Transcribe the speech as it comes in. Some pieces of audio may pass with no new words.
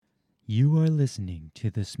You are listening to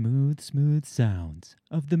the smooth, smooth sounds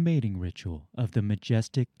of the mating ritual of the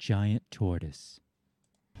majestic giant tortoise.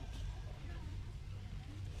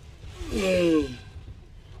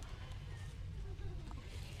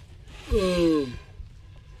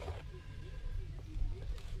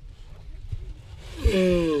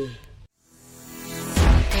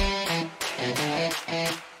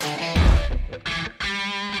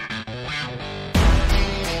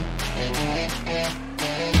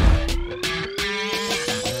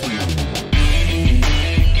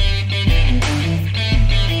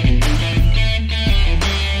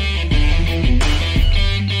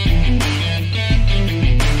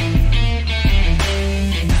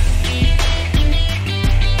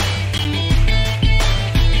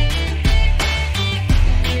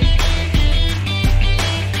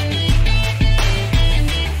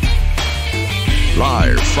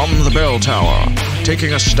 Live from the bell tower,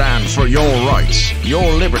 taking a stand for your rights, your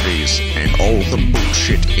liberties, and all the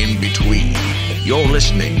bullshit in between. You're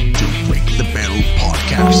listening to Break the Bell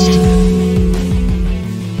Podcast.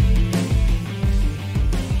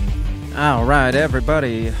 All right,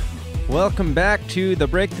 everybody. Welcome back to the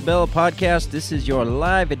Break the Bell Podcast. This is your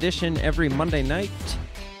live edition every Monday night.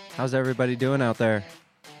 How's everybody doing out there?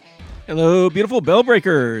 Hello, beautiful bell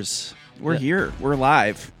breakers. We're Yeah. here. We're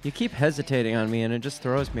live. You keep hesitating on me, and it just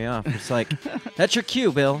throws me off. It's like, that's your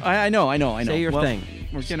cue, Bill. I know. Say your thing.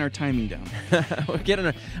 We're getting our timing down. We're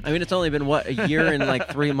getting. It's only been a year and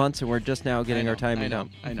like 3 months, and we're just now getting our timing I know, down.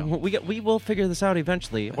 I know. We will figure this out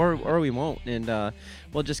eventually, or we won't, and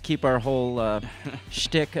we'll just keep our whole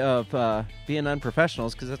shtick of being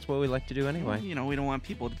unprofessionals because that's what we like to do anyway. Well, we don't want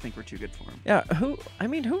people to think we're too good for them. Yeah. Who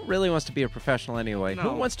really wants to be a professional anyway? Who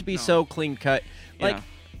No, wants to be no. so clean cut? Like, Yeah.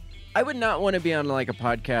 I would not want to be on like a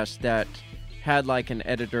podcast that had like an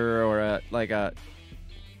editor or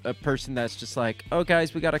a person that's just like, oh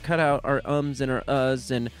guys, we got to cut out our ums and our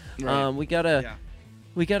uhs, and Right.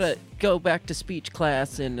 we gotta go back to speech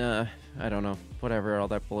class and I don't know, whatever, all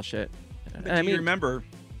that bullshit. But do you remember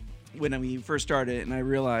when we first started and I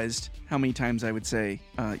realized how many times I would say,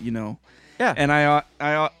 yeah. and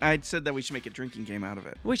I said that we should make a drinking game out of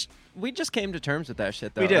it. We just came to terms with that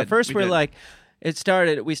shit though. We did. At first We we're did. like, we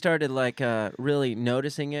started like really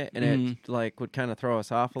noticing it, and it like would kind of throw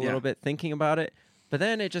us off a Yeah. little bit thinking about it. But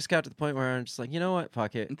then it just got to the point where I'm just like, you know what,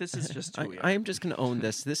 fuck it. This is just who we are. I am just gonna own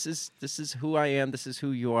this. This is who I am. This is who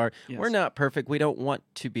you are. Yes. We're not perfect. We don't want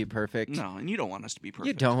to be perfect. No, and you don't want us to be perfect.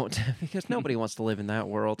 You don't, because nobody wants to live in that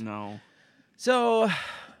world. No. So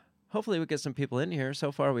hopefully we get some people in here.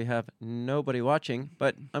 So far we have nobody watching,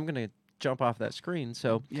 but I'm gonna jump off that screen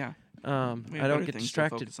so Yeah. I have don't better get things to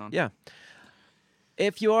distracted. focus on. Yeah.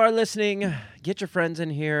 If you are listening, get your friends in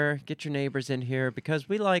here, get your neighbors in here, because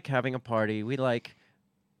we like having a party. We like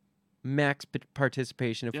max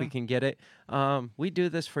participation if we Yeah. can get it. We do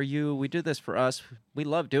this for you. We do this for us. We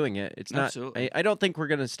love doing it. It's not. Absolutely. I don't think we're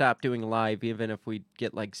gonna stop doing live, even if we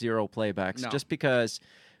get like 0 playbacks. No. Just because,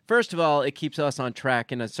 first of all, it keeps us on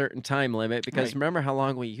track in a certain time limit. Because Right. remember how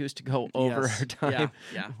long we used to go over Yes. our time?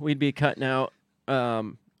 Yeah. We'd be cutting out.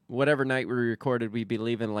 Whatever night we recorded, we'd be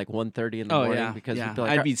leaving like 1:30 in the Oh, morning yeah. because yeah. we'd be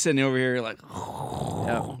like, I'd be sitting over here like,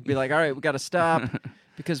 be like, all right, we got to stop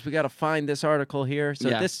because we got to find this article here. So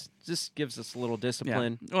Yeah. this gives us a little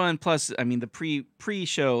discipline. Yeah. Well, and plus, the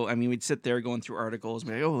pre-show, we'd sit there going through articles,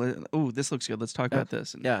 and be like, oh, this looks good. Let's talk about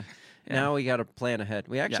this. And, Yeah. Yeah. Now we got to plan ahead.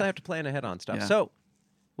 We actually Yeah. have to plan ahead on stuff. Yeah. So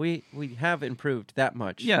we have improved that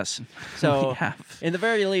much. Yes. So we have. in the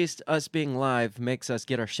very least, us being live makes us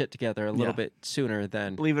get our shit together a little Yeah. bit sooner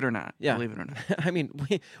than. Believe it or not. Yeah. Believe it or not.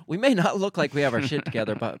 We may not look like we have our shit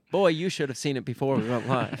together, but boy, you should have seen it before we went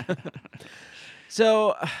live.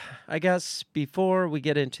 So, I guess before we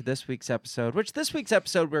get into this week's episode,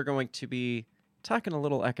 we're going to be talking a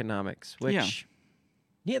little economics, which Yeah.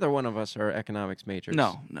 neither one of us are economics majors.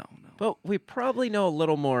 No. But we probably know a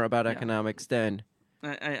little more about economics than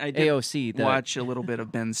I did AOC. watch a little bit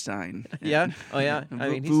of Ben Stein. Yeah? Oh, yeah? I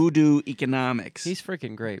mean, he's Voodoo Economics.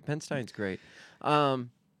 freaking great. Ben Stein's great. Like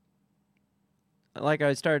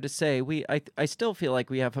I started to say, I still feel like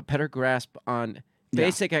we have a better grasp on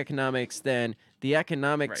basic economics than the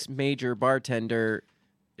economics major bartender,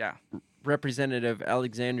 Yeah. Representative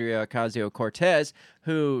Alexandria Ocasio-Cortez,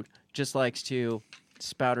 who just likes to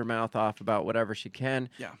spout her mouth off about whatever she can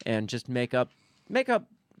and just make up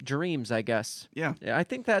dreams, I guess. Yeah. I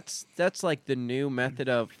think that's like the new method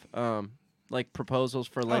of like proposals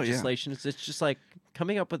for yeah. legislation. It's just like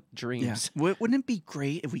coming up with Yeah. dreams. Wouldn't it be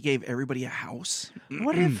great if we gave everybody a house?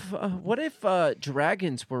 What if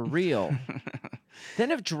dragons were real?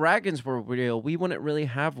 Then if dragons were real, we wouldn't really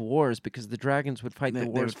have wars because the dragons would fight the They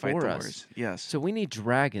wars would fight for the us. wars. Yes. So we need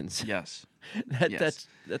dragons. yes.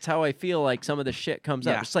 That's how I feel like some of the shit comes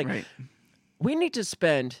up. Yeah, It's like right. we need to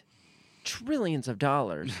spend trillions of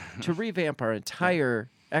dollars to revamp our entire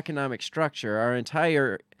economic structure, our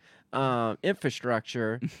entire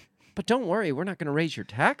infrastructure. But don't worry, we're not going to raise your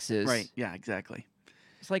taxes. Right. Yeah, exactly.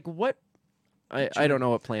 It's like what? I don't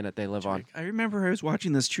know what planet they live on. I remember I was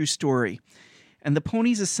watching this true story, and the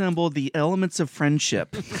ponies assembled the elements of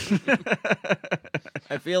friendship.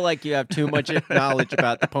 I feel like you have too much knowledge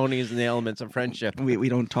about the ponies and the elements of friendship. we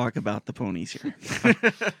don't talk about the ponies here.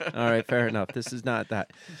 All right, fair enough. This is not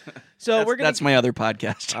that. So we're gonna. That's my other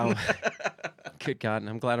podcast. Oh, good God! And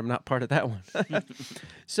I'm glad I'm not part of that one.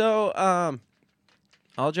 So,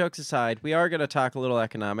 all jokes aside, we are going to talk a little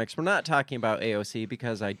economics. We're not talking about AOC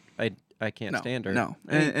because I can't stand her. No,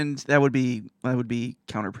 and that would be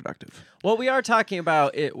counterproductive. Well, we are talking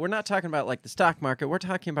about it. We're not talking about like the stock market. We're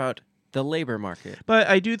talking about the labor market. But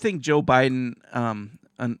I do think Joe Biden,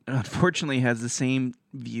 unfortunately, has the same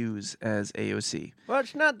views as AOC. Well,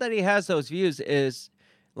 it's not that he has those views. Is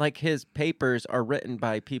like his papers are written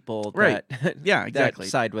by people Right. that Yeah, exactly. that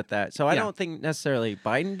side with that. So I Yeah. don't think necessarily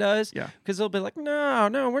Biden does. Yeah. Because they'll be like,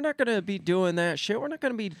 no, we're not going to be doing that shit. We're not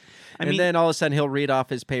going to be. I And mean- then all of a sudden he'll read off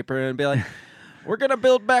his paper and be like, we're going to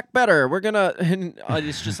build back better. We're going to. And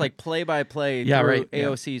it's just like play by play Yeah, through right, yeah.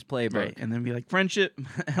 AOC's playbook. Right, and then be like friendship,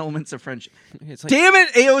 elements of friendship. It's like, Damn it,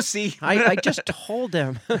 AOC! I just told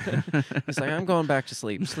him. He's like, I'm going back to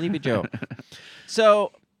sleep. Sleepy Joe.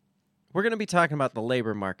 So we're going to be talking about the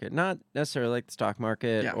labor market, not necessarily like the stock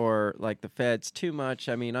market Yeah. or like the Feds too much.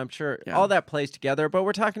 I mean, I'm sure Yeah. all that plays together, but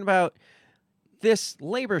we're talking about this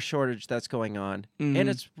labor shortage that's going on. Mhm. And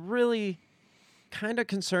it's really kind of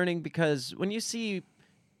concerning because when you see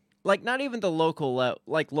like not even the local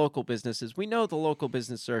local businesses, we know the local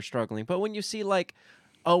businesses are struggling, but when you see like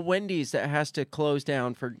a Wendy's that has to close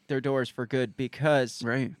down for their doors for good because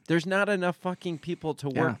Right. there's not enough fucking people to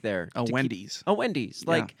work Yeah. there. A to keep- Wendy's. a Wendy's.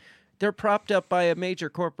 Yeah. Like they're propped up by a major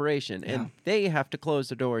corporation and Yeah. they have to close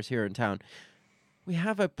the doors here in town. We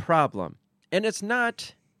have a problem. And it's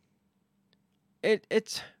not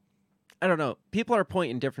it's I don't know. People are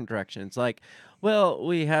pointing different directions. Like, well,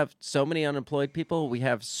 we have so many unemployed people. We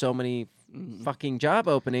have so many fucking job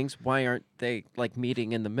openings. Why aren't they like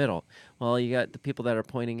meeting in the middle? Well, you got the people that are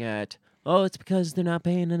pointing at, oh, it's because they're not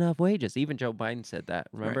paying enough wages. Even Joe Biden said that,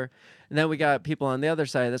 remember? And then we got people on the other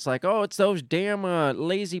side that's like, oh, it's those damn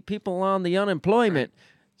lazy people on the unemployment.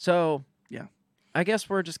 So, Yeah. I guess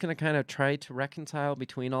we're just going to kind of try to reconcile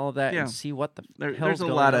between all of that Yeah. and see what the hell's There's a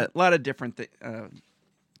going lot on. of different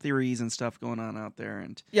theories and stuff going on out there,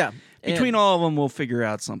 and Yeah. between and all of them, we'll figure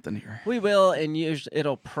out something here. we will, and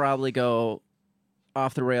it'll probably go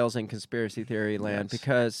off the rails in conspiracy theory land Yes.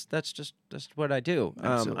 because that's just what I do.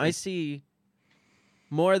 Absolutely. I see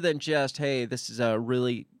more than just, hey, this is a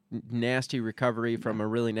really nasty recovery from a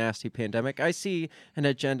really nasty pandemic. I see an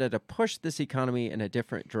agenda to push this economy in a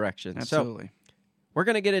different direction. So Absolutely. we're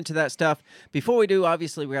going to get into that stuff. Before we do,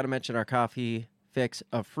 obviously, we got to mention our coffee fix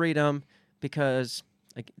of freedom because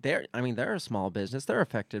like they're a small business. They're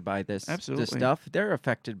affected by this Absolutely. stuff. They're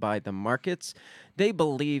affected by the markets. They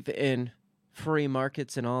believe in free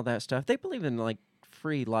markets and all that stuff. They believe in like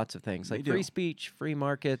free lots of things, They like do. free speech, free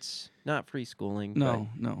markets, not free schooling. No,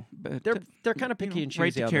 but but they're kind of picky and choosy.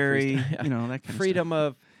 right to on the free carry, stuff. you know, that kind freedom of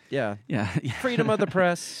of stuff. Yeah, freedom of the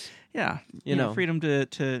press. yeah, you know. freedom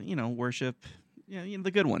to worship,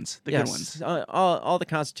 the good ones, the good ones. All the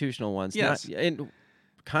constitutional ones. Yes. And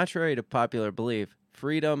contrary to popular belief,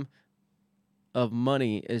 freedom of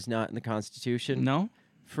money is not in the Constitution. No,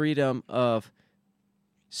 Freedom of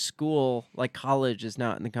school, like college, is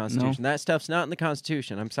not in the Constitution. That stuff's not in the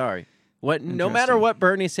Constitution. I'm sorry. No matter Interesting. what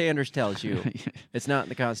Bernie Sanders tells you, it's not in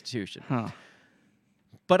the Constitution. huh?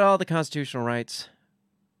 But all the constitutional rights,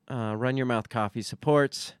 Run Your Mouth Coffee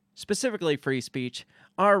supports, specifically free speech,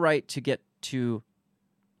 our right to get to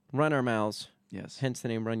run our mouths, Yes. hence the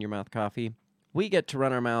name Run Your Mouth Coffee. We get to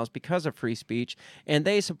run our mouths because of free speech, and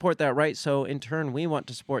they support that right, so in turn, we want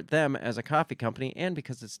to support them as a coffee company, and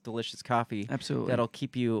because it's delicious coffee Absolutely. that'll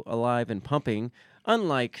keep you alive and pumping,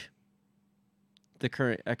 unlike the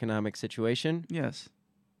current economic situation. Yes.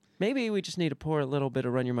 Maybe we just need to pour a little bit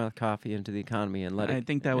of Run Your Mouth coffee into the economy and let I it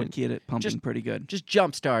think that would and get it pumping just- pretty good. just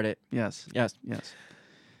jumpstart it. Yes. Yes. Yes.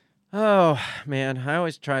 Oh, man, I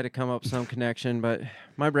always try to come up with some connection, but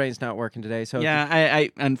my brain's not working today, so Yeah,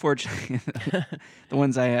 I unfortunately the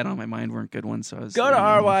ones I had on my mind weren't good ones, so I was go to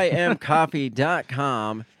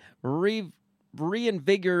rymcoffee.com,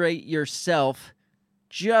 reinvigorate yourself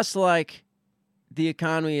just like the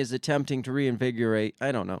economy is attempting to reinvigorate.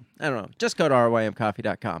 I don't know. Just go to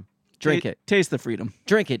rymcoffee.com. Drink it. Taste the freedom.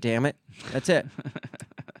 Drink it, damn it. That's it.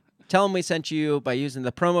 Tell them we sent you by using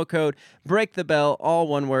the promo code Break the Bell, all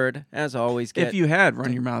one word. As always, If you had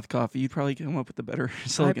Run Your Mouth coffee, you'd probably come up with a better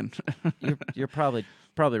slogan. you're probably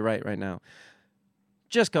right now.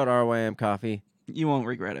 Just go to RYM Coffee. You won't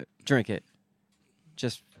regret it. Drink it.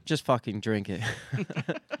 Just fucking drink it.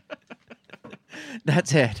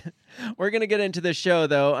 That's it. We're gonna get into this show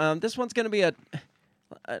though. This one's gonna be a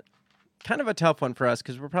kind of a tough one for us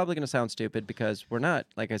because we're probably gonna sound stupid because we're not,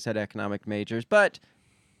 like I said, economic majors, but.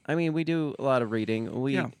 I mean, we do a lot of reading.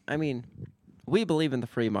 We believe in the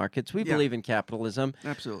free markets. We believe in capitalism.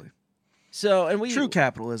 Absolutely. So, and True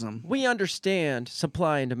capitalism. We understand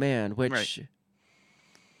supply and demand, which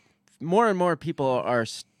more and more people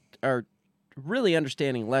are really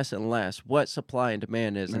understanding less and less what supply and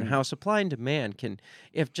demand is and how supply and demand can,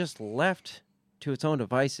 if just left to its own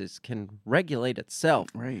devices, can regulate itself.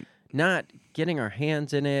 Right. Not getting our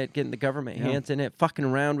hands in it, getting the government hands in it, fucking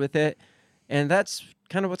around with it. And that's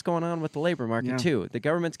kind of what's going on with the labor market, too. The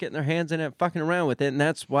government's getting their hands in it, fucking around with it, and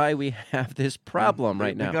that's why we have this problem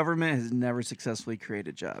right now. The government has never successfully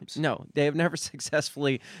created jobs. No, they have never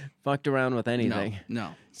successfully fucked around with anything. No.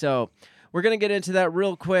 So we're going to get into that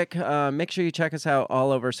real quick. Make sure you check us out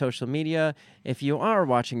all over social media. If you are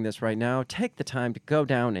watching this right now, take the time to go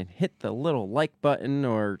down and hit the little like button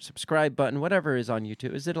or subscribe button, whatever is on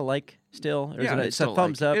YouTube. Is it a like still? Or Yeah, is it a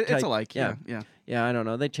thumbs up? It's a like, yeah. Yeah, I don't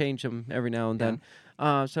know. They change them every now and then.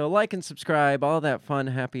 So like and subscribe, all that fun,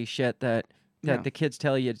 happy shit that the kids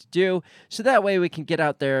tell you to do. So that way we can get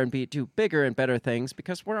out there and do bigger and better things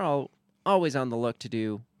because we're always on the look to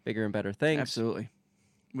do bigger and better things. Absolutely.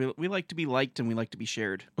 We like to be liked and we like to be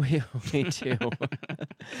shared. We do.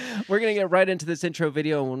 We're going to get right into this intro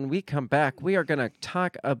video. When we come back, we are going to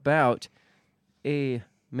talk about a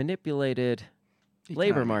manipulated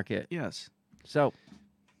labor market. Yes. So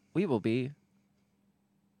we will be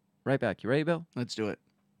right back. You ready, Bill? Let's do it.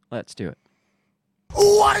 Let's do it.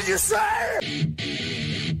 What did you say?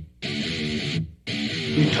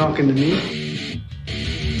 You talking to me?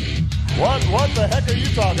 What the heck are you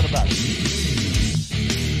talking about?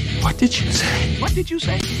 What did you say? What did you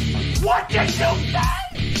say? What did you say?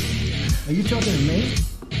 Are you talking to me?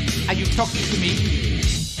 Are you talking to me?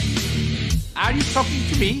 Are you talking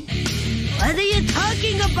to me? What are you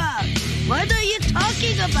talking about? What are you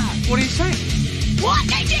talking about? What are you saying? What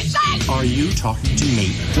did you say? Are you talking to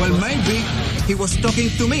me? Well, maybe he was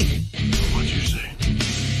talking to me. What did you say?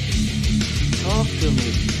 Talk to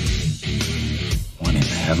me. What in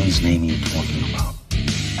heaven's name are you talking about?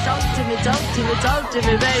 Talk to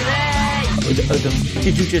me, baby.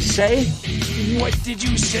 Did you just say? What did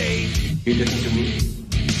you say? You talking to me?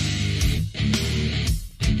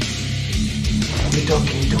 Are you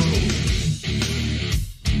talking to me?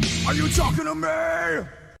 Are you talking to me?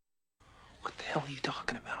 What the hell are you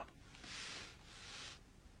talking about?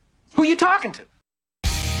 Who are you talking to?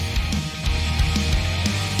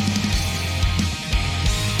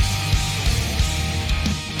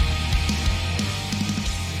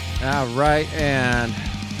 All right, and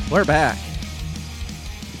we're back.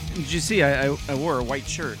 Did you see I wore a white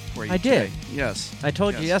shirt for you I did. today? Yes. I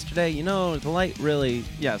told you yesterday, the light really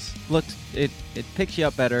looks, it picks you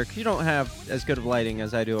up better because you don't have as good of lighting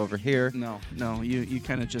as I do over here. No, you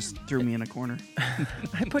kind of just threw me in a corner.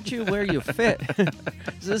 I put you where you fit.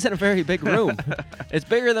 This isn't a very big room. It's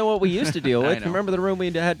bigger than what we used to deal with. know. Remember the room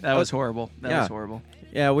we had? That was horrible. That was horrible.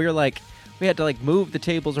 Yeah, we had to move the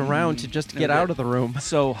tables around to just get out of the room.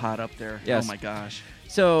 So hot up there. Yes. Oh my gosh.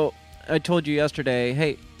 So I told you yesterday,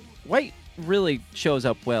 hey, white really shows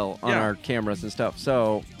up well on Yeah. our cameras and stuff.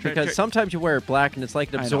 So Try- because sometimes you wear it black and it's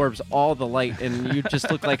like it absorbs all the light and you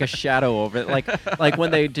just look like a shadow over it. Like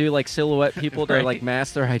when they do silhouette people to Right.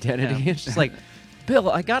 mask their identity. Yeah. It's just like, Bill,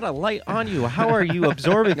 I got a light on you. How are you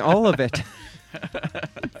absorbing all of it?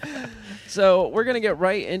 So we're gonna get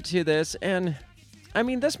right into this, and I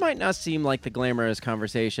mean, this might not seem like the glamorous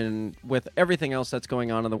conversation with everything else that's going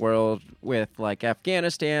on in the world with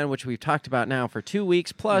Afghanistan, which we've talked about now for 2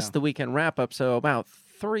 weeks, plus the weekend wrap up. So about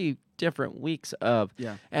 3 different weeks of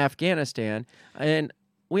Afghanistan. And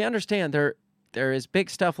we understand there is big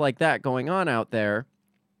stuff like that going on out there.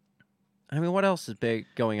 I mean, what else is big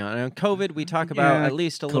going on? And COVID, we talk about at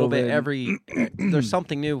least a little bit every. There's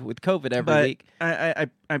something new with COVID every week. I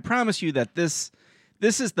promise you that this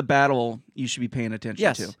is the battle you should be paying attention to.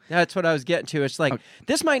 Yes, that's what I was getting to. It's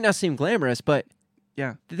this might not seem glamorous, but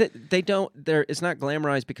Yeah. they don't. It's not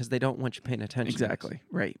glamorized because they don't want you paying attention. Exactly.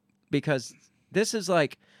 Right. Because this is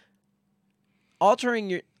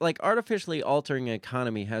artificially altering an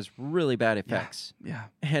economy has really bad effects. Yeah.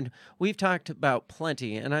 And we've talked about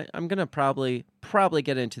plenty, and I'm gonna probably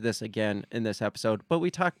get into this again in this episode, but we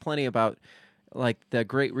talked plenty about like the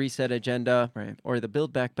Great Reset agenda, Right. or the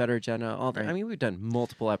Build Back Better agenda. All that. Right. I mean, we've done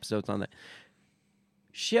multiple episodes on that.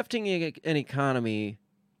 Shifting an economy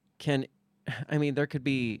there could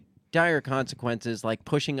be dire consequences, like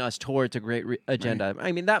pushing us towards a great agenda. Right.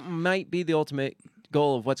 I mean, that might be the ultimate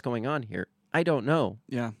goal of what's going on here. I don't know.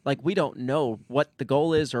 Yeah. Like, we don't know what the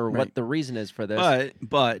goal is or what the reason is for this.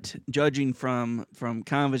 But judging from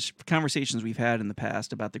conversations we've had in the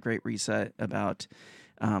past about the Great Reset, about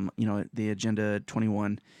the Agenda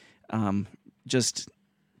 21, just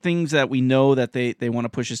things that we know that they want to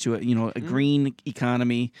push us to a green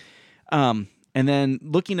economy, and then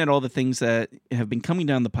looking at all the things that have been coming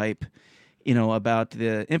down the pipe, about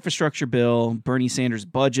the infrastructure bill, Bernie Sanders'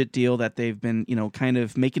 budget deal that they've been, kind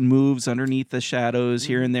of making moves underneath the shadows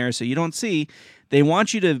here and there, so you don't see. They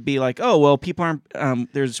want you to be like, oh, well, people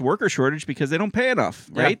aren't. There's worker shortage because they don't pay enough,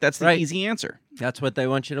 right? Yeah, That's the easy answer. That's what they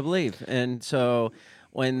want you to believe. And so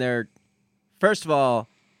when they're, first of all,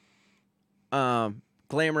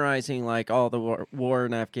 glamorizing like all the war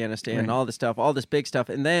in Afghanistan, all this stuff, all this big stuff,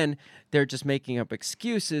 and then they're just making up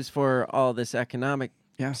excuses for all this economic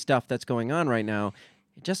stuff that's going on right now,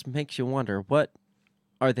 it just makes you wonder, what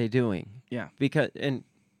are they doing? Yeah. And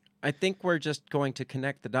I think we're just going to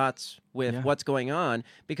connect the dots with what's going on,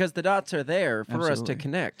 because the dots are there for us to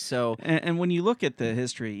connect. So, and when you look at the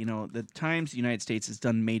history, the times the United States has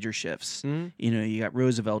done major shifts. You got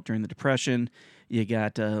Roosevelt during the Depression, you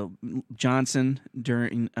got Johnson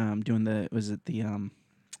during doing the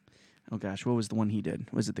what was the one he did?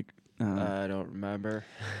 Was it the I don't remember.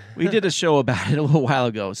 We did a show about it a little while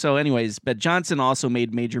ago. So, anyways, but Johnson also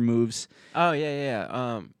made major moves. Oh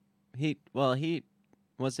yeah. He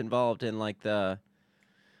was involved in like the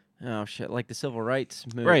like the civil rights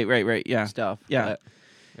movement, right, yeah, stuff, yeah.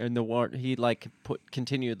 And the war, he like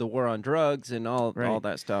continued the war on drugs and all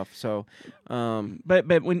that stuff. So,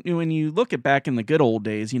 but when you look at back in the good old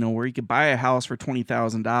days, where you could buy a house for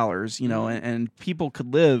 $20,000, and people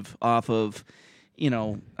could live off of,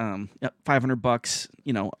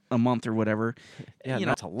 $500, a month or whatever. Yeah,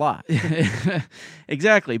 that's a lot.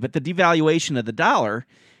 Exactly. But the devaluation of the dollar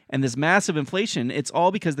and this massive inflation, it's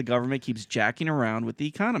all because the government keeps jacking around with the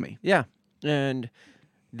economy. Yeah, and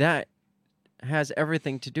that has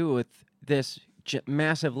everything to do with this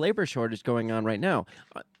massive labor shortage going on right now.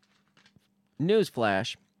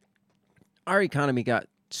 Newsflash, our economy got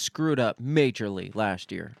screwed up majorly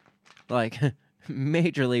last year. Like,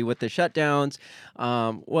 majorly with the shutdowns.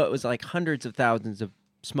 What was like hundreds of thousands of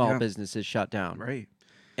small businesses shut down. Right.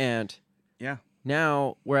 And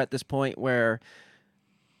now we're at this point where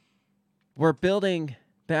we're building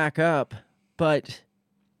back up, but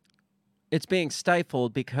it's being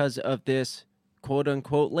stifled because of this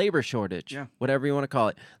quote-unquote labor shortage, whatever you want to call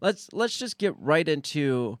it. Let's just get right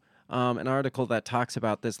into an article that talks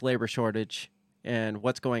about this labor shortage and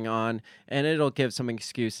what's going on, and it'll give some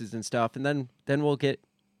excuses and stuff, and then we'll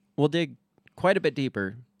dig quite a bit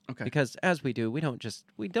deeper. Okay. Because as we do, we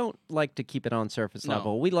don't like to keep it on surface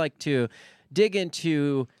level. We like to dig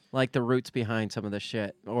into like the roots behind some of the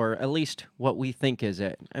shit, or at least what we think is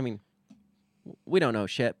it. I mean, we don't know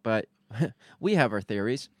shit, but we have our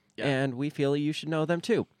theories. And we feel you should know them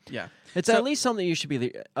too. Yeah, it's at least something you should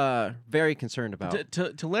be very concerned about.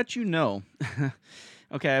 To let you know,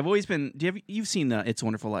 okay, I've always been. You've seen It's a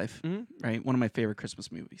Wonderful Life, right? One of my favorite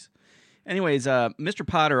Christmas movies. Anyways, Mr.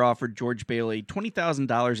 Potter offered George Bailey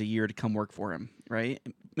 $20,000 a year to come work for him, right?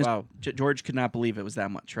 Wow. George could not believe it was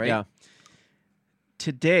that much, right? Yeah.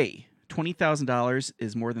 Today, $20,000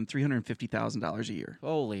 is more than $350,000 a year.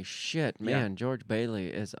 Holy shit, man! George Bailey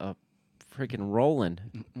is a freaking rolling.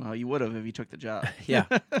 Well, you would have if you took the job. Yeah.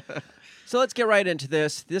 So let's get right into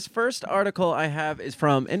this. This first article I have is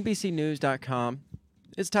from NBCnews.com.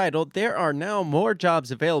 It's titled, "There are now more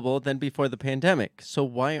jobs available than before the pandemic, so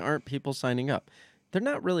why aren't people signing up?" They're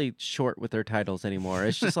not really short with their titles anymore.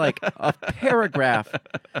 It's just like a paragraph.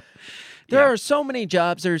 There are so many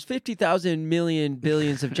jobs. There's 50,000 million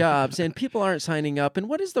billions of jobs, and people aren't signing up. And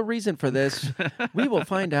what is the reason for this? We will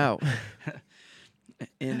find out.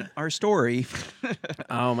 In our story.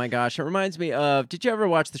 Oh my gosh, it reminds me of, did you ever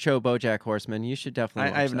watch the show BoJack Horseman? You should definitely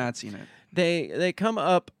watch I have that. not seen it. They come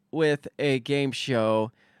up with a game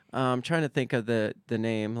show. I'm trying to think of the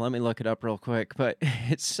name. Let me look it up real quick, but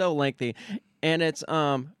it's so lengthy. And it's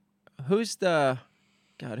who's the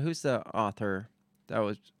author that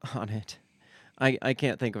was on it? I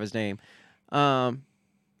can't think of his name.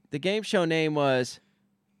 The game show name was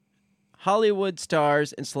Hollywood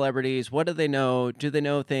stars and celebrities. What do they know? Do they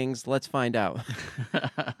know things? Let's find out.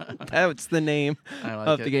 That's the name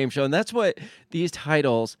of the game show. And that's what these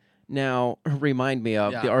titles now remind me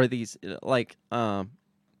of. Yeah. Are these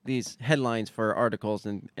these headlines for articles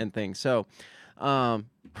and things. So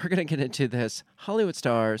we're going to get into this. Hollywood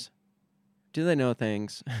stars. Do they know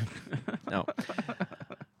things? No.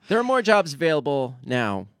 There are more jobs available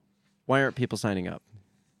now. Why aren't people signing up?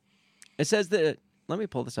 It says that, let me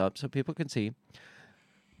pull this up so people can see.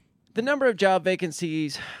 The number of job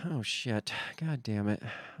vacancies. Oh, shit. God damn it.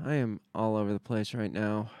 I am all over the place right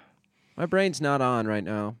now. My brain's not on right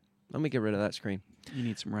now. Let me get rid of that screen. You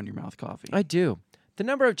need some run-your-mouth coffee. I do. The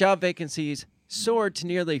number of job vacancies soared to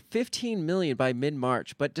nearly 15 million by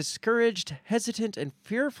mid-March, but discouraged, hesitant, and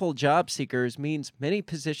fearful job seekers means many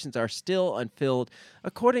positions are still unfilled,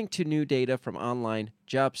 according to new data from online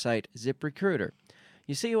job site ZipRecruiter.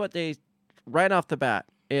 You see what they, right off the bat,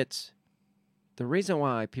 it's the reason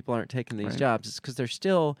why people aren't taking these jobs is because they're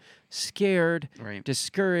still scared,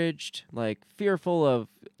 discouraged, like fearful of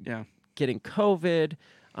getting COVID.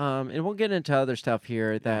 And we'll get into other stuff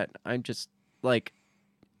here that I'm just like,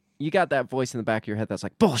 you got that voice in the back of your head that's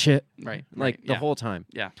like, bullshit. Like the whole time.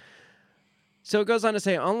 Yeah. So it goes on to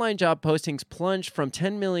say online job postings plunged from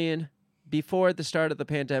 10 million before the start of the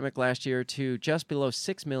pandemic last year to just below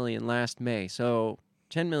 6 million last May. So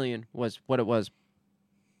 10 million was what it was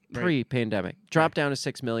pre-pandemic. Dropped down to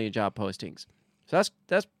 6 million job postings. So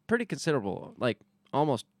that's pretty considerable. Like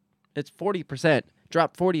almost, it's 40%,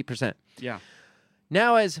 dropped 40%. Yeah.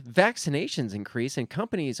 Now as vaccinations increase and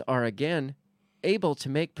companies are again able to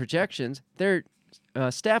make projections, they're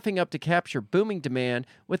staffing up to capture booming demand,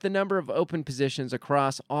 with the number of open positions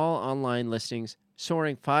across all online listings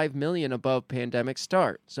soaring 5 million above pandemic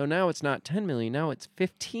start. So now it's not 10 million, now it's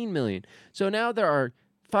 15 million. So now there are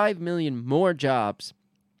 5 million more jobs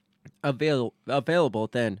available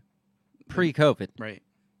than pre-COVID. Right.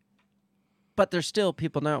 But there's still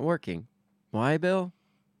people not working. Why, Bill?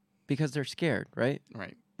 Because they're scared, right?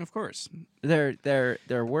 Right. Of course. They're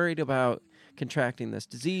worried about contracting this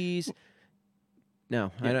disease.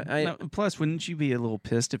 No, No, plus, wouldn't you be a little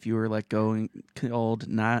pissed if you were like called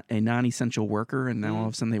not a non-essential worker, and now all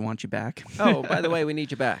of a sudden they want you back? Oh, by the way, we need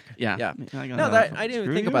you back. Yeah. No, I didn't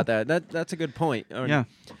even think about that. That's a good point. Yeah.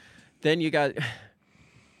 Then you got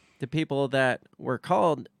the people that were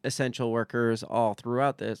called essential workers all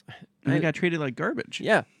throughout this. And they got treated like garbage.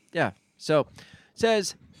 Yeah. So it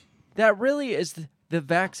says that really is the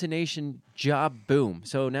vaccination job boom.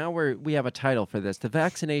 So now we have a title for this: the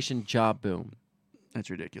vaccination job boom. That's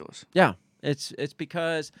ridiculous. Yeah, it's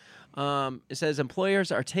because it says employers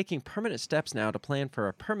are taking permanent steps now to plan for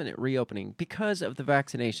a permanent reopening because of the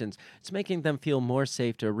vaccinations. It's making them feel more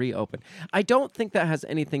safe to reopen. I don't think that has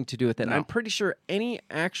anything to do with it. No. I'm pretty sure any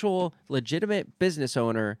actual legitimate business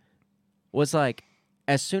owner was like,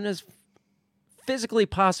 as soon as physically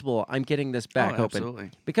possible, I'm getting this back open.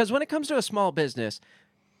 Absolutely. Because when it comes to a small business,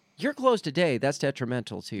 you're closed today. That's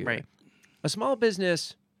detrimental to you. Right. A small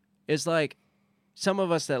business is like some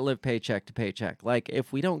of us that live paycheck to paycheck. Like,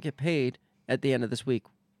 if we don't get paid at the end of this week,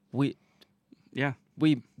 we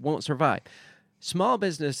won't survive. Small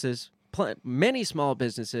businesses, many small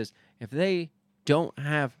businesses, if they don't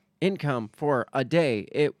have income for a day,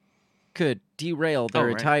 it could derail their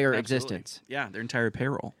entire existence. Yeah, their entire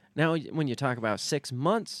payroll. Now, when you talk about 6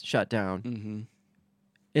 months shut down,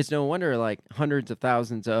 it's no wonder like hundreds of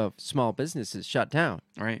thousands of small businesses shut down.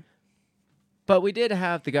 Right. But we did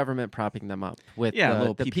have the government propping them up with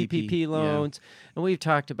little the PPP loans, and we've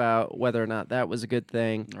talked about whether or not that was a good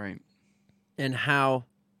thing, right? And how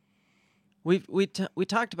we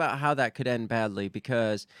talked about how that could end badly,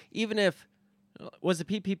 because even if was the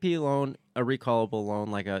PPP loan a recallable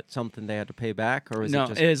loan, like something they had to pay back, or was no? it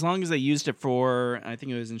just As long as they used it for, I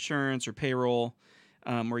think it was insurance or payroll,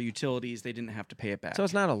 or utilities, they didn't have to pay it back. So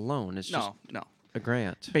it's not a loan; it's just no a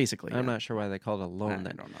grant, basically. I'm not sure why they called it a loan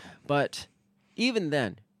then. I don't know, but even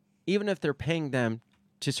then, even if they're paying them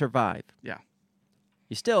to survive,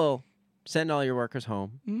 you still send all your workers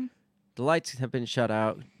home. Mm-hmm. The lights have been shut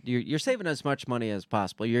out. You're saving as much money as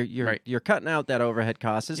possible. You're cutting out that overhead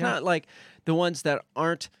cost. It's not like the ones that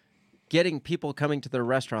aren't getting people coming to their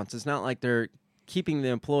restaurants. It's not like they're keeping the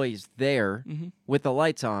employees there with the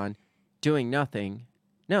lights on, doing nothing.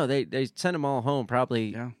 No, they send them all home,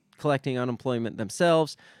 probably collecting unemployment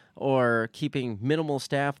themselves or keeping minimal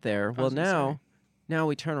staff there. Well, now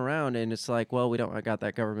we turn around and it's like, well, we don't got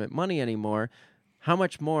that government money anymore. How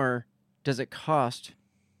much more does it cost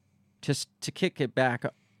to kick it back,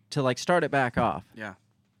 to like start it back off? Yeah.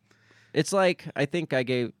 It's like, I think I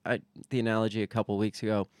gave the analogy a couple weeks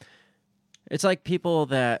ago. It's like people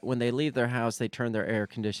that when they leave their house, they turn their air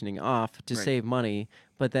conditioning off to save money,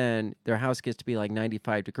 but then their house gets to be like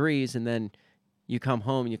 95 degrees, and then you come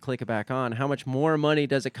home and you click it back on. How much more money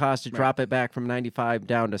does it cost to drop it back from 95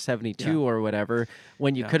 down to 72 or whatever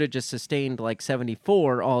when you could have just sustained like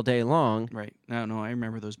 74 all day long? Right. No, I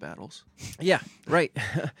remember those battles. Yeah, right.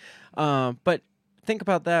 But think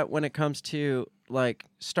about that when it comes to like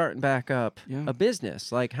starting back up a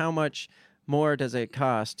business. Like how much more does it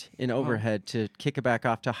cost in overhead to kick it back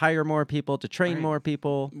off, to hire more people, to train more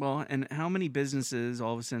people? Well, and how many businesses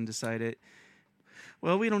all of a sudden decided,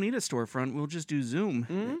 well, we don't need a storefront. We'll just do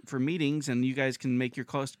Zoom for meetings, and you guys can make your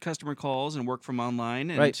customer calls and work from online.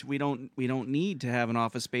 And we don't need to have an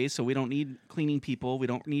office space, so we don't need cleaning people. We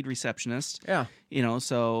don't need receptionists. Yeah,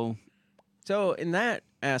 So in that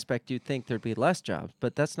aspect, you'd think there'd be less jobs,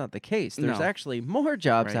 but that's not the case. There's actually more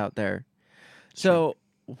jobs out there. So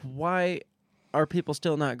why are people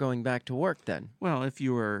still not going back to work then? Well, if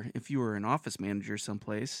you were an office manager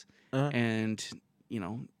someplace, and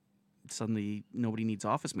suddenly nobody needs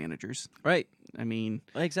office managers, right? I mean,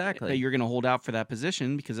 exactly. You're going to hold out for that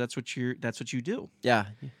position because that's what you do. Yeah,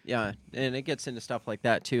 and it gets into stuff like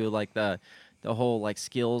that too, like the whole like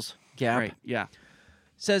skills gap. Right. Yeah.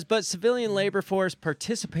 Says, but civilian labor force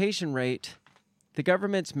participation rate, the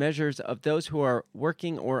government's measures of those who are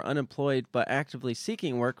working or unemployed but actively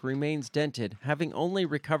seeking work remains dented, having only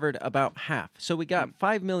recovered about half. So we got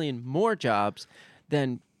 5 million more jobs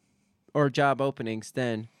job openings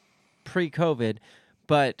than pre-COVID,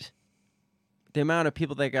 but the amount of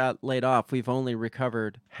people that got laid off, we've only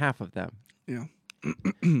recovered half of them. Yeah.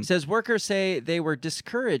 Says workers say they were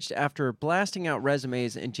discouraged after blasting out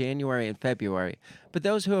resumes in January and February, but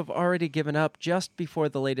those who have already given up just before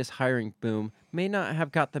the latest hiring boom may not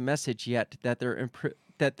have got the message yet that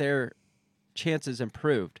their chances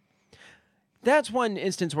improved. That's one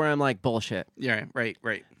instance where I'm like, bullshit. Yeah, right.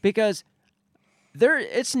 Because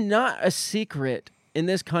it's not a secret in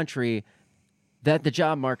this country that the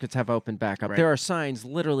job markets have opened back up. Right. There are signs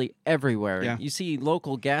literally everywhere. Yeah. You see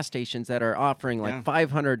local gas stations that are offering like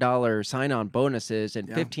 $500 sign-on bonuses and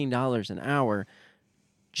 $15 an hour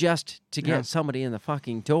just to get somebody in the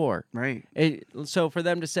fucking door. Right. So for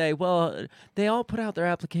them to say, well, they all put out their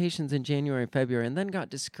applications in January and February and then got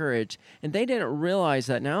discouraged, and they didn't realize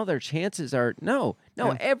that now their chances are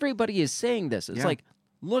everybody is saying this. It's like,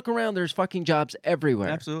 look around, there's fucking jobs everywhere.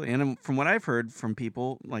 Absolutely. And from what I've heard from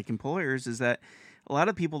people, like employers, is that a lot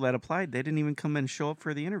of people that applied, they didn't even come and show up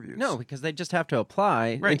for the interviews. No, because they just have to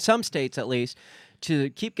apply. Right. In some states, at least,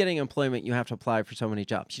 to keep getting employment, you have to apply for so many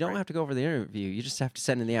jobs. You don't have to go for the interview. You just have to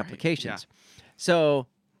send in the applications. Yeah. So,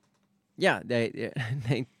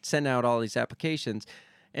 they send out all these applications.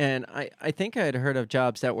 And I think I had heard of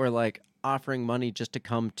jobs that were like offering money just to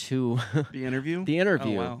come to the interview?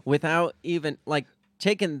 Oh, wow. Without even like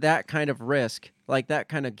taking that kind of risk, like that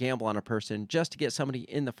kind of gamble on a person just to get somebody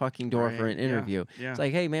in the fucking door for an interview. Yeah. It's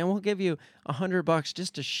like, hey man, we'll give you $100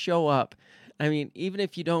 just to show up. I mean, even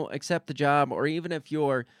if you don't accept the job, or even if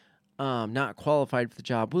you're not qualified for the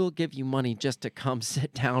job, we'll give you money just to come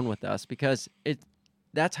sit down with us, because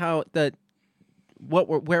that's how where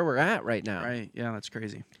we're at right now. Right. Yeah, that's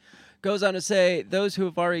crazy. Goes on to say, those who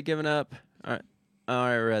have already given up,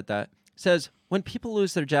 I read that, says, when people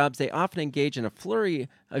lose their jobs, they often engage in a flurry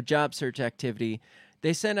of job search activity.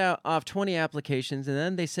 They send off 20 applications, and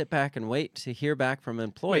then they sit back and wait to hear back from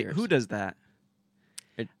employers. Wait, who does that?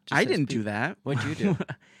 I didn't do that. What'd you do?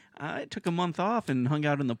 I took a month off and hung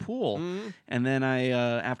out in the pool. And then I,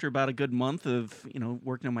 after about a good month of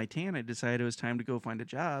working on my tan, I decided it was time to go find a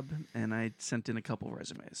job, and I sent in a couple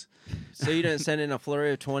resumes. So you didn't send in a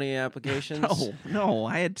flurry of 20 applications? No.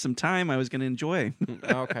 I had some time I was going to enjoy.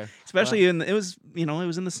 Okay. Especially it was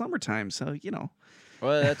in the summertime, so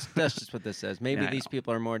Well, that's just what this says. Maybe these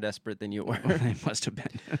people are more desperate than you were. They must have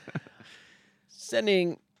been.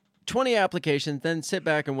 Sending 20 applications, then sit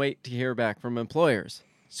back and wait to hear back from employers.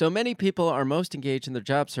 So many people are most engaged in their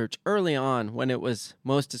job search early on, when it was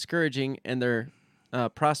most discouraging and their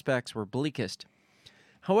prospects were bleakest.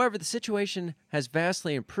 However, the situation has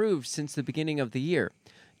vastly improved since the beginning of the year.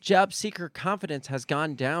 Job seeker confidence has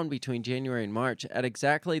gone down between January and March at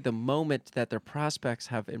exactly the moment that their prospects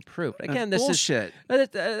have improved. Again, That's this bullshit.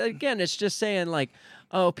 Again, it's just saying like,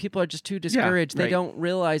 oh, people are just too discouraged. Yeah, They don't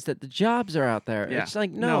realize that the jobs are out there. Yeah. It's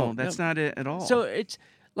like, no, that's not it at all. So it's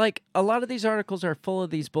like a lot of these articles are full of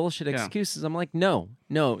these bullshit excuses. I'm like, no,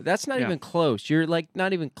 that's not even close. You're like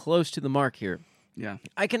not even close to the mark here. Yeah.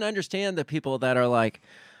 I can understand the people that are like,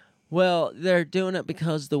 well, they're doing it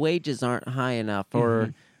because the wages aren't high enough,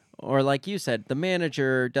 or like you said, the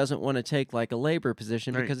manager doesn't want to take like a labor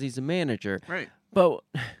position because he's a manager. Right. But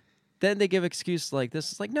then they give excuses like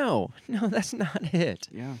this. It's like, no, that's not it.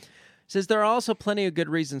 Yeah. Says there are also plenty of good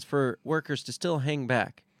reasons for workers to still hang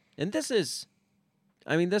back. And this is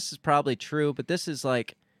probably true, but this is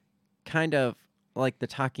like kind of like the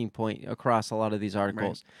talking point across a lot of these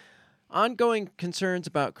articles. Right. Ongoing concerns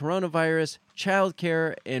about coronavirus,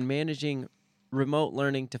 childcare, and managing remote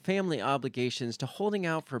learning to family obligations to holding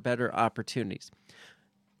out for better opportunities.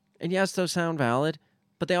 And yes, those sound valid,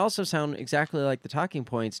 but they also sound exactly like the talking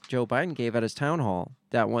points Joe Biden gave at his town hall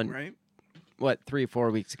that one, right? 3 or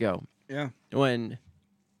 4 weeks ago. Yeah. When,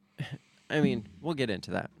 we'll get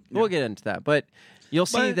into that. Yeah. We'll get into that, but you'll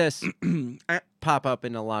see this pop up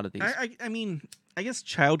in a lot of these. I guess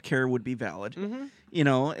childcare would be valid.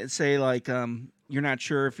 Mm-hmm. Say like you're not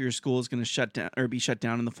sure if your school is going to shut down or be shut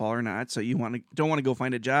down in the fall or not, so you don't want to go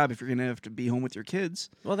find a job if you're going to have to be home with your kids.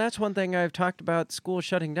 Well, that's one thing I've talked about. School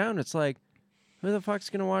shutting down. It's like, who the fuck's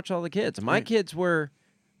going to watch all the kids? My kids were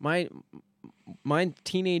my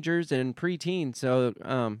teenagers and preteens,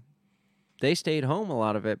 so they stayed home a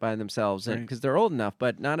lot of it by themselves because they're old enough.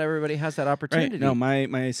 But not everybody has that opportunity. Right. No,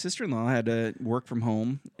 my sister-in-law had to work from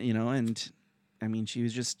home, and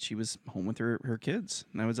she was home with her kids.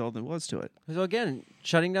 And that was all there was to it. So again,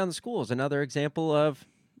 shutting down the schools, another example of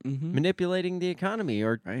manipulating the economy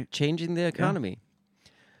or changing the economy. Yeah.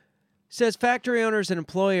 Says factory owners and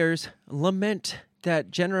employers lament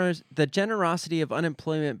that the generosity of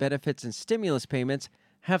unemployment benefits and stimulus payments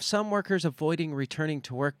have some workers avoiding returning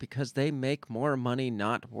to work because they make more money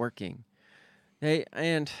not working. Do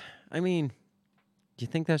you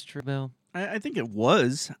think that's true, Bill? I think it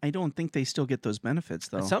was. I don't think they still get those benefits,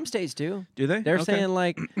 though. Some states do. Do they? They're saying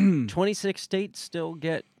like 26 states still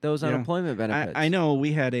get those unemployment benefits. I know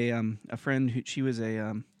we had a friend who she was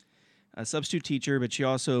a substitute teacher, but she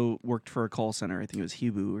also worked for a call center. I think it was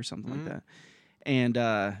Hubu or something like that.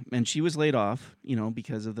 And she was laid off,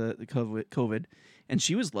 because of the COVID, and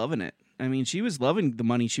she was loving it. She was loving the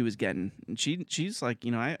money she was getting. And she's like,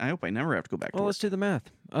 I hope I never have to go back to work. Well, let's do the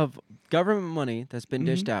math of government money that's been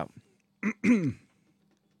dished out.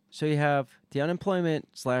 So you have the unemployment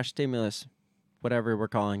 / stimulus, whatever we're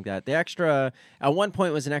calling that. The extra, at one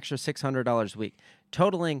point, was an extra $600 a week,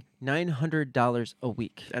 totaling $900 a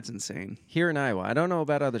week. That's insane. Here in Iowa. I don't know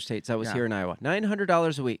about other states. That was here in Iowa.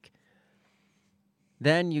 $900 a week.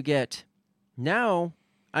 Then you get, now,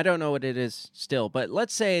 I don't know what it is still, but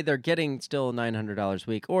let's say they're getting still $900 a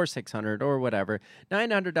week or $600 or whatever.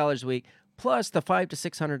 $900 a week. Plus the $500 to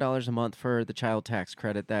 $600 a month for the child tax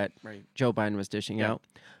credit that Joe Biden was dishing out.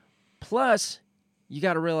 Plus, you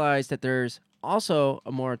got to realize that there's also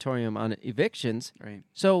a moratorium on evictions. Right.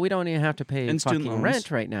 So we don't even have to pay fucking rent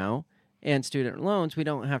right now. And student loans, we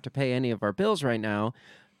don't have to pay any of our bills right now.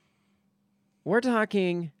 We're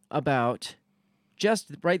talking about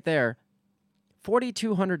just right there,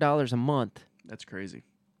 $4,200 a month. That's crazy.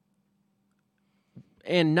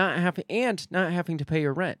 And not having to pay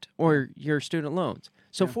your rent or your student loans.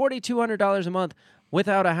 So $4,200 a month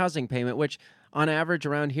without a housing payment, which on average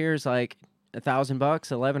around here is like $1,000,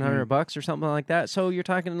 $1,100 or something like that. So you're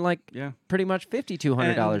talking like pretty much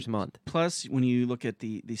 $5,200 a month. Plus, when you look at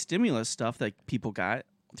the stimulus stuff that people got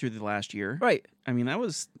through the last year, right? That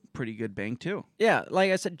was pretty good bank too. Yeah,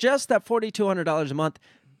 like I said, just that $4,200 a month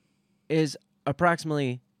is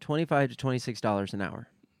approximately $25 to $26 an hour.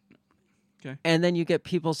 Okay. And then you get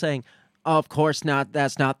people saying, of course not,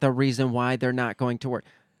 that's not the reason why they're not going to work.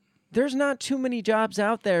 There's not too many jobs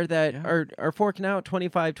out there that are forking out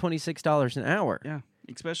 $25, $26 an hour. Yeah,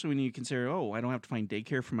 especially when you consider, I don't have to find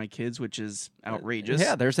daycare for my kids, which is outrageous.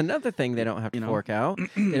 Yeah, there's another thing they don't have to fork out.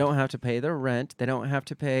 They don't have to pay their rent. They don't have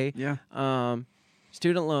to pay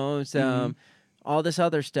student loans, all this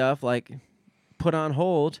other stuff like put on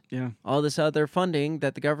hold, all this other funding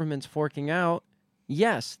that the government's forking out.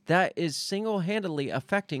 Yes, that is single-handedly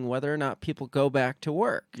affecting whether or not people go back to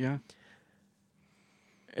work. Yeah.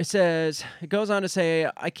 It goes on to say,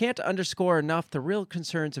 I can't underscore enough the real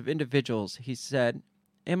concerns of individuals, he said.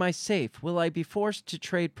 Am I safe? Will I be forced to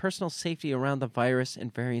trade personal safety around the virus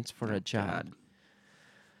and variants for a job?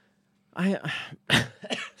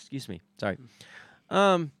 Excuse me. Sorry.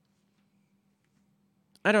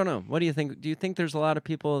 I don't know. What do you think? Do you think there's a lot of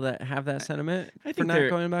people that have that sentiment for not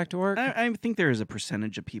going back to work? I think there is a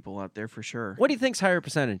percentage of people out there for sure. What do you think's higher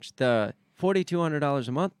percentage? The $4,200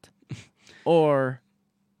 a month or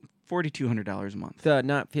 $4,200 a month? The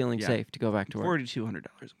not feeling safe to go back to work. $4,200 a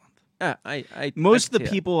month. Most of the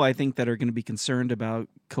people I think that are going to be concerned about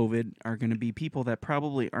COVID are going to be people that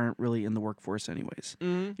probably aren't really in the workforce anyways.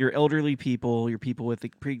 Mm-hmm. Your elderly people, your people with the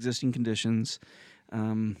pre-existing conditions,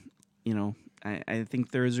 I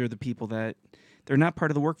think those are the people that they're not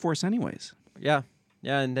part of the workforce anyways. Yeah.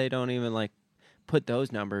 Yeah, and they don't even like put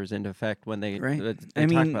those numbers into effect when they, Right. they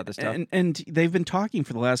talk about this stuff. And they've been talking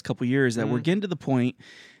for the last couple of years that we're getting to the point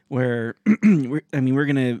where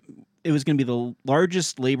it was gonna be the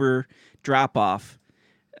largest labor drop off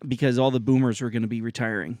because all the boomers were gonna be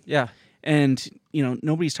retiring. Yeah. And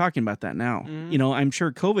nobody's talking about that now. I'm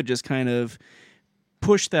sure COVID just kind of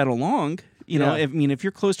pushed that along. If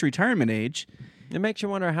you're close to retirement age, it makes you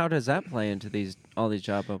wonder, how does that play into all these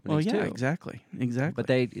job openings? Well, yeah, too? exactly. But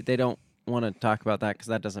they don't want to talk about that because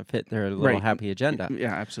that doesn't fit their little happy agenda.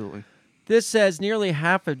 Yeah, absolutely. This says nearly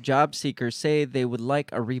half of job seekers say they would like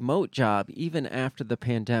a remote job even after the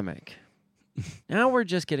pandemic. Now we're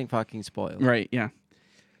just getting fucking spoiled. Right, yeah.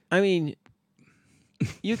 I mean,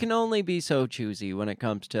 you can only be so choosy when it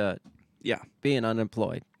comes to being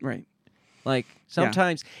unemployed. Right. Like,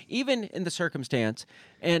 sometimes, even in the circumstance,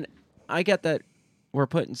 and I get that we're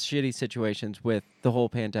put in shitty situations with the whole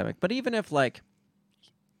pandemic, but even if, like,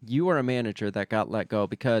 you are a manager that got let go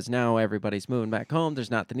because now everybody's moving back home, there's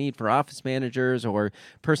not the need for office managers or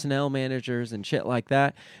personnel managers and shit like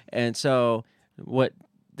that, and so what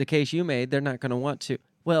the case you made, they're not going to want to.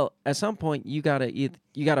 Well, at some point, you gotta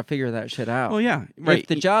figure that shit out. Well, yeah, right. If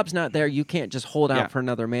the job's not there, you can't just hold out for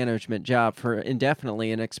another management job for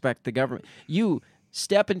indefinitely and expect the government. You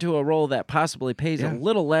step into a role that possibly pays a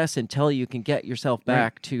little less until you can get yourself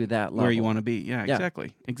back to that level where you want to be. Yeah,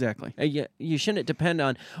 exactly. You shouldn't depend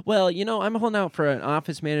on, I'm holding out for an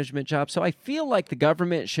office management job, so I feel like the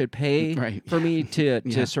government should pay for me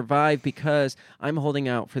to survive because I'm holding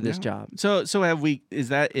out for this job. So have we? Is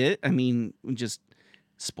that it? I mean, just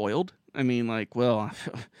spoiled. I mean, like, well,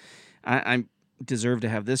 I deserve to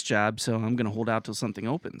have this job, so I'm going to hold out till something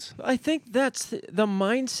opens. I think that's the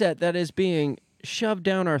mindset that is being shoved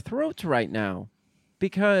down our throats right now,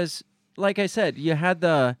 because, like I said, you had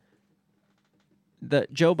the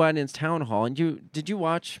Joe Biden's town hall, and did you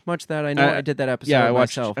watch much of that? I know I did that episode. Yeah, I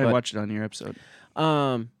myself. I watched it on your episode.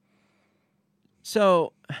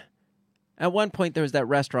 So at one point there was that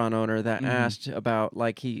restaurant owner that asked about,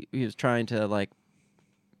 like, he was trying to, like,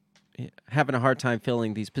 having a hard time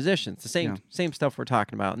filling these positions. The same stuff we're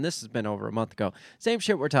talking about, and this has been over a month ago. Same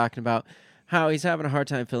shit we're talking about, how he's having a hard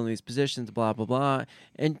time filling these positions, blah, blah, blah.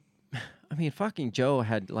 And, I mean, fucking Joe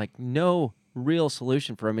had, like, no real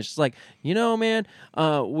solution for him. It's just like, man,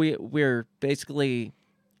 we're basically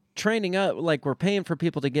training up, like, we're paying for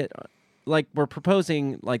people to get, like, we're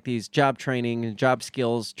proposing, like, these job training and job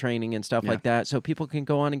skills training and stuff like that so people can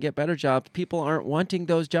go on and get better jobs. People aren't wanting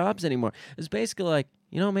those jobs anymore. It's basically like,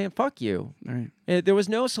 man, fuck you. Right. There was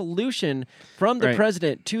no solution from the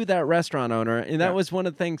president to that restaurant owner, and that was one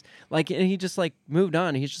of the things, like, and he just, like, moved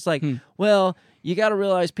on. He's just like, well, you got to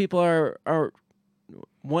realize people are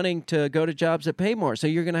wanting to go to jobs that pay more, so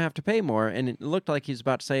you're going to have to pay more. And it looked like he's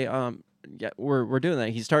about to say, yeah, we're doing that.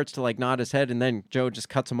 He starts to, like, nod his head, and then Joe just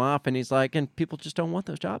cuts him off, and he's like, and people just don't want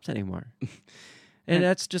those jobs anymore. and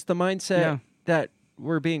that's just the mindset that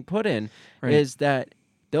we're being put in, is that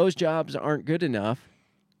those jobs aren't good enough.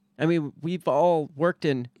 I mean, we've all worked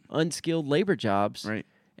in unskilled labor jobs,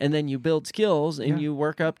 and then you build skills and you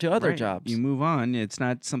work up to other jobs. You move on. It's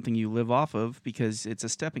not something you live off of because it's a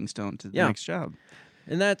stepping stone to the next job.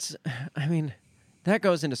 And that's, I mean, that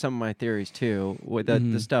goes into some of my theories too, with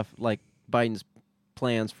the stuff like Biden's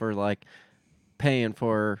plans for, like, paying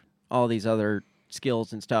for all these other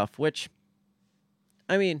skills and stuff, which,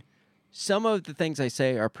 I mean, some of the things I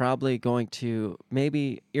say are probably going to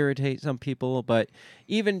maybe irritate some people, but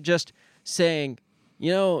even just saying,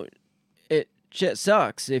 it shit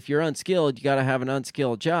sucks. If you're unskilled, you got to have an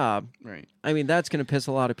unskilled job. Right. I mean, that's going to piss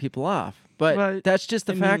a lot of people off. But that's just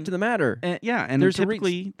the fact of the matter. And there's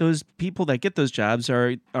typically those people that get those jobs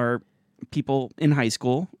are people in high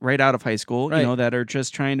school, right out of high school, that are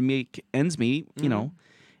just trying to make ends meet,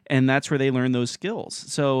 and that's where they learn those skills.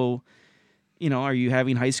 So, are you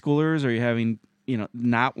having high schoolers? Are you having,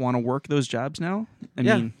 not want to work those jobs now? I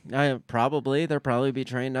mean, they'll probably be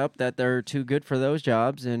trained up that they're too good for those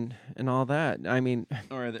jobs and all that. I mean,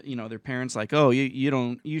 or their parents like, oh,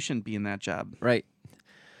 you shouldn't be in that job, right?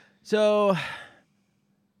 So,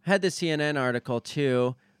 had the CNN article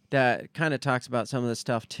too that kind of talks about some of this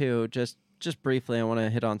stuff too. Just briefly, I want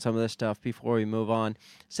to hit on some of this stuff before we move on. It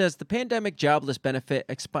says the pandemic jobless benefit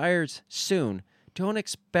expires soon. Don't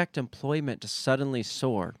expect employment to suddenly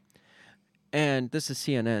soar. And this is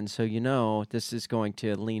CNN, so this is going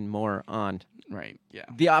to lean more on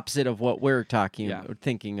the opposite of what we're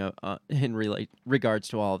thinking in regards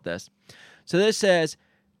to all of this. So this says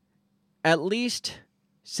at least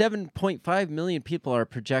 7.5 million people are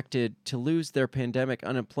projected to lose their pandemic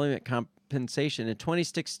unemployment compensation in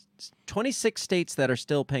 26 states that are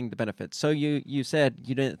still paying the benefits. So you said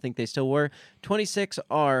you didn't think they still were. 26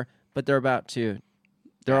 are, but they're about to.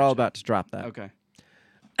 They're all about to drop that. Okay.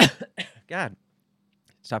 God,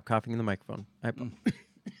 stop coughing in the microphone.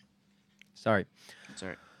 Sorry. That's all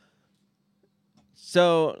right.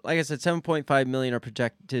 So, like I said, 7.5 million are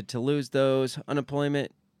projected to lose those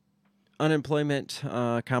unemployment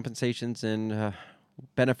compensations and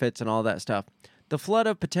benefits and all that stuff. The flood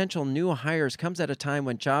of potential new hires comes at a time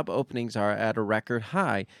when job openings are at a record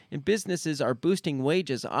high, and businesses are boosting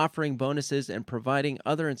wages, offering bonuses, and providing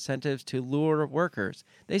other incentives to lure workers.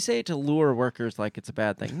 They say it to lure workers like it's a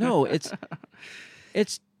bad thing. No, it's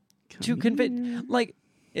to convince. Like,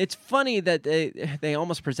 it's funny that they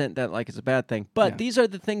almost present that like it's a bad thing, but these are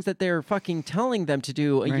the things that they're fucking telling them to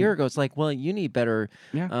do a year ago. It's like, well, you need better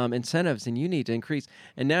incentives, and you need to increase.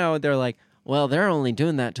 And now they're like, well, they're only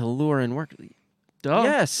doing that to lure in work. Duh.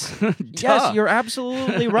 Yes. Duh. Yes, you're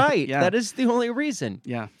absolutely right. Yeah. That is the only reason.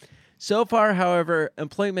 Yeah. So far, however,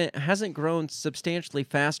 employment hasn't grown substantially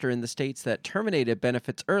faster in the states that terminated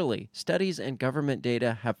benefits early, studies and government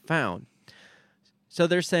data have found. So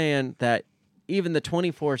they're saying that even the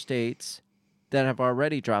 24 states that have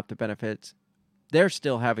already dropped the benefits, they're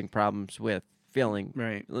still having problems with filling.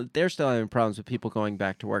 Right. They're still having problems with people going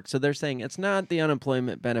back to work. So they're saying it's not the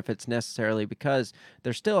unemployment benefits necessarily, because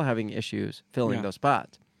they're still having issues filling those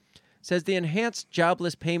spots. It says the enhanced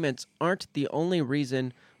jobless payments aren't the only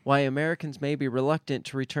reason why Americans may be reluctant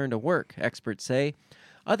to return to work, experts say.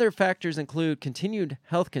 Other factors include continued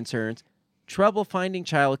health concerns, trouble finding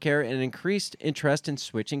childcare, and increased interest in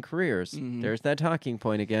switching careers. There's that talking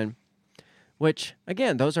point again, which,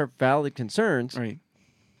 again, those are valid concerns. Right.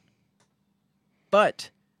 But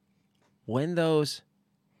when those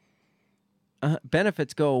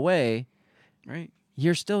benefits go away, right,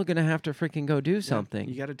 you're still going to have to freaking go do something.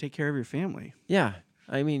 You got to take care of your family. Yeah.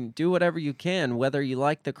 I mean, do whatever you can, whether you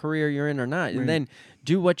like the career you're in or not. Right. And then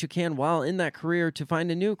do what you can while in that career to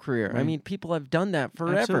find a new career. Right. I mean, people have done that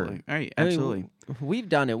forever. Absolutely. Right. Absolutely. I mean, we've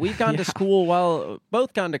done it. We've gone to school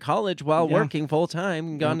both gone to college while Yeah. working full time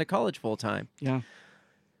and gone to college full time. Yeah.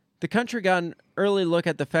 The country got an early look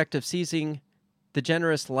at the effect of seizing the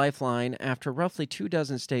generous lifeline after roughly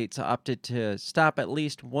 24 states opted to stop at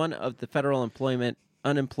least one of the federal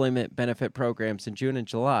unemployment benefit programs in June and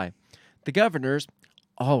July. The governors,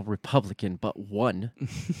 all Republican but one,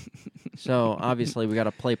 so obviously we got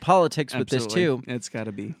to play politics with this too. It's got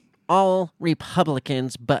to be. All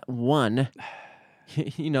Republicans but one,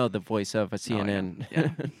 you know the voice of a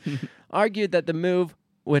CNN, argued that the move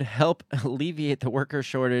would help alleviate the worker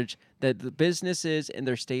shortage that the businesses in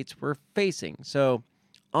their states were facing. So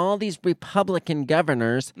all these Republican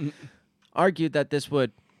governors argued that this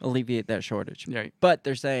would alleviate that shortage. Right. But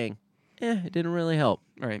they're saying, it didn't really help.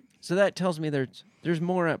 Right. So that tells me there's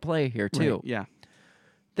more at play here, too. Right. Yeah.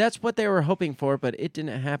 That's what they were hoping for, but it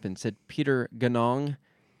didn't happen, said Peter Ganong,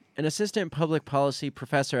 an assistant public policy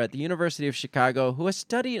professor at the University of Chicago who has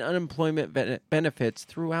studied unemployment benefits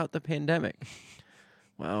throughout the pandemic.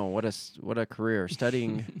 Wow, what a career,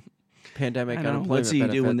 studying pandemic unemployment What's he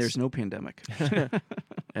benefits. do when there's no pandemic? I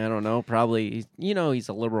don't know, probably, he's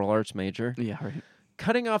a liberal arts major. Yeah, right.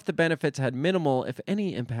 Cutting off the benefits had minimal, if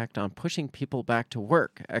any, impact on pushing people back to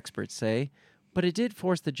work, experts say, but it did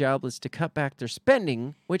force the jobless to cut back their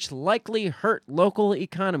spending, which likely hurt local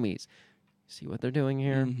economies. See what they're doing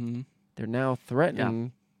here? Mm-hmm. They're now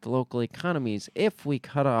threatening the local economies if we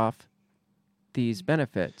cut off these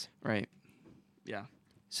benefits. Right. Yeah.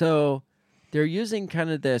 So they're using kind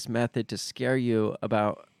of this method to scare you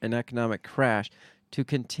about an economic crash, to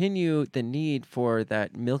continue the need for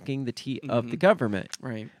that milking the teat of the government.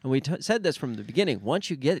 Right. And we said this from the beginning. Once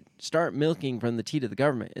you start milking from the teat of the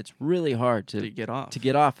government, it's really hard to get off. To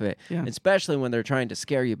get off of it, Yeah. especially when they're trying to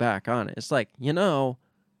scare you back on it. It's like,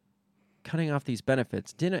 cutting off these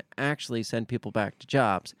benefits didn't actually send people back to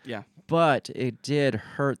jobs. Yeah. But it did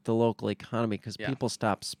hurt the local economy because Yeah. people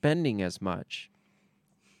stopped spending as much.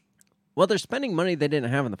 Well, they're spending money they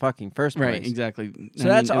didn't have in the fucking first place. Right, exactly. So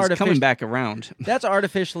that's coming back around. That's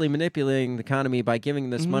artificially manipulating the economy by giving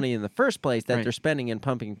this money in the first place that they're spending and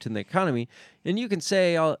pumping to the economy. And you can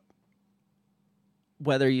say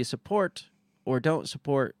whether you support or don't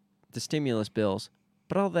support the stimulus bills,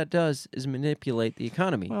 but all that does is manipulate the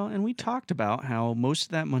economy. Well, and we talked about how most of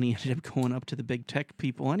that money ended up going up to the big tech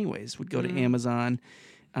people anyways. Would go to Amazon,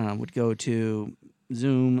 would go to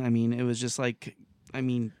Zoom. I mean, it was just like,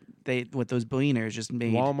 what those billionaires just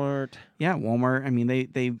made. Walmart. Yeah, Walmart. I mean,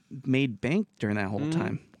 they made bank during that whole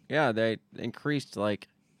time. Yeah, they increased like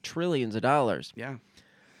trillions of dollars. Yeah.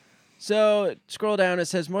 So scroll down. It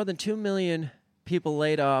says more than 2 million people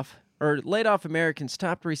laid off laid off Americans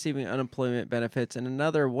stopped receiving unemployment benefits, and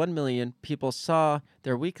another 1 million people saw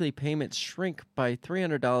their weekly payments shrink by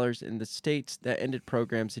 $300 in the states that ended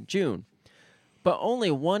programs in June. But only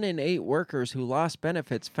 1 in 8 workers who lost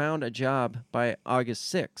benefits found a job by August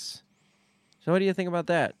 6. So what do you think about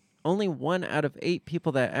that? Only 1 out of 8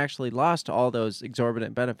 people that actually lost all those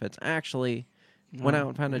exorbitant benefits actually went out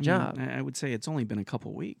and found a job. I would say it's only been a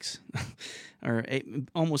couple weeks, or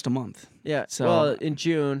almost a month. Yeah, So, well, in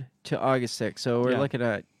June to August 6th. So we're looking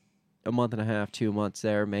at a month and a half, 2 months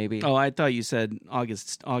there, maybe. Oh, I thought you said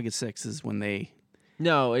August 6th is when they...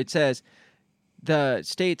 No, it says the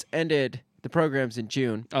states ended the programs in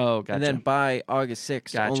June. Oh, gotcha. And then by August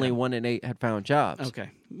 6th, only 1 in 8 had found jobs. Okay.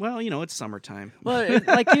 Well, it's summertime. Well,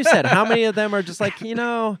 like you said, how many of them are just like,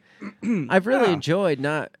 I've really enjoyed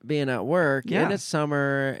not being at work, and it's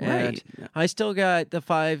summer, and I still got the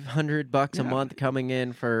 $500 a month coming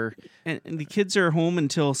in for... And the kids are home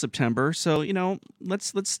until September, so,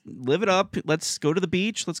 let's live it up. Let's go to the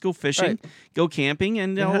beach. Let's go fishing, go camping,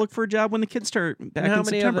 and I'll look for a job when the kids start back in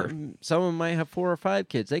September. Of them, some of them might have 4 or 5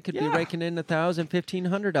 kids. They could be raking in $1,000,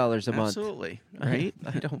 $1,500 a month. Absolutely, right?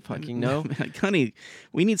 I don't fucking know. Like, honey,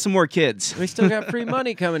 we need some more kids. We still got free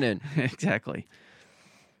money coming in. Exactly.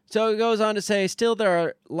 So it goes on to say, still there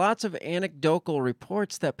are lots of anecdotal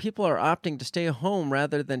reports that people are opting to stay home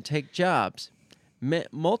rather than take jobs.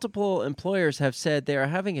 Multiple employers have said they are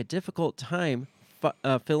having a difficult time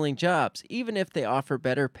filling jobs, even if they offer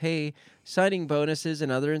better pay, signing bonuses,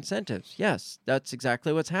 and other incentives. Yes, that's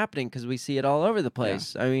exactly what's happening because we see it all over the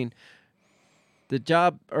place. Yeah. I mean, the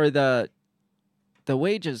job or the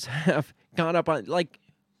wages have gone up on, like,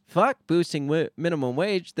 fuck boosting minimum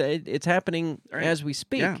wage. It's happening as we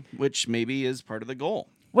speak. Yeah, which maybe is part of the goal.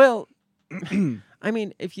 Well, I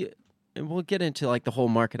mean, and we'll get into like the whole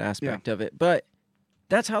market aspect of it, but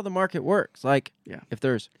that's how the market works. Like, if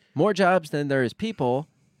there's more jobs than there is people,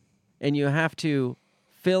 and you have to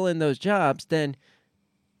fill in those jobs, then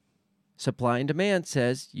supply and demand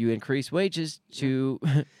says you increase wages to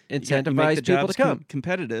incentivize people to come.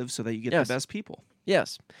 Competitive so that you get the best people.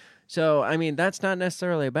 Yes. So, I mean, that's not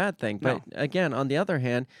necessarily a bad thing. But again, on the other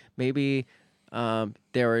hand, maybe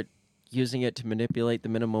they were using it to manipulate the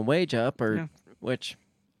minimum wage up, or which,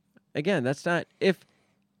 again, that's not...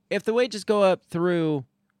 If the wages go up through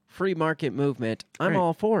free market movement, I'm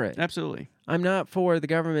all for it. Absolutely. I'm not for the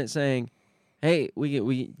government saying, hey,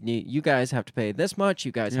 you guys have to pay this much,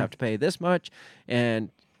 you guys have to pay this much, and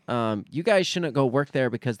you guys shouldn't go work there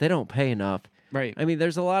because they don't pay enough. Right. I mean,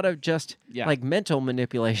 there's a lot of just like mental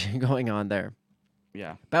manipulation going on there.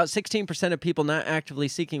 Yeah. About 16% of people not actively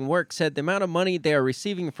seeking work said the amount of money they are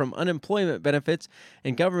receiving from unemployment benefits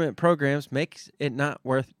and government programs makes it not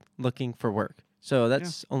worth looking for work. So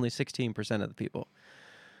that's only 16% of the people.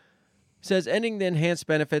 It says ending the enhanced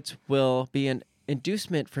benefits will be an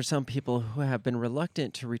inducement for some people who have been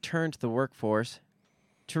reluctant to return to the workforce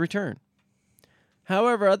to return.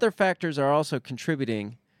 However, other factors are also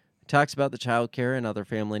contributing. It talks about the child care and other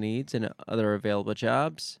family needs and other available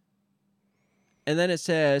jobs. And then it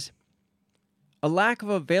says, a lack of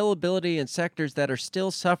availability in sectors that are still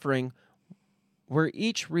suffering were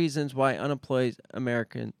each reasons why unemployed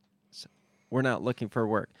Americans were not looking for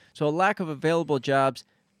work. So a lack of available jobs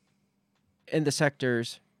in the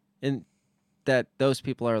sectors that those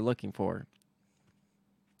people are looking for.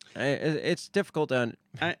 It's difficult to...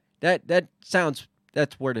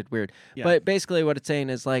 That's worded weird. Yeah. But basically what it's saying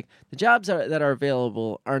is like the jobs that are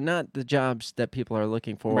available are not the jobs that people are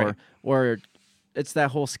looking for, or it's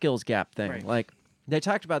that whole skills gap thing. Right. Like they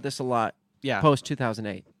talked about this a lot post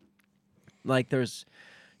 2008. Like there's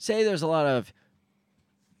a lot of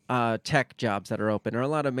tech jobs that are open, or a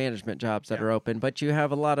lot of management jobs that are open, but you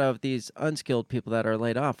have a lot of these unskilled people that are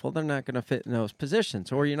laid off. Well, they're not going to fit in those positions,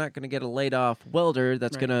 or you're not going to get a laid off welder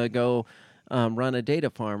that's going to go run a data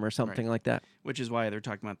farm or something like that. Which is why they're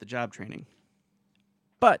talking about the job training.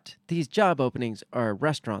 But these job openings are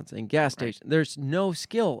restaurants and gas stations. There's no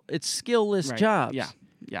skill. It's skillless jobs.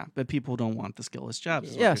 Yeah. But people don't want the skillless jobs,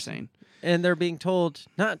 is what you're saying. And they're being told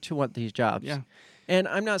not to want these jobs. Yeah. And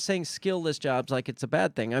I'm not saying skillless jobs like it's a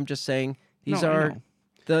bad thing. I'm just saying these are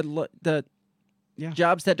the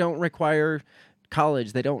jobs that don't require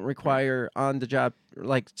college. They don't require on-the-job,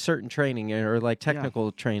 like certain training or like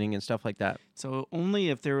technical training and stuff like that. So only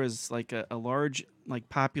if there was like a large like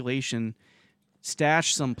population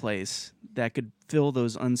stashed someplace that could fill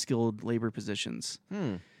those unskilled labor positions.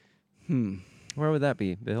 Where would that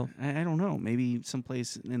be, Bill? I don't know. Maybe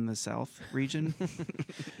someplace in the South region.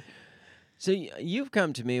 So you've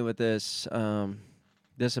come to me with this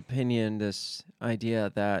this opinion, this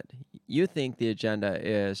idea that you think the agenda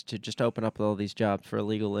is to just open up all these jobs for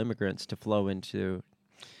illegal immigrants to flow into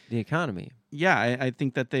the economy. Yeah, I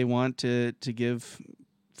think that they want to give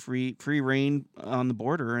free reign on the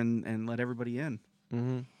border and let everybody in.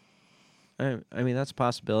 Mm-hmm. I mean, that's a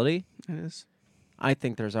possibility. It is. I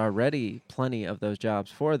think there's already plenty of those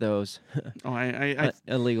jobs for those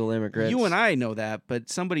illegal immigrants. You and I know that, but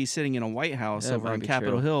somebody sitting in a White House over on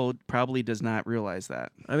Capitol Hill probably does not realize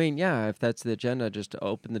that. I mean, yeah, if that's the agenda, just to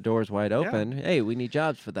open the doors wide open. Yeah. Hey, we need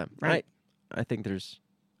jobs for them, right? I think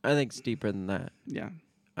it's deeper than that. Yeah.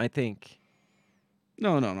 I think.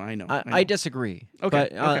 No, I know. I disagree. Okay.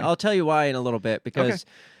 But I'll tell you why in a little bit, because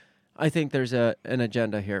I think there's an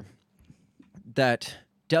agenda here that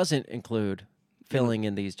doesn't include filling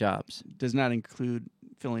in these jobs. Does not include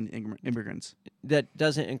filling immigrants. That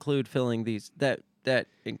doesn't include filling these.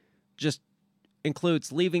 Just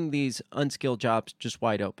includes leaving these unskilled jobs just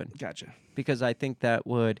wide open. Gotcha. Because I think that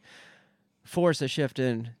would force a shift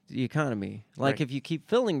in the economy. Like if you keep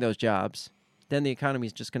filling those jobs, then the economy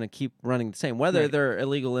is just going to keep running the same. Whether they're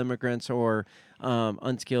illegal immigrants or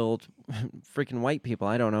unskilled freaking white people,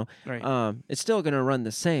 I don't know. Right. It's still going to run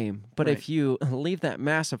the same. But if you leave that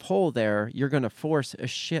massive hole there, you're going to force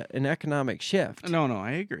an economic shift. No,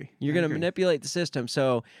 I agree. You're going to manipulate the system.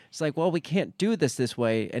 So it's like, well, we can't do this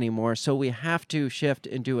way anymore, so we have to shift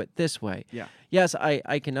and do it this way. Yeah. Yes,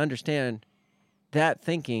 I can understand that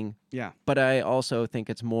thinking. Yeah. But I also think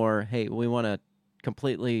it's more, hey, we want to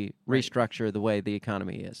completely restructure the way the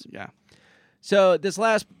economy is. Yeah. So this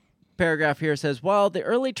last paragraph here says, while the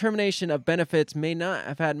early termination of benefits may not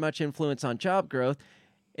have had much influence on job growth,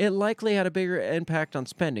 it likely had a bigger impact on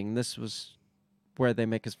spending. This was where they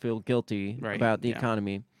make us feel guilty about the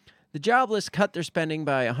economy. The jobless cut their spending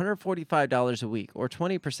by $145 a week, or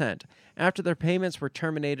 20%, after their payments were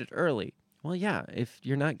terminated early. Well, yeah, if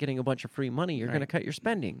you're not getting a bunch of free money, you're going to cut your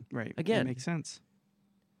spending. Right. Again. That makes sense.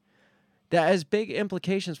 That has big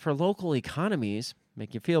implications for local economies,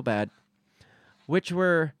 make you feel bad, which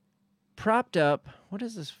were propped up. What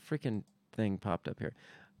is this freaking thing popped up here?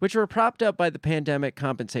 Which were propped up by the pandemic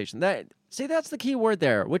compensation. That's the key word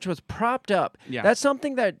there, which was propped up. Yeah. That's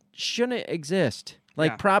something that shouldn't exist.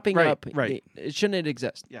 Like propping up, it shouldn't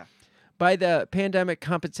exist. Yeah. By the pandemic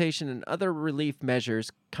compensation and other relief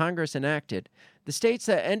measures Congress enacted, the states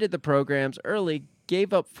that ended the programs early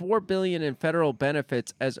gave up $4 billion in federal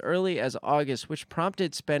benefits as early as August, which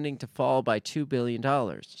prompted spending to fall by $2 billion.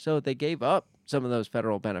 So they gave up some of those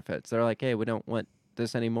federal benefits. They're like, hey, we don't want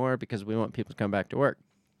this anymore because we want people to come back to work.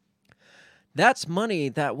 That's money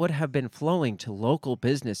that would have been flowing to local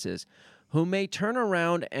businesses who may turn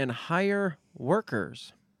around and hire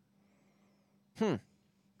workers.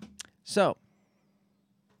 So,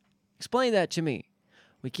 explain that to me.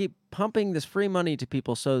 We keep pumping this free money to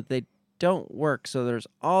people so they don't work, so there's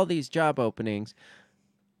all these job openings,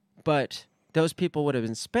 but those people would have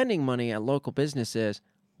been spending money at local businesses,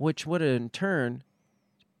 which would in turn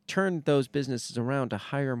turn those businesses around to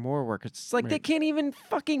hire more workers. It's like they can't even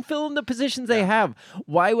fucking fill in the positions they have.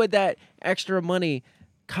 Why would that extra money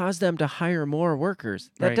cause them to hire more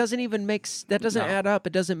workers? That doesn't even add up.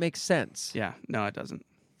 It doesn't make sense. Yeah, no, it doesn't.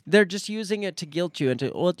 They're just using it to guilt you into,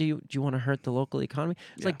 do you want to hurt the local economy?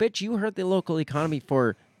 It's like, bitch, you hurt the local economy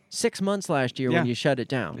for 6 months last year when you shut it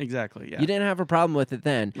down. Exactly, yeah. You didn't have a problem with it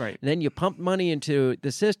then. Right. And then you pumped money into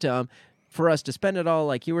the system for us to spend it all,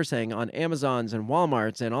 like you were saying, on Amazons and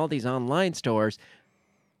Walmarts and all these online stores,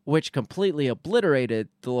 which completely obliterated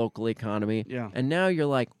the local economy. Yeah. And now you're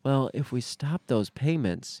like, well, if we stop those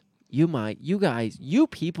payments, you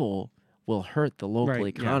people will hurt the local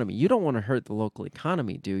economy. You don't want to hurt the local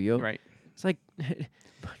economy, do you? Right. It's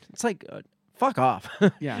like fuck off.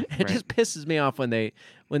 Yeah. It just pisses me off when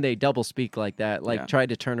they double speak like that, try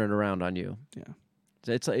to turn it around on you. Yeah.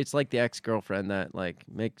 It's like the ex-girlfriend that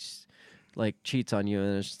cheats on you,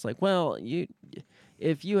 and it's just like, well,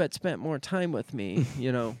 if you had spent more time with me,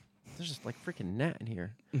 there's just like freaking gnat in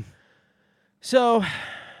here. So,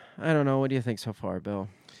 I don't know. What do you think so far, Bill?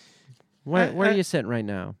 Where are you sitting right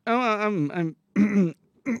now? Oh, I'm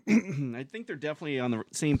I think they're definitely on the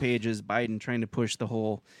same page as Biden trying to push the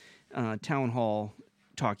whole town hall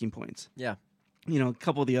talking points. Yeah. A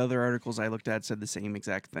couple of the other articles I looked at said the same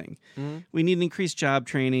exact thing. Mm-hmm. We need increased job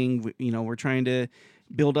training. We're trying to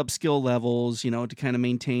build up skill levels, to kind of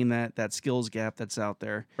maintain that skills gap that's out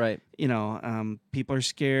there. Right. People are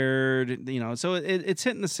scared, so it's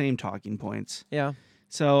hitting the same talking points. Yeah.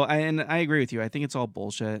 So I agree with you. I think it's all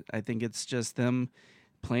bullshit. I think it's just them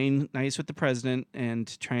playing nice with the president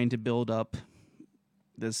and trying to build up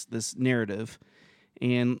this narrative.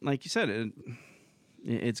 And like you said,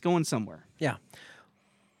 it's going somewhere. Yeah.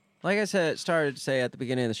 like I started to say at the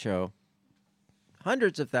beginning of the show,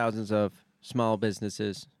 hundreds of thousands of small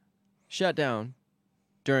businesses shut down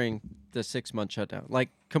during the 6-month shutdown. Like,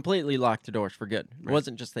 completely locked the doors for good. It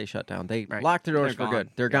wasn't just they shut down. They locked the doors for good.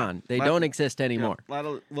 They're gone. They don't exist anymore. A lot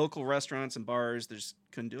of local restaurants and bars, they just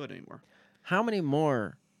couldn't do it anymore. How many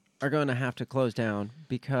more are going to have to close down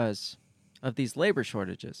because of these labor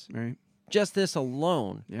shortages? Right. Just this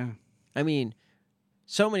alone. Yeah. I mean,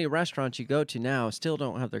 so many restaurants you go to now still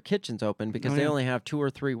don't have their kitchens open because they only have 2 or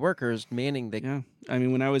 3 workers manning the... Yeah. I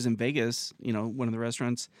mean, when I was in Vegas, one of the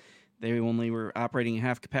restaurants, they only were operating at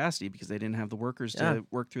half capacity because they didn't have the workers to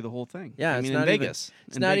work through the whole thing. Yeah, I mean, in Vegas.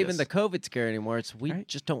 It's not even the COVID scare anymore. It's we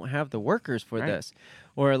just don't have the workers for this.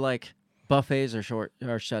 Or like buffets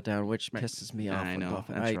are shut down, which pisses me off. I know.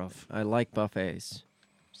 That's rough. I like buffets.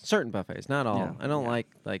 Certain buffets, not all. Yeah, I don't like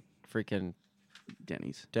freaking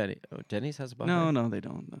Denny's. Denny's has a buffet? No, they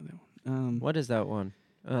don't. What is that one?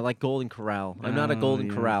 Like Golden Corral. I'm not a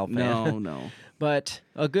Golden Corral fan. No. But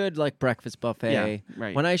a good breakfast buffet. Yeah,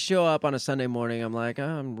 right. When I show up on a Sunday morning, I'm like,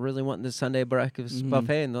 I'm really wanting this Sunday breakfast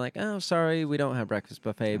buffet, and they're like, oh, sorry, we don't have breakfast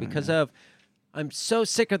buffet because of. I'm so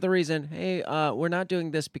sick of the reason. Hey, we're not doing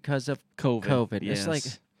this because of COVID. Yes. It's like,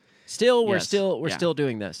 we're still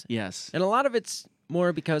doing this. Yes. And a lot of it's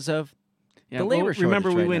more because of. Yeah, the labor shortage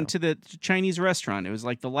remember we right went now. to the Chinese restaurant. It was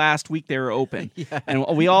like the last week they were open. And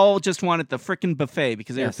we all just wanted the frickin' buffet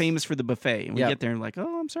because they were famous for the buffet. And we get there and like,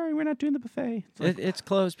 oh, I'm sorry, we're not doing the buffet. It's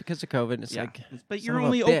closed because of COVID. It's but you're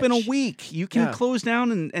only open a week. You can close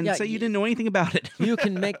down and say you didn't know anything about it. You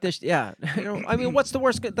can make this, I mean, what's the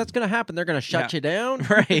worst that's going to happen? They're going to shut you down?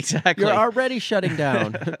 Right, exactly. You're already shutting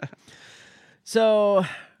down. So,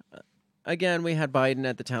 again, we had Biden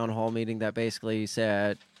at the town hall meeting that basically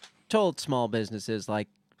told small businesses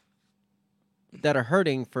that are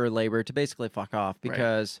hurting for labor to basically fuck off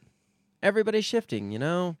because everybody's shifting,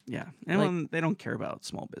 Yeah. And they don't care about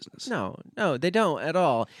small business. No, they don't at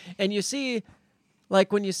all. And you see,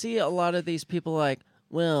 when you see a lot of these people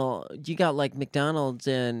well, you got McDonald's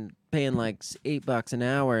and paying $8 an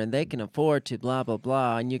hour and they can afford to blah, blah,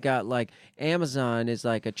 blah. And you got Amazon is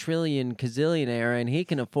a trillion gazillionaire and he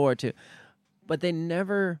can afford to, but they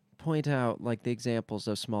never point out the examples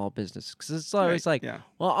of small businesses because it's always well,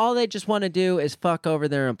 all they just want to do is fuck over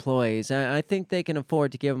their employees. I think they can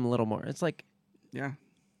afford to give them a little more. It's 90%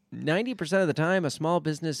 of the time a small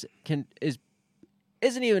business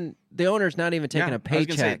isn't even the owner's not even taking a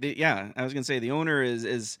paycheck. I was gonna say the owner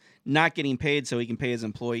is not getting paid so he can pay his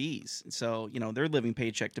employees. So they're living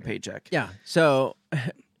paycheck to paycheck. Yeah. So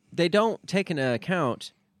they don't take into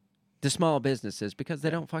account the small businesses because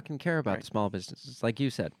they don't fucking care about the small businesses, like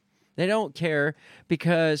you said. They don't care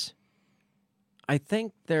because I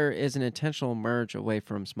think there is an intentional merge away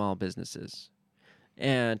from small businesses.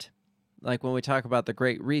 And when we talk about the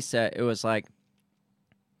Great Reset, it was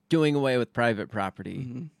doing away with private property.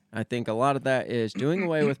 Mm-hmm. I think a lot of that is doing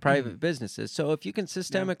away with private businesses. So if you can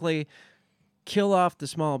systemically kill off the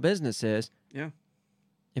small businesses,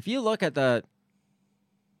 if you look at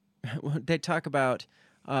they talk about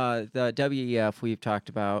the WEF we've talked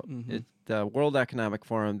about, the World Economic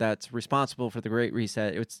Forum that's responsible for the Great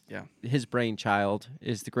Reset. It's his brainchild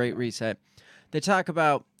is the Great Reset. They talk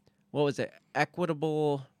about, what was it,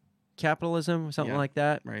 equitable capitalism, something like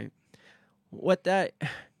that. Right.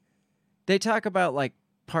 They talk about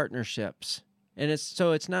partnerships. And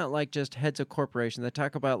it's not just heads of corporations. They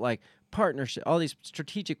talk about partnership, all these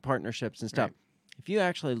strategic partnerships and stuff. Right. If you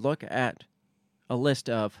actually look at a list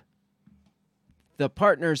of the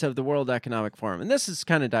partners of the World Economic Forum, and this is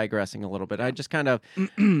kind of digressing a little bit. I just kind of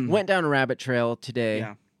went down a rabbit trail today,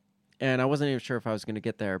 and I wasn't even sure if I was going to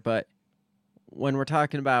get there. But when we're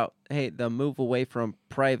talking about, the move away from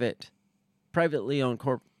privately owned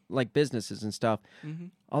businesses and stuff,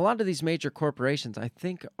 a lot of these major corporations, I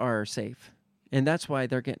think, are safe. And that's why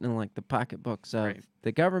they're getting in the pocketbooks of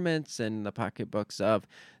the governments and the pocketbooks of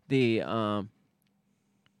the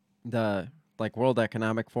World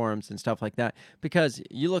Economic Forums and stuff like that. Because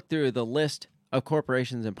you look through the list of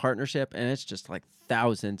corporations in partnership, and it's just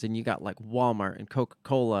thousands. And you got Walmart and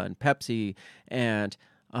Coca-Cola and Pepsi, and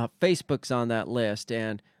Facebook's on that list,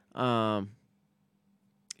 and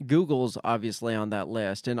Google's obviously on that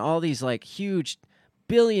list, and all these huge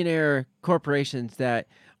billionaire corporations that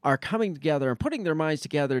are coming together and putting their minds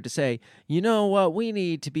together to say, you know what, we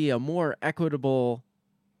need to be a more equitable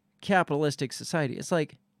capitalistic society. It's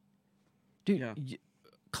dude,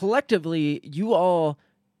 collectively, you all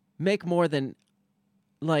make more than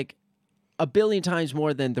a billion times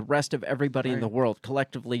more than the rest of everybody in the world.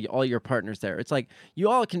 Collectively, all your partners there. It's you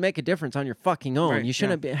all can make a difference on your fucking own. You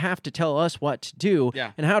shouldn't have to tell us what to do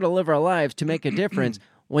and how to live our lives to make a difference.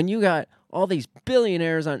 when you got all these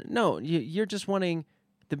billionaires on. No, you're just wanting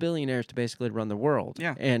the billionaires to basically run the world.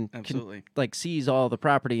 Yeah, and absolutely. seize all the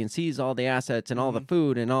property and seize all the assets and all the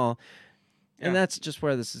food and all. And that's just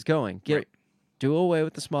where this is going. Do away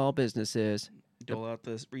with the small businesses. Dole out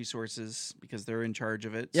the resources because they're in charge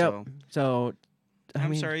of it. Yep. So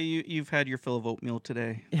I'm sorry, you've had your fill of oatmeal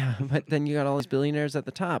today. Yeah, but then you got all these billionaires at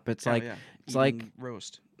the top. It's it's eating like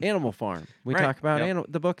roast. Animal Farm. We talk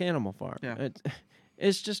about the book Animal Farm. Yeah.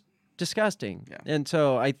 It's just disgusting. Yeah. And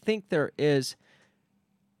so I think there is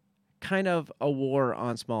kind of a war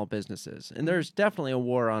on small businesses. And there's definitely a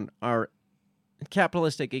war on our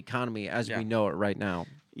capitalistic economy as we know it right now.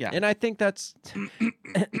 Yeah. And I think that's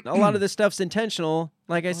a lot of this stuff's intentional,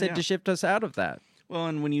 like I said, to shift us out of that. Well,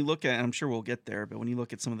 and when you look at, I'm sure we'll get there, but when you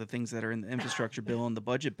look at some of the things that are in the infrastructure bill and the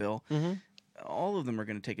budget bill, all of them are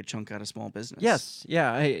going to take a chunk out of small business. Yes.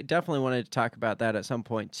 Yeah, I definitely wanted to talk about that at some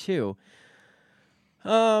point, too.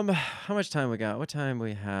 How much time we got? What time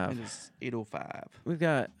we have? It is 8:05. We've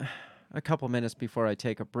got a couple minutes before I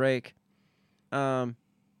take a break. I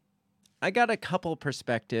got a couple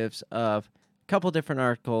perspectives of a couple different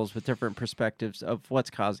articles with different perspectives of what's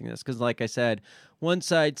causing this. Because like I said, one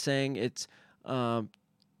side saying it's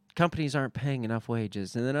companies aren't paying enough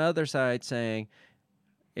wages. And then the other side saying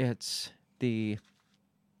it's the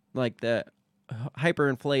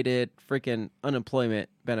hyperinflated freaking unemployment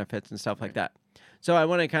benefits and stuff like that. So I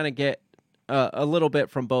want to kind of get a little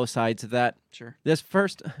bit from both sides of that. Sure. This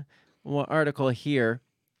first article here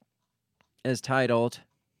is titled,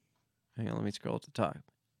 hang on, let me scroll to the top.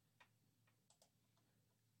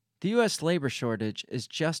 The U.S. labor shortage is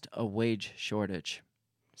just a wage shortage.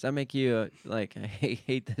 Does that make you I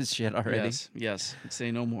hate this shit already? Yes.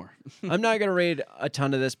 Say no more. I'm not going to read a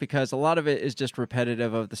ton of this because a lot of it is just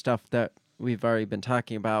repetitive of the stuff that we've already been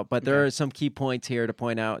talking about. But there are some key points here to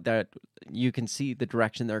point out that you can see the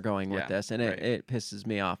direction they're going with this, and it pisses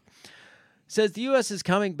me off. It says the U.S. is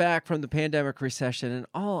coming back from the pandemic recession, and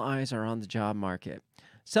all eyes are on the job market.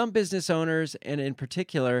 Some business owners, and in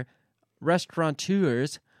particular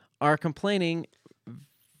restaurateurs, are complaining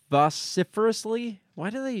vociferously.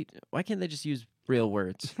 Why can't they just use real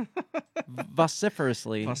words?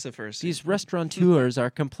 Vociferously. These restaurateurs are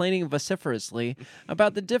complaining vociferously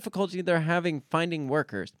about the difficulty they're having finding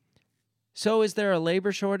workers. So is there a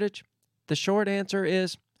labor shortage? The short answer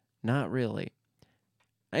is not really.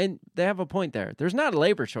 And they have a point there. There's not a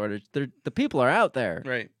labor shortage. The people are out there.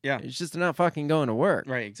 Right. Yeah. It's just they're not fucking going to work.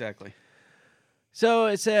 Right. Exactly. So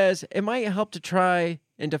it says it might help to try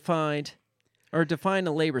and define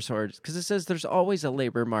a labor shortage, because it says there's always a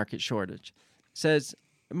labor market shortage. It says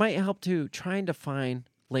it might help to try and define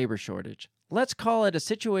labor shortage. Let's call it a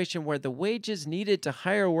situation where the wages needed to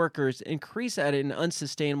hire workers increase at an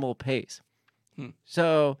unsustainable pace.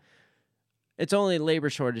 So it's only labor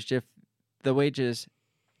shortage if the wages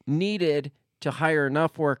needed to hire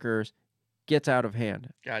enough workers gets out of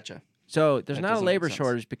hand. Gotcha. So there's That not a doesn't labor make sense.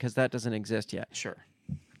 shortage because that doesn't exist yet. Sure.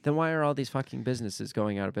 Then why are all these fucking businesses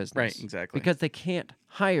going out of business? Right, exactly. Because they can't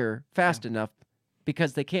hire fast enough,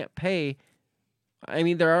 because they can't pay. I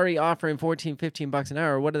mean, they're already offering $14, $15 an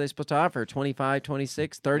hour. What are they supposed to offer? 25,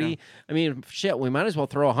 26, 30? Yeah. I mean, shit, we might as well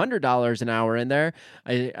throw $100 an hour in there.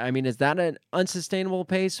 I mean, is that an unsustainable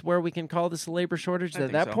pace where we can call this a labor shortage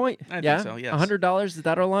at that point? I think so, yes. $100, is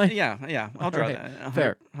that our line? Yeah. I'll draw Right. that.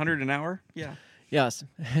 Fair. 100 an hour? Yeah. Yes.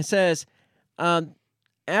 It says,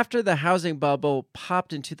 after the housing bubble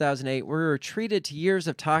popped in 2008, we were treated to years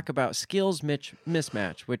of talk about skills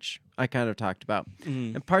mismatch, which I kind of talked about,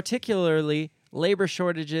 and particularly labor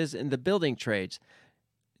shortages in the building trades.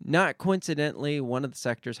 Not coincidentally, one of the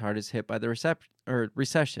sectors hardest hit by the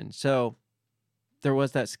recession. So there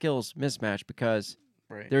was that skills mismatch because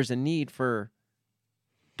there's a need for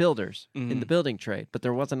builders in the building trade, but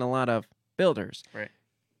there wasn't a lot of builders. Right.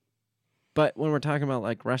 But when we're talking about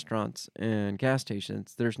like restaurants and gas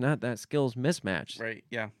stations, there's not that skills mismatch. Right.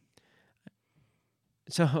 Yeah.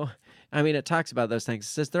 So, I mean, it talks about those things. It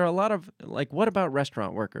says there are a lot of, what about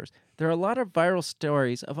restaurant workers? There are a lot of viral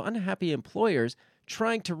stories of unhappy employers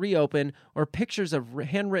trying to reopen, or pictures of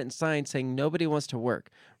handwritten signs saying nobody wants to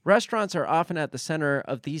work. Restaurants are often at the center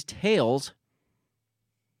of these tales,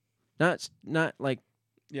 not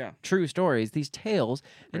true stories, these tales,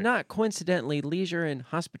 and not coincidentally, leisure and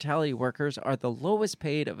hospitality workers are the lowest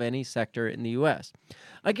paid of any sector in the U.S.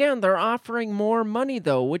 Again, they're offering more money,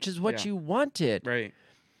 though, which is what you wanted. Right.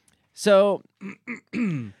 So,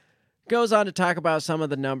 goes on to talk about some of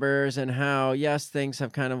the numbers and how, yes, things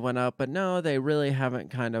have kind of went up, but no, they really haven't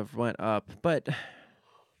kind of went up. But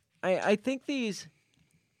I think these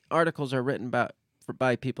articles are written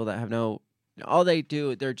by people that have all they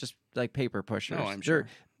do, they're just like paper pushers. Oh, I'm They're sure.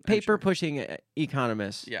 paper pushing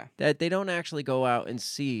economists. Yeah. That they don't actually go out and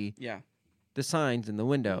see the signs in the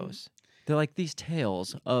windows. They're like these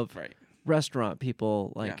tales of restaurant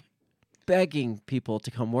people like begging people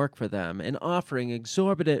to come work for them and offering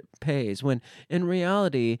exorbitant pays when in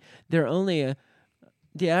reality they're only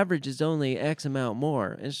the average is only X amount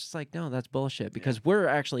more. And it's just like, no, that's bullshit because we're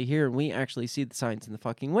actually here and we actually see the signs in the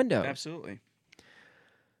fucking windows. Absolutely.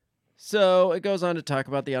 So it goes on to talk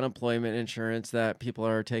about the unemployment insurance that people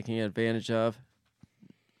are taking advantage of.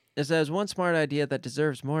 It says one smart idea that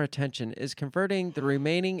deserves more attention is converting the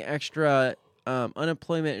remaining extra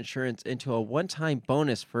unemployment insurance into a one-time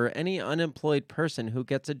bonus for any unemployed person who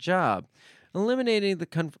gets a job, eliminating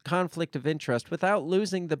the conflict of interest without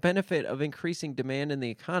losing the benefit of increasing demand in the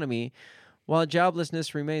economy while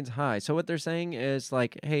joblessness remains high. So what they're saying is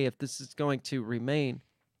like, hey, if this is going to remain,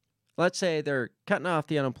 let's say they're cutting off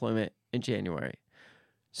the unemployment in January.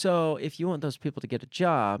 So if you want those people to get a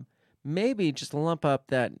job, maybe just lump up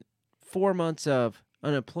that 4 months of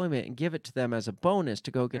unemployment and give it to them as a bonus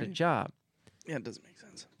to go get a job. Yeah, it doesn't make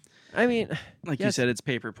sense. I mean, like you said, it's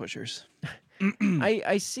paper pushers.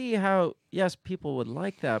 I see how, yes, people would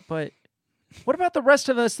like that, but what about the rest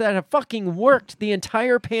of us that have fucking worked the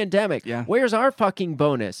entire pandemic? Yeah. Where's our fucking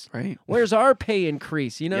bonus? Right. Where's our pay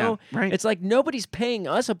increase, you know? Yeah, right. It's like nobody's paying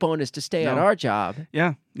us a bonus to stay at our job.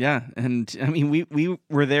 Yeah, yeah. And, I mean, we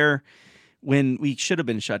were there when we should have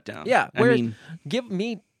been shut down. Yeah. I mean, give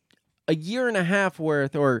me a year and a half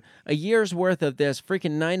worth or a year's worth of this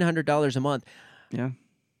freaking $900 a month. Yeah.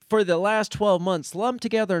 For the last 12 months, lump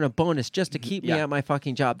together in a bonus just to keep me at my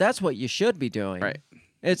fucking job. That's what you should be doing. Right.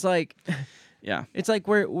 It's like, yeah. It's like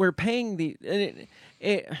we're paying the.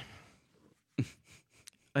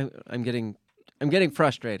 I'm getting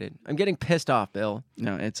frustrated. I'm getting pissed off, Bill.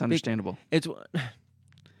 No, it's understandable. It's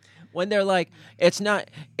when they're like, it's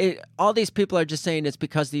not. All these people are just saying it's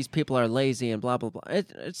because these people are lazy and blah blah blah.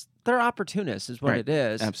 It's they're opportunists, is what it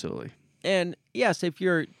is. Absolutely. And yes, if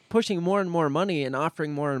you're pushing more and more money and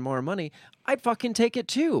offering more and more money, I'd fucking take it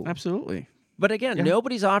too. Absolutely. But again,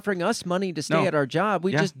 nobody's offering us money to stay at our job.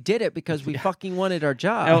 We just did it because we fucking wanted our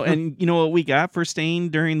job. Oh, and you know what we got for staying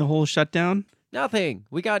during the whole shutdown? Nothing.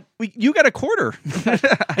 You got a quarter.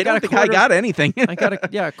 I don't think I got anything. I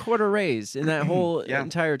got a quarter raise in that whole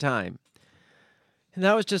entire time. And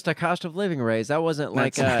that was just a cost of living raise. That wasn't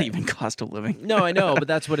like not even cost of living. No, I know, but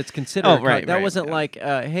that's what it's considered. Oh, right. That wasn't like,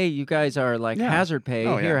 hey, you guys are like hazard pay.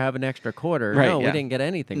 Here, have an extra quarter. Right, no, we didn't get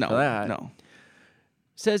anything for that. No.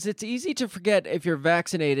 Says it's easy to forget if you're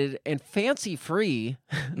vaccinated and fancy free,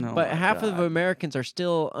 but half of Americans are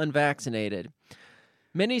still unvaccinated.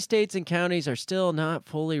 Many states and counties are still not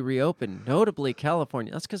fully reopened, notably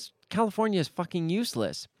California. That's because California is fucking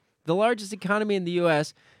useless. The largest economy in the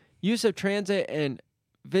U.S., use of transit and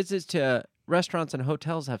visits to restaurants and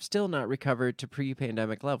hotels have still not recovered to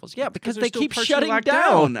pre-pandemic levels. Yeah, because they keep shutting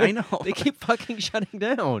down. I know. They keep fucking shutting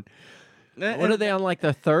down. What are they on, like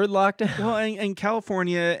the third lockdown? Well, in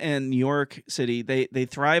California and New York City, they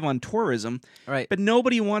thrive on tourism. Right. But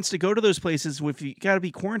nobody wants to go to those places if you got to be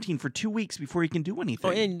quarantined for 2 weeks before you can do anything.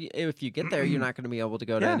 Oh, and if you get there, you're not going to be able to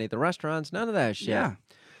go to any of the restaurants. None of that shit. Yeah.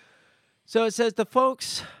 So it says the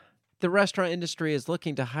folks the restaurant industry is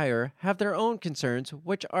looking to hire have their own concerns,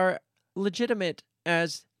 which are legitimate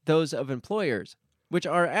as those of employers, which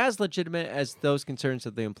are as legitimate as those concerns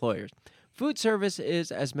of the employers. Food service is,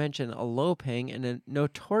 as mentioned, a low-paying and a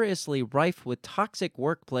notoriously rife with toxic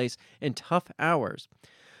workplace and tough hours.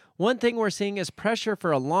 One thing we're seeing is pressure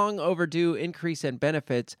for a long overdue increase in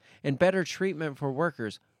benefits and better treatment for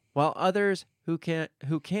workers, while others who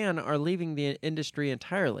can are leaving the industry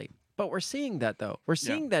entirely. But we're seeing that, though. We're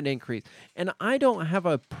seeing that increase. And I don't have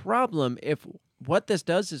a problem if what this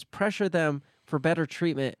does is pressure them for better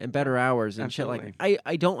treatment and better hours and shit like that.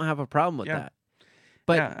 I don't have a problem with that.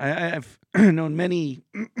 But I've known many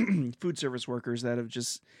food service workers that have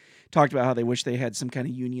just talked about how they wish they had some kind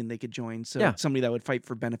of union they could join. So somebody that would fight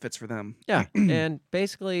for benefits for them. Yeah. And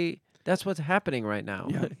basically that's what's happening right now.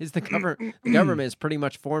 Is the government has pretty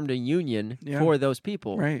much formed a union for those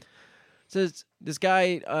people. Right. So this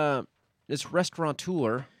guy, this restaurant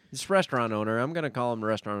owner, I'm going to call him a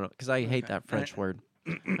restaurant owner because I hate that French word.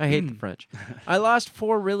 I hate the French. I lost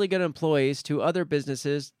 4 really good employees to other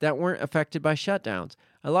businesses that weren't affected by shutdowns.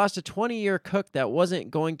 I lost a 20-year cook that wasn't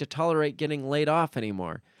going to tolerate getting laid off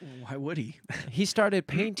anymore. Why would he? He started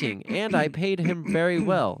painting, and I paid him very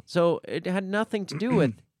well. So it had nothing to do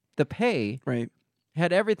with the pay. Right. It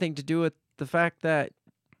had everything to do with the fact that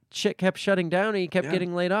shit kept shutting down and he kept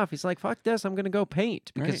getting laid off. He's like, fuck this, I'm going to go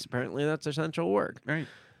paint because apparently that's essential work. Right.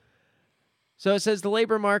 So it says the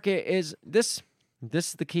labor market is this This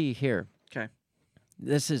is the key here. Okay.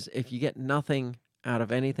 This is, if you get nothing out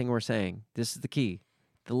of anything we're saying, this is the key.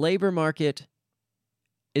 The labor market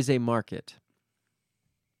is a market.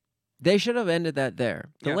 They should have ended that there.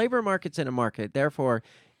 The labor market's in a market, therefore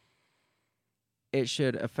it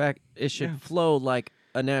should flow like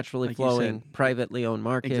a naturally Like flowing, privately owned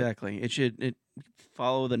market. Exactly. It should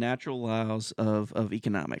follow the natural laws of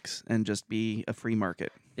economics and just be a free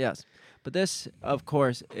market. Yes. But this, of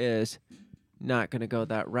course, is not going to go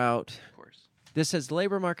that route. Of course. This says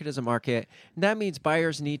labor market is a market, and that means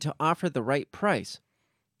buyers need to offer the right price.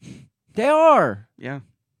 They are. Yeah.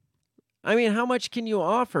 I mean, how much can you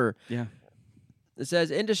offer? Yeah. It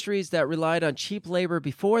says industries that relied on cheap labor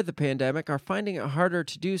before the pandemic are finding it harder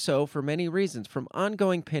to do so for many reasons, from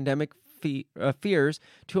ongoing pandemic fears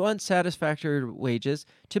to unsatisfactory wages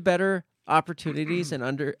to better opportunities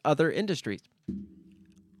in other industries.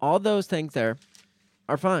 All those things there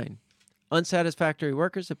are fine. Unsatisfactory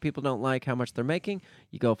workers, if people don't like how much they're making,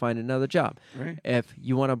 you go find another job. Right. If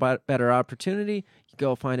you want a better opportunity, you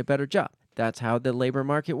go find a better job. That's how the labor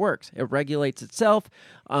market works. It regulates itself.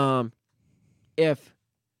 If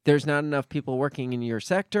there's not enough people working in your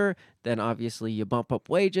sector, then obviously you bump up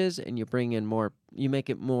wages and you bring in more, you make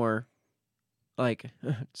it more like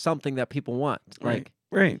something that people want. Like,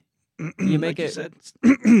 right. You make like it.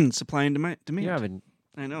 You said, supply and demand. You're having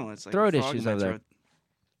I know. It's like throat a frog issues in my over there. throat.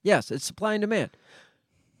 Yes, it's supply and demand.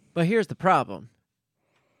 But here's the problem.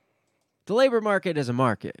 The labor market is a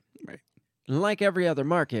market. Right. And like every other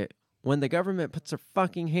market, when the government puts their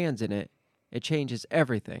fucking hands in it, it changes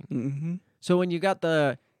everything. Mm-hmm. So when you got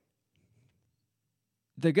the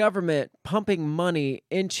government pumping money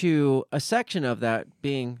into a section of that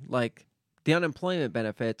being like the unemployment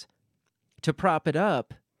benefits to prop it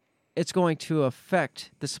up, it's going to affect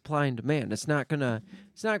the supply and demand. It's not gonna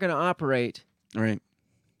operate Right.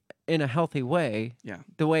 in a healthy way. Yeah.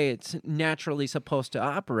 The way it's naturally supposed to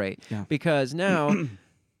operate. Yeah. Because now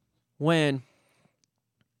when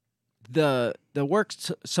the work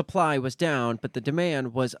supply was down, but the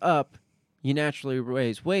demand was up, you naturally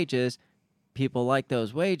raise wages. People like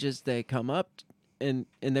those wages. They come up and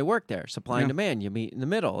they work there. Supply and demand. You meet in the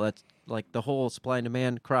middle. That's like the whole supply and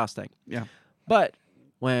demand cross thing. Yeah. But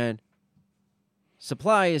when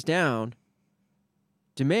supply is down,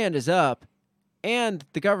 demand is up, and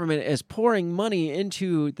the government is pouring money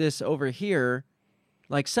into this over here,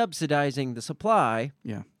 like subsidizing the supply,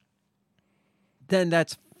 Yeah. then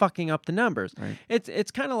that's fucking up the numbers. Right.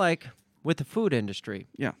 It's kind of like with the food industry.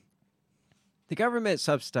 Yeah. The government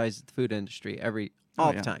subsidizes the food industry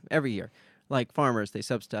all the time, every year. Like farmers, they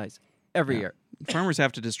subsidize every year. Farmers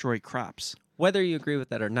have to destroy crops. Whether you agree with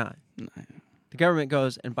that or not. The government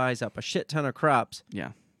goes and buys up a shit ton of crops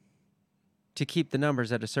Yeah. to keep the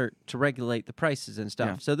numbers at to regulate the prices and stuff.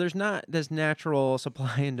 Yeah. So there's not this natural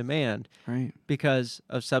supply and demand Right. because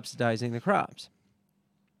of subsidizing the crops.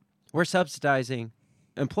 We're subsidizing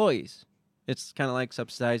employees. It's kind of like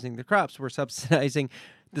subsidizing the crops. We're subsidizing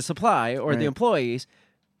the supply or the employees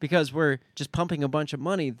because we're just pumping a bunch of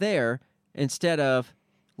money there instead of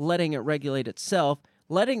letting it regulate itself,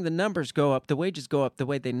 letting the numbers go up, the wages go up the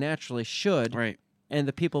way they naturally should. Right. And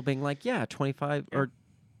the people being like, yeah, 25 or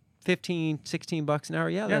 15, 16 bucks an hour.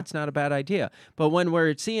 Yeah, that's not a bad idea. But when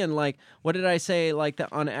we're seeing like, what did I say? Like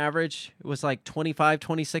on average, it was like 25,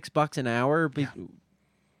 26 bucks an hour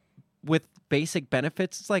with basic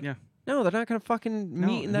benefits. It's like, no, they're not going to fucking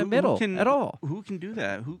meet in that middle at all. Who can do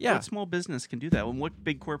that? What small business can do that? And what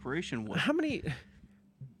big corporation would? How many,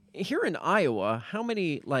 here in Iowa, how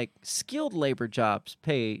many like skilled labor jobs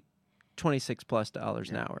pay $26+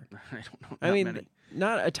 an hour? I don't know. I mean, many.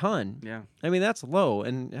 not a ton. Yeah. I mean, that's low.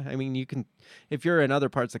 And I mean, you can, if you're in other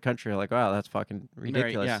parts of the country, you're like, wow, that's fucking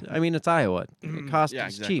ridiculous. Right, yeah. I mean, it's Iowa. It costs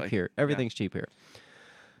cheap here. Everything's cheap here.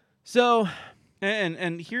 So.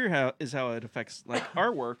 And here how it affects like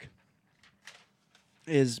our work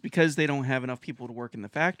is because they don't have enough people to work in the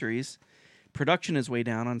factories. Production is way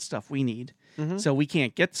down on stuff we need. Mm-hmm. So we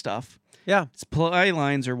can't get stuff. Yeah. Supply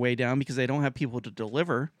lines are way down because they don't have people to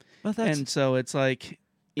deliver. Well, and so it's like,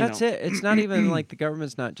 it. It's not even like the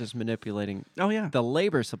government's not just manipulating the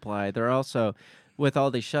labor supply. They're also, with all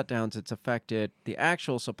these shutdowns, it's affected the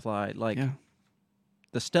actual supply, like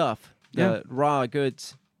the stuff, the raw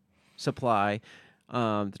goods supply,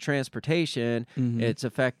 the transportation. It's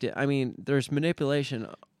affected. I mean, there's manipulation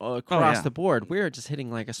across the board. We're just hitting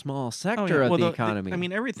like a small sector of the economy. I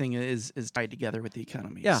mean, everything is tied together with the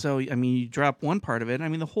economy. Yeah. So, I mean, you drop one part of it, I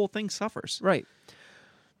mean, the whole thing suffers. Right.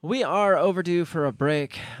 We are overdue for a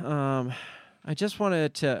break. I just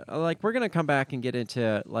wanted to, we're going to come back and get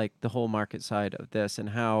into, like, the whole market side of this and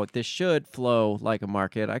how this should flow like a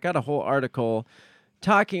market. I got a whole article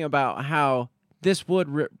talking about how this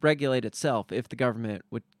would regulate itself if the government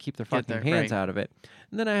would keep their fucking hands out of it.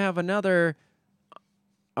 And then I have another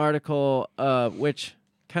article which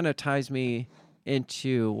kind of ties me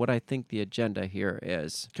into what I think the agenda here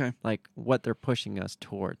is. Okay. Like what they're pushing us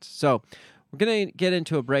towards. So we're going to get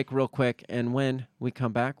into a break real quick, and when we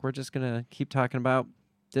come back, we're just going to keep talking about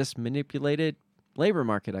this manipulated labor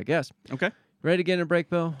market, I guess. Okay. Ready to get in a break,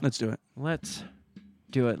 Bill? Let's do it. Let's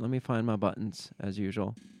do it. Let me find my buttons, as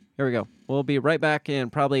usual. Here we go. We'll be right back in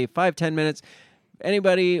probably 5-10 minutes. If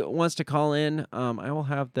anybody wants to call in, I will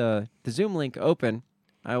have the Zoom link open.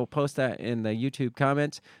 I will post that in the YouTube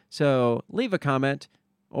comments. So leave a comment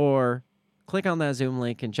or click on that Zoom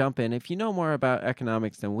link and jump in. If you know more about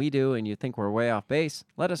economics than we do and you think we're way off base,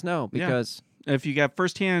 let us know, because if you got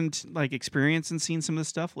firsthand like experience and seen some of this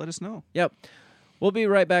stuff, let us know. Yep. We'll be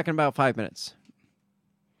right back in about 5 minutes.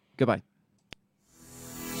 Goodbye.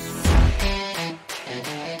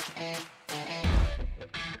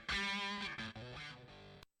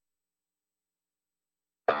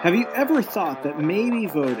 Have you ever thought that maybe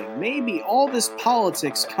voting, maybe all this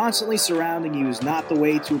politics constantly surrounding you is not the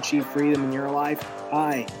way to achieve freedom in your life?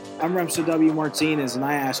 Hi, I'm Remso W. Martinez, and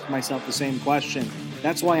I ask myself the same question.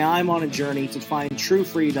 That's why I'm on a journey to find true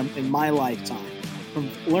freedom in my lifetime. From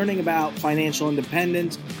learning about financial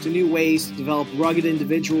independence, to new ways to develop rugged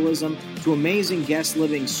individualism, to amazing guests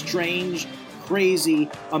living strange, crazy,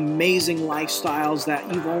 amazing lifestyles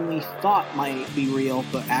that you've only thought might be real,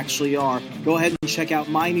 but actually are. Go ahead and check out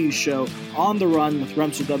my new show, On the Run with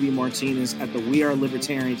Remso W. Martinez at the We Are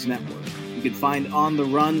Libertarians Network. You can find On the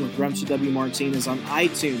Run with Remso W. Martinez on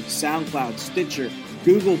iTunes, SoundCloud, Stitcher,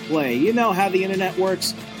 Google Play. You know how the internet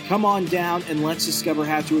works. Come on down and let's discover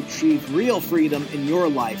how to achieve real freedom in your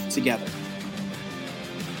life together.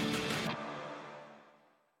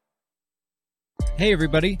 Hey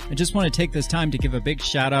everybody, I just want to take this time to give a big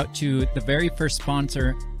shout out to the very first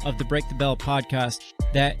sponsor of the Break the Bell podcast.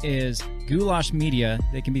 That is Goulash Media.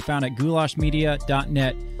 They can be found at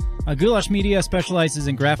goulashmedia.net. Goulash Media specializes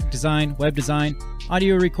in graphic design, web design,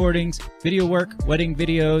 audio recordings, video work, wedding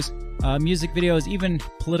videos, music videos, even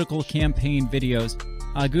political campaign videos.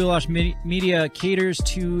 Goulash Media caters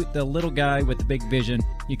to the little guy with the big vision.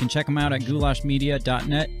 You can check them out at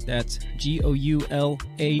goulashmedia.net. That's GOULASH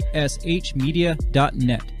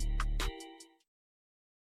media.net.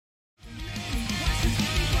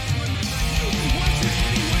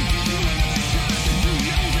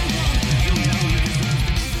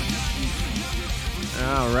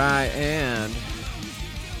 All right, and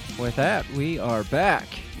with that, we are back.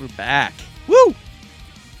 We're back. Woo!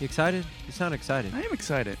 You excited? You sound excited. I am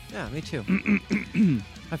excited. Yeah, me too.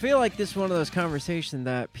 I feel like this is one of those conversations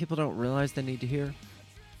that people don't realize they need to hear.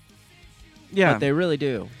 Yeah. But they really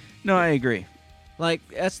do. No, I agree. Like,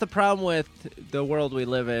 that's the problem with the world we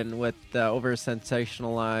live in with the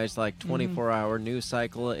over-sensationalized, like, 24-hour news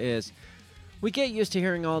cycle is we get used to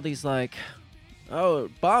hearing all these, like, oh,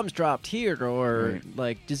 bombs dropped here, or,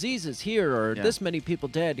 like, diseases here, or this many people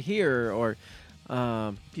dead here, or...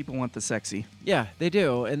 people want the sexy. Yeah, they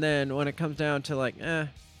do. And then when it comes down to like, I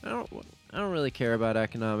don't really care about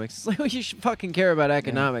economics. It's like, well, you should fucking care about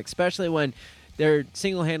economics, especially when they're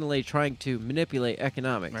single-handedly trying to manipulate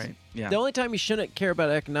economics. Right. Yeah. The only time you shouldn't care about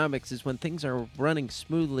economics is when things are running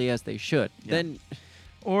smoothly as they should. Yeah. Then,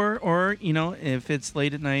 or you know, if it's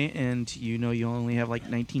late at night and you know you only have like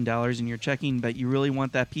 $19 in your checking, but you really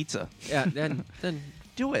want that pizza. Yeah. Then.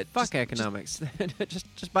 Do it. Fuck economics.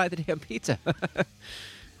 Just buy the damn pizza.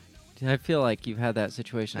 I feel like you've had that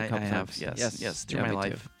situation a couple times. Yes, through my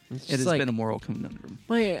life. It has like, been a moral conundrum.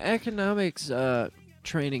 My economics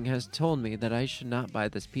training has told me that I should not buy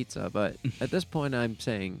this pizza, but at this point I'm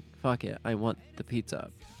saying, fuck it, I want the pizza.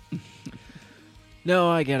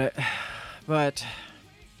 No, I get it. But,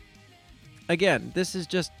 again, this is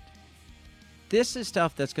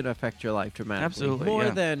stuff that's going to affect your life dramatically. Absolutely, More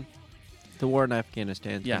than... the war in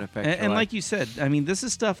Afghanistan is going to affect your and life. like you said, I mean, this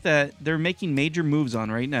is stuff that they're making major moves on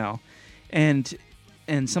right now, and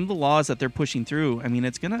some of the laws that they're pushing through, I mean,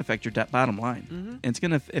 it's going to affect your bottom line. Mm-hmm. It's going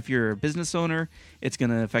to, if you're a business owner, it's going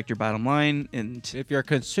to affect your bottom line, and if you're a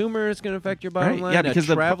consumer, it's going to affect your bottom line. Yeah, because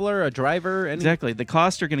a traveler, a driver, exactly, the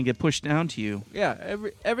costs are going to get pushed down to you. Yeah,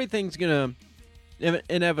 everything's going to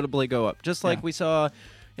inevitably go up, just like we saw,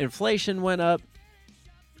 inflation went up.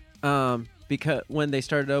 Because when they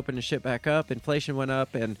started opening shit back up, inflation went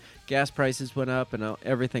up and gas prices went up and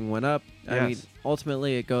everything went up. Yes. I mean,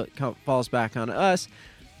 ultimately it falls back on us.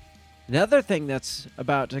 Another thing that's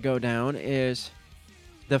about to go down is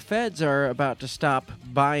the feds are about to stop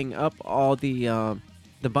buying up all the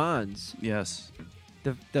bonds. Yes.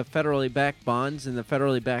 the federally backed bonds and the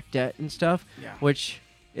federally backed debt and stuff, Yeah. which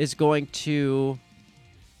is going to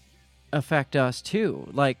affect us too.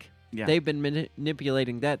 Like Yeah. they've been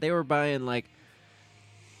manipulating that. They were buying like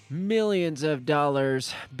millions of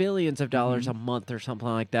dollars, billions of dollars a month or something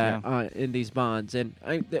like that in these bonds, and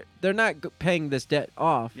they're not paying this debt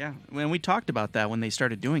off. Yeah, and we talked about that when they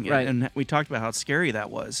started doing it, Right. and we talked about how scary that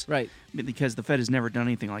was, Right. Because the Fed has never done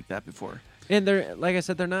anything like that before. And they're, like I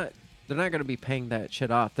said, they're not going to be paying that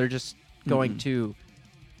shit off. They're just going to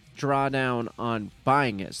draw down on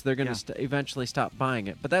buying it. So they're going to eventually stop buying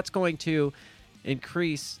it. But that's going to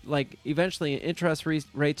increase, like eventually interest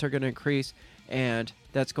rates are going to increase, and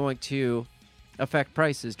that's going to affect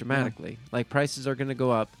prices dramatically. Like prices are going to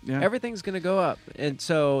go up. Yeah. Everything's going to go up. And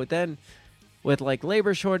so then with like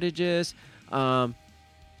labor shortages,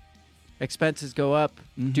 expenses go up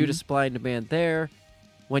due to supply and demand there.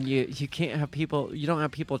 When you can't have people, you don't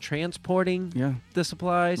have people transporting the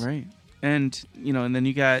supplies. Right. And, and then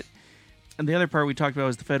you got, and the other part we talked about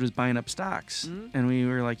was the Fed was buying up stocks. And we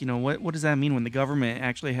were like, what does that mean when the government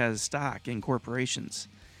actually has stock in corporations?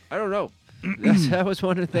 I don't know. That was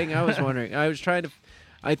one thing I was wondering. I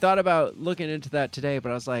thought about looking into that today,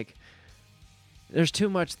 but I was like, there's too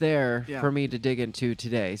much there for me to dig into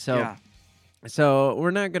today. So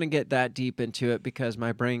we're not going to get that deep into it because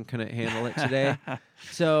my brain couldn't handle it today.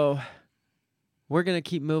 So we're going to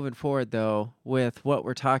keep moving forward, though, with what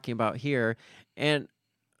we're talking about here. And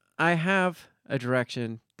I have a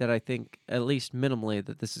direction that I think, at least minimally,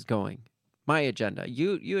 that this is going. My agenda.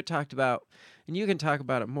 You had talked about, and you can talk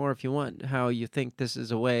about it more if you want, how you think this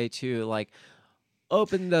is a way to, like,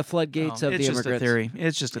 open the floodgates of the immigrants. It's just a theory.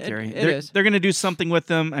 It's just a theory. It is. They're going to do something with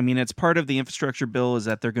them. I mean, it's part of the infrastructure bill is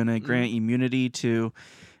that they're going to grant immunity to,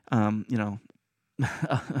 hundreds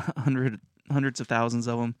of thousands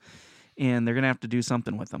of them, and they're going to have to do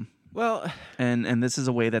something with them. Well, and this is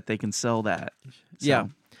a way that they can sell that. So. Yeah.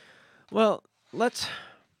 Well, let's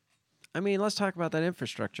talk about that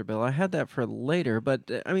infrastructure bill. I had that for later, but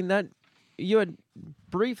that you had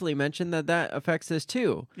briefly mentioned that affects this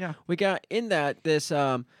too. Yeah. We got in that this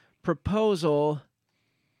proposal.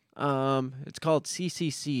 It's called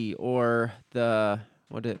CCC, or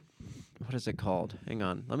what is it called? Hang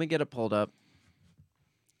on, let me get it pulled up.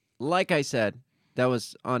 Like I said, that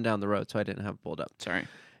was on down the road, so I didn't have it pulled up. Sorry.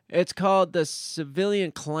 It's called the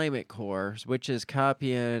Civilian Climate Corps, which is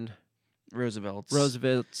copying Roosevelt's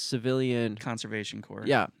Civilian Conservation Corps.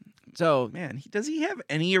 Yeah. So man, does he have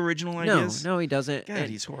any original ideas? No, he doesn't. God,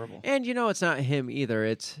 he's horrible. And it's not him either.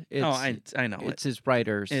 It's I know it's his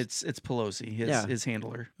writers. It's Pelosi, his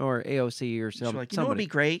handler, or AOC or something. Like, what would be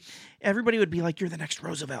great? Everybody would be like, "You're the next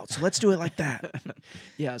Roosevelt, so let's do it like that."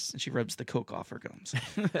 Yes. And she rubs the coke off her gums.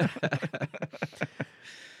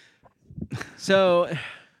 So,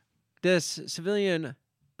 this civilian,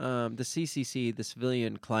 the CCC, the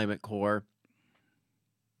Civilian Climate Corps,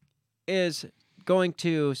 is going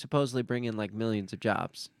to supposedly bring in like millions of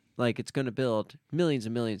jobs. Like it's going to build millions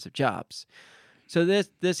and millions of jobs. So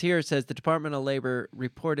this here says the Department of Labor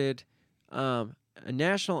reported a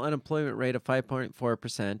national unemployment rate of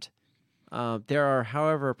 5.4%. There are,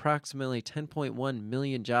 however, approximately 10.1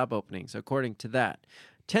 million job openings, according to that.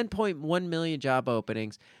 10.1 million job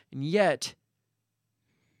openings, and yet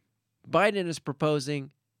Biden is proposing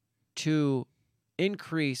to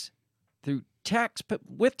increase through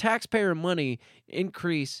taxpayer money, add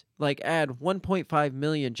 1.5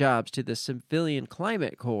 million jobs to the Civilian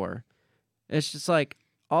Climate Corps. It's just like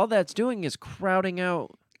all that's doing is crowding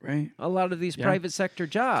out a lot of these private sector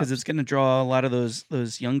jobs. Because it's going to draw a lot of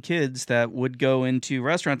those young kids that would go into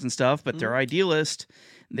restaurants and stuff, but they're idealist.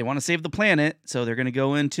 They want to save the planet, so they're going to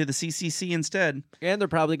go into the CCC instead. And they're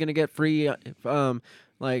probably going to get free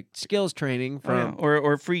skills training from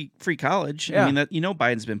or free college. Yeah. I mean,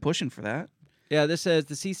 Biden's been pushing for that. Yeah, this says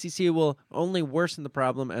the CCC will only worsen the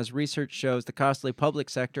problem as research shows the costly public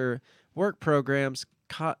sector work programs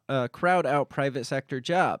crowd out private sector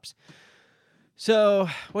jobs. So,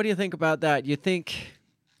 what do you think about that? You think,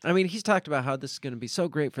 he's talked about how this is going to be so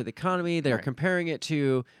great for the economy. They're comparing it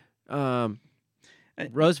to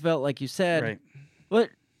Roosevelt, like you said. Right.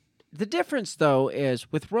 What the difference, though, is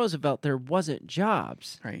with Roosevelt, there wasn't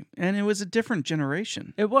jobs. Right. And it was a different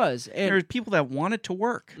generation. It was. And there were people that wanted to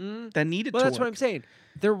work, that needed to work. Well, that's what I'm saying.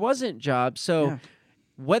 There wasn't jobs. So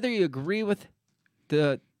whether you agree with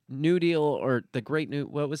the New Deal or the Great New...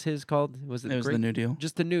 What was his called? It was the New Deal.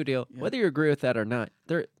 Just the New Deal. Yeah. Whether you agree with that or not,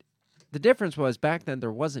 the difference was back then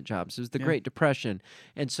there wasn't jobs. It was the Great Depression.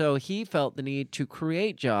 And so he felt the need to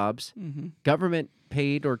create jobs,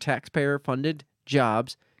 government-paid or taxpayer-funded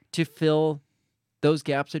jobs, to fill those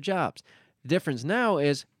gaps of jobs. The difference now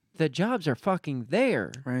is the jobs are fucking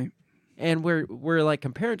there. Right. And we're like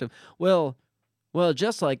comparing to, well,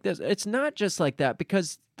 just like this. It's not just like that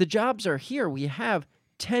because the jobs are here. We have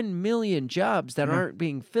 10 million jobs that aren't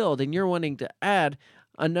being filled, and you're wanting to add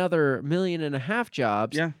another 1.5 million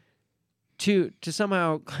jobs to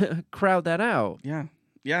somehow crowd that out. Yeah.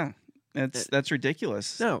 Yeah. That's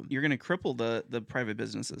ridiculous. No. You're going to cripple the private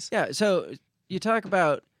businesses. Yeah, so you talk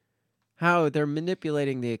about how they're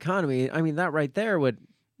manipulating the economy. I mean, that right there would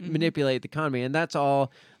manipulate the economy, and that's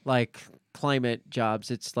all like climate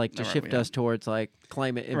jobs. It's like to shift us towards like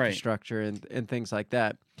climate infrastructure and things like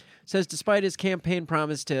that. Says despite his campaign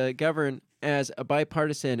promise to govern as a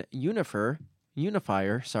bipartisan unifier.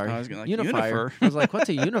 Unifier. I was like, what's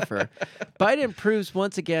a unifier? Biden proves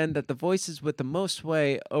once again that the voices with the most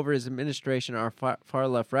sway over his administration are far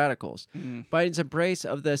left radicals. Biden's embrace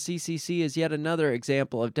of the CCC is yet another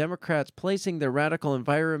example of Democrats placing their radical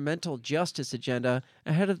environmental justice agenda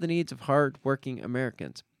ahead of the needs of hard-working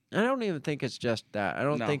Americans. I don't even think it's just that. I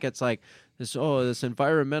don't think it's like this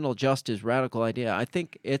environmental justice radical idea. I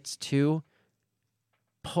think it's to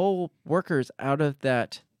pull workers out of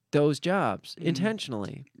those jobs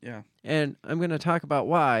intentionally. Yeah. And I'm going to talk about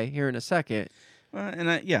why here in a second.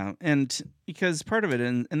 And because part of it,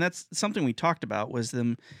 and that's something we talked about, was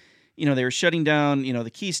them, they were shutting down,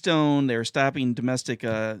 the Keystone, they were stopping domestic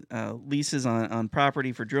leases on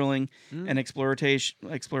property for drilling and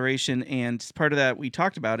exploration. And part of that we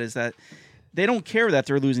talked about is that they don't care that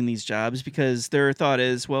they're losing these jobs because their thought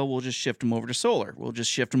is, well, we'll just shift them over to solar. We'll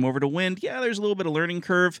just shift them over to wind. Yeah, there's a little bit of learning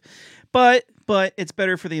curve, but it's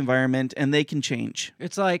better for the environment and they can change.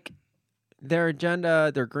 It's like their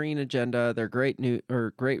agenda, their green agenda, their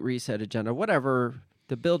great reset agenda, whatever,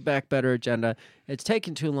 the Build Back Better agenda, it's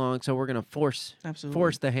taken too long, so we're going to force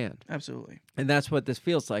the hand. Absolutely. And that's what this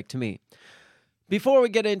feels like to me. Before we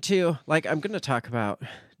get into, I'm going to talk about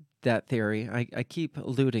that theory. I keep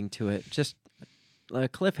alluding to it, just a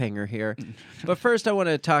cliffhanger here. But first I want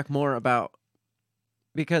to talk more about,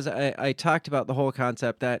 because I talked about the whole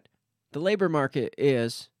concept that the labor market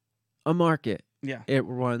is a market. Yeah. It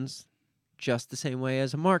runs just the same way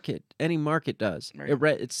as a market. Any market does.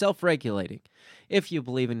 Right. It's self-regulating. If you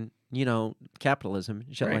believe in, capitalism,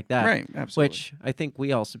 shit like that. Right, absolutely. Which I think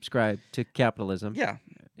we all subscribe to capitalism. Yeah.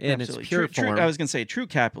 In absolutely. its pure form. I was going to say true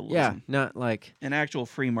capitalism. Yeah, not like an actual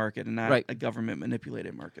free market and not a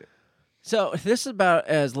government-manipulated market. So this is about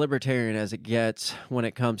as libertarian as it gets when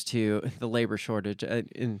it comes to the labor shortage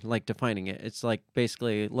in defining it. It's like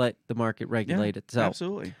basically let the market regulate itself.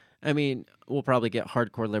 Absolutely. I mean, we'll probably get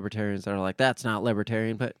hardcore libertarians that are like, that's not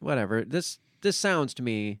libertarian, but whatever. This sounds to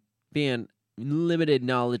me, being limited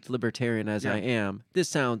knowledge libertarian as I am, this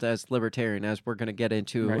sounds as libertarian as we're going to get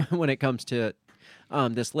into when it comes to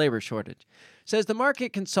this labor shortage. Says the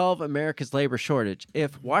market can solve America's labor shortage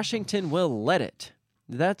if Washington will let it.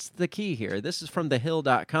 That's the key here. This is from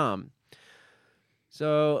thehill.com.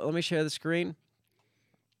 So let me share the screen.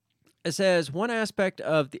 It says one aspect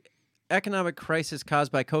of the economic crisis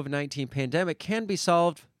caused by COVID-19 pandemic can be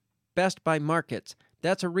solved best by markets.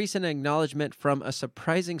 That's a recent acknowledgement from a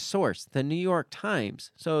surprising source, the New York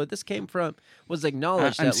Times. So this was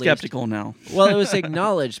acknowledged I'm skeptical now. Well, it was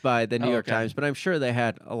acknowledged by the New York Times, but I'm sure they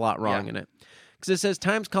had a lot wrong in it. Because it says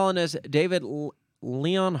Times columnist David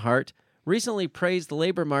Leonhardt recently praised the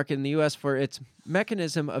labor market in the U.S. for its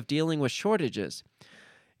mechanism of dealing with shortages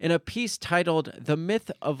in a piece titled The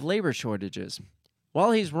Myth of Labor Shortages.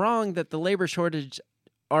 While he's wrong that the labor shortages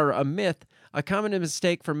are a myth, a common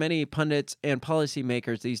mistake for many pundits and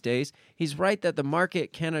policymakers these days, he's right that the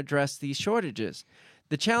market can address these shortages.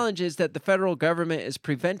 The challenge is that the federal government is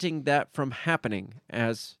preventing that from happening,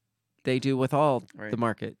 as they do with all the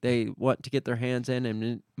market. They want to get their hands in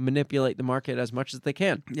and manipulate the market as much as they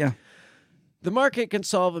can. Yeah. The market can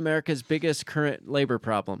solve America's biggest current labor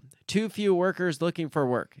problem. Too few workers looking for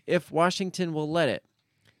work, if Washington will let it.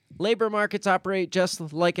 Labor markets operate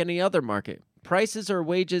just like any other market. Prices or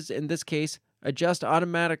wages, in this case, adjust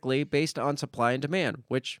automatically based on supply and demand,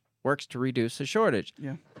 which works to reduce the shortage.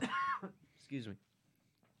 Yeah. Excuse me.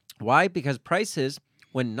 Why? Because prices,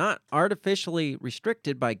 when not artificially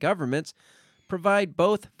restricted by governments, provide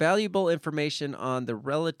both valuable information on the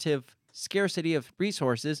relative scarcity of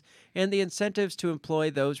resources and the incentives to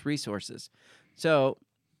employ those resources. So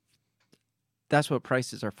that's what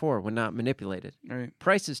prices are for when not manipulated. Right.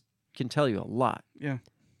 Prices can tell you a lot. Yeah.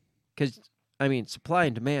 Because, I mean, supply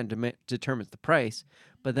and demand determines the price,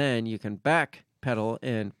 but then you can backpedal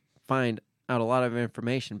and find out a lot of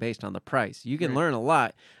information based on the price. You can learn a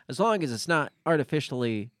lot as long as it's not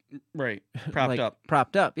artificially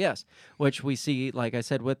propped up, yes. Which we see, like I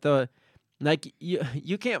said, with the... Like,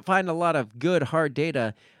 you can't find a lot of good, hard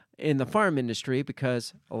data in the farm industry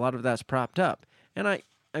because a lot of that's propped up. And I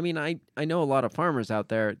know a lot of farmers out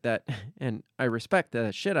there that, and I respect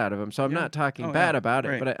the shit out of them, so I'm not talking bad about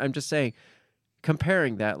it, but I'm just saying,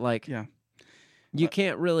 comparing that, like, you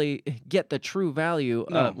can't really get the true value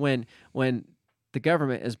when the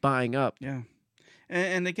government is buying up. Yeah.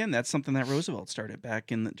 And again, that's something that Roosevelt started back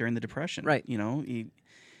during the Depression. Right. You know,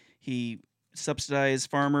 he subsidized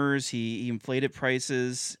farmers. He inflated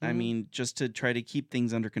prices. I mean, just to try to keep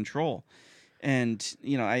things under control. And,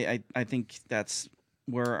 you know, I think that's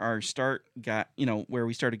where our start got, you know, where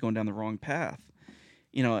we started going down the wrong path.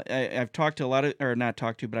 You know, I've talked to a lot of, or not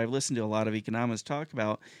talked to, but I've listened to a lot of economists talk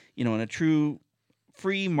about, you know, in a true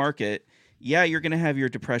free market, you're going to have your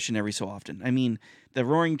depression every so often. I mean, the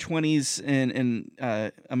roaring 20s in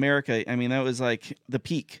America, I mean, that was like the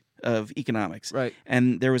peak of economics. Right.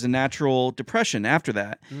 And there was a natural depression after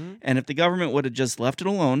that. Mm-hmm. And if the government would have just left it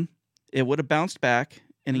alone, it would have bounced back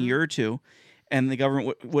in a year or two. And the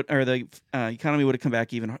government the economy would have come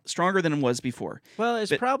back even stronger than it was before. Well,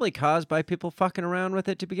 it's probably caused by people fucking around with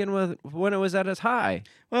it to begin with when it was at its high.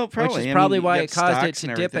 Well, probably. Which is probably why it caused it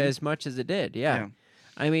to dip as much as it did. Yeah.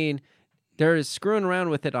 I mean, there's screwing around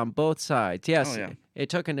with it on both sides. Yes, it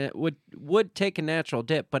took it would take a natural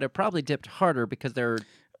dip, but it probably dipped harder because they're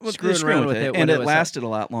screwing around with it. And it lasted a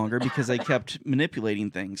lot longer because they kept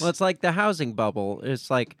manipulating things. Well, it's like the housing bubble. It's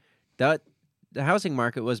like the housing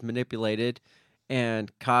market was manipulated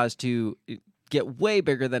and caused to get way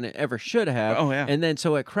bigger than it ever should have. Oh, yeah. And then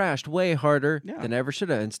so it crashed way harder than it ever should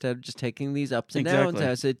have, instead of just taking these ups and downs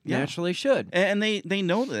as it naturally should. And they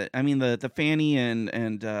know that. I mean, the Fannie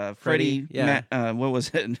and Freddie, what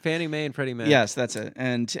was it? Fannie Mae and Freddie Mac. Yes, that's it.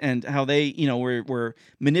 And how they, you know, were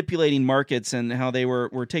manipulating markets, and how they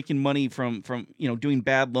were taking money from you know, doing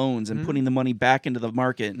bad loans and putting the money back into the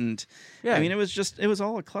market. And I mean, it was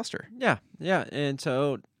all a cluster. Yeah. Yeah. And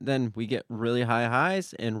so then we get really high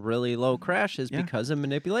highs and really low crashes because of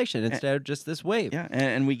manipulation instead of just this wave. Yeah.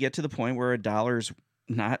 And we get to the point where $1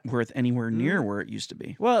 not worth anywhere near where it used to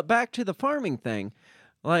be. Well, back to the farming thing.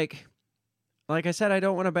 Like I said, I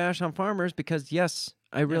don't want to bash on farmers because, yes,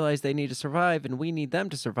 I realize they need to survive and we need them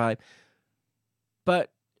to survive. But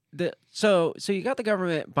so you got the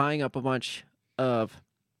government buying up a bunch of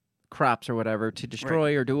crops or whatever to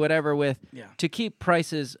destroy or do whatever with to keep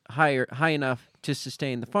prices high enough to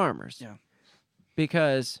sustain the farmers. Yeah.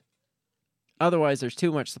 Because otherwise there's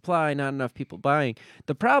too much supply, not enough people buying.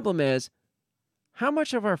 The problem is how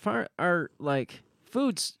much of our like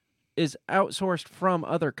foods is outsourced from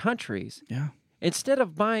other countries. Yeah. Instead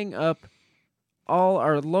of buying up all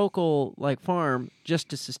our local like farm just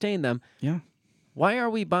to sustain them. Yeah. Why are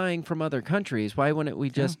we buying from other countries? Why wouldn't we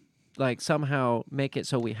just like somehow make it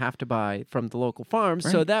so we have to buy from the local farms,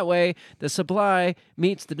 so that way the supply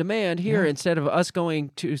meets the demand here instead of us going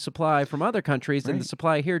to supply from other countries and the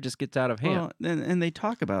supply here just gets out of hand. Well, and they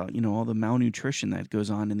talk about, you know, all the malnutrition that goes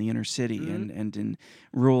on in the inner city and in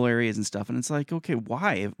rural areas and stuff, and it's like, okay,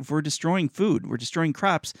 why? If we're destroying food, we're destroying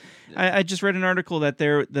crops. I just read an article that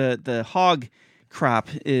the hog crop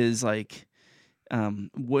is like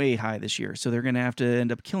way high this year, so they're going to have to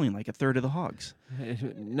end up killing like a third of the hogs.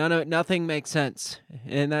 Nothing makes sense,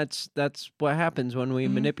 and that's what happens when we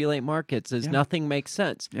manipulate markets. Is nothing makes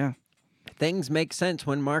sense. Yeah, things make sense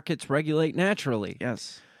when markets regulate naturally.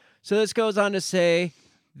 Yes. So this goes on to say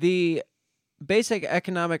the basic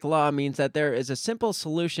economic law means that there is a simple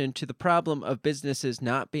solution to the problem of businesses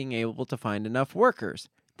not being able to find enough workers.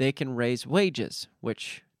 They can raise wages,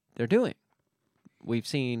 which they're doing. We've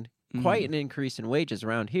seen quite an increase in wages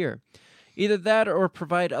around here. Either that or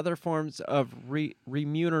provide other forms of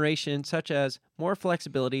remuneration, such as more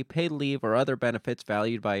flexibility, paid leave, or other benefits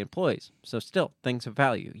valued by employees. So still, things of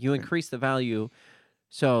value. You increase the value,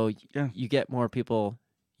 so you get more people,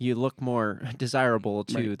 you look more desirable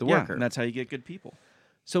to the worker. And that's how you get good people.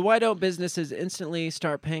 So why don't businesses instantly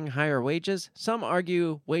start paying higher wages? Some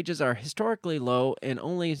argue wages are historically low and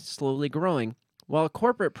only slowly growing, while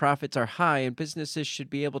corporate profits are high and businesses should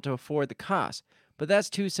be able to afford the cost. But that's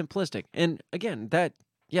too simplistic. And again, that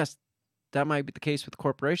might be the case with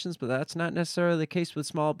corporations, but that's not necessarily the case with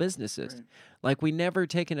small businesses. Right. Like, we never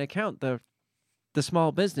take into account the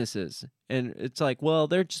small businesses. And it's like, well,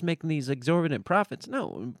 they're just making these exorbitant profits.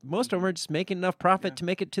 No, most of them are just making enough profit to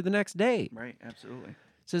make it to the next day. Right, absolutely.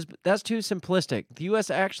 Says that's too simplistic. The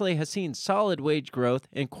U.S. actually has seen solid wage growth,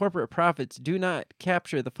 and corporate profits do not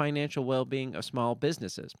capture the financial well-being of small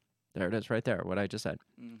businesses. There it is right there, what I just said.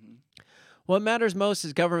 Mm-hmm. What matters most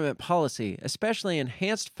is government policy, especially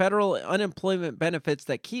enhanced federal unemployment benefits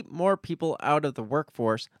that keep more people out of the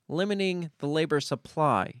workforce, limiting the labor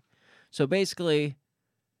supply. So basically,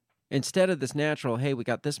 instead of this natural, hey, we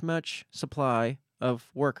got this much supply of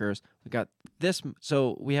workers, we got this,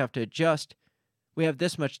 so we have to adjust. We have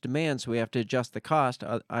this much demand, so we have to adjust the cost,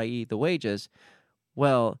 i.e. the wages.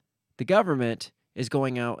 Well, the government is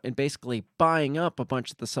going out and basically buying up a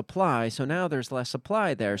bunch of the supply, so now there's less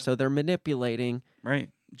supply there. So they're manipulating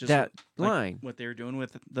just that like line. what they're doing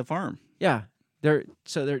with the farm. Yeah, they're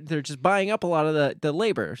just buying up a lot of the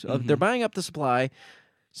labor. So they're buying up the supply,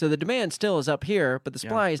 so the demand still is up here, but the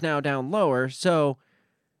supply is now down lower. So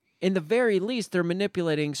in the very least, they're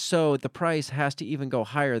manipulating so the price has to even go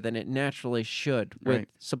higher than it naturally should with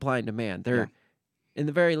supply and demand. They're, in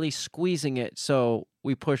the very least, squeezing it so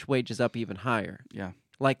we push wages up even higher. Yeah.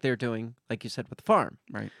 Like they're doing, like you said, with the farm.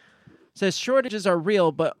 Right. It says shortages are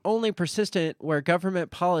real, but only persistent where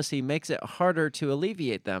government policy makes it harder to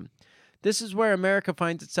alleviate them. This is where America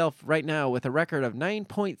finds itself right now with a record of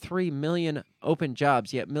 9.3 million open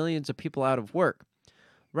jobs, yet millions of people out of work.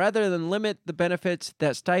 Rather than limit the benefits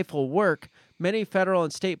that stifle work, many federal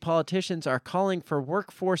and state politicians are calling for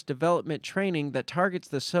workforce development training that targets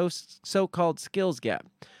the so-called skills gap.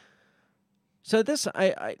 So this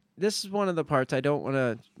is one of the parts I don't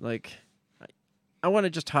want to I want to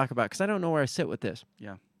just talk about because I don't know where I sit with this.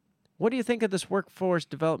 Yeah. What do you think of this workforce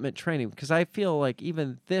development training? Because I feel like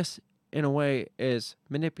even this, in a way, is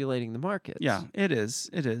manipulating the markets. Yeah, it is.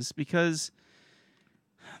 It is because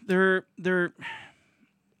they're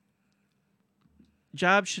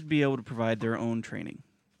jobs should be able to provide their own training,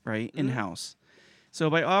 right, in-house. So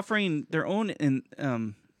by offering their own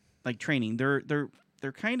training,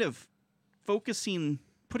 they're kind of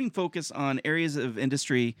putting focus on areas of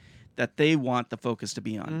industry that they want the focus to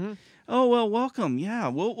be on. Oh, well, welcome. Yeah,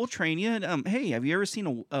 we'll train you. Hey, have you ever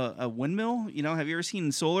seen a windmill? Have you ever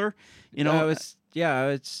seen solar? I was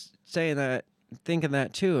saying that, thinking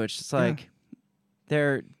that too. It's just like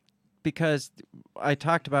because I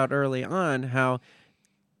talked about early on how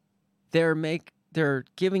they're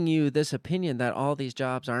giving you this opinion that all these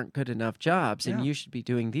jobs aren't good enough jobs and you should be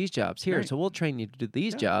doing these jobs here. Right. So we'll train you to do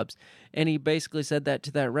these jobs. And he basically said that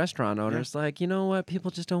to that restaurant owner. It's like, you know what?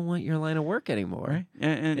 People just don't want your line of work anymore. Right.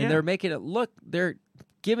 And they're making it look, they're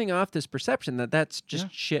giving off this perception that that's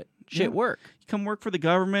just shit work. You come work for the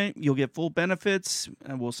government, you'll get full benefits,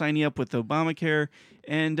 and we'll sign you up with Obamacare,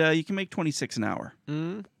 and you can make $26 an hour.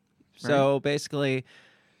 Mm-hmm. Right? So basically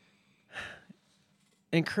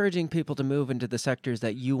encouraging people to move into the sectors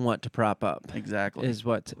that you want to prop up. Exactly. Is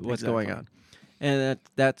what's going on. And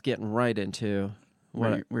that's getting right into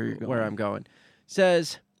where I'm going.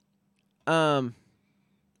 Says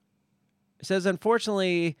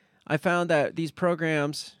unfortunately, I found that these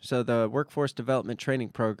programs, so the workforce development training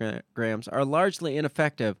programs, are largely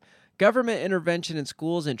ineffective. Government intervention in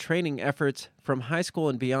schools and training efforts from high school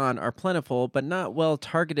and beyond are plentiful, but not well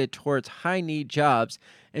targeted towards high-need jobs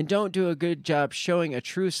and don't do a good job showing a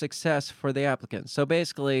true success for the applicants. So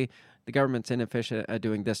basically, the government's inefficient at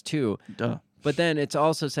doing this too. Duh. But then it's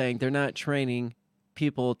also saying they're not training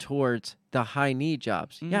people towards the high-need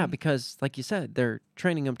jobs. Mm. Yeah, because, like you said, they're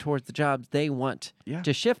training them towards the jobs they want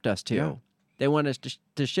to shift us to. Yeah. They want us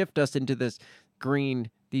to shift us into these green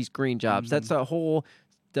jobs. That's the whole...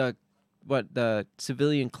 the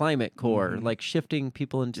civilian climate corps, like shifting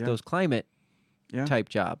people into those climate type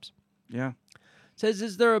jobs. Yeah. Says,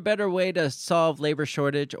 is there a better way to solve labor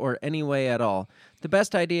shortage or any way at all? The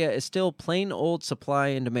best idea is still plain old supply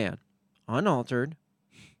and demand. Unaltered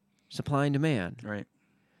supply and demand. Right.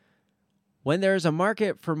 When there is a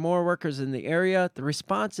market for more workers in the area, the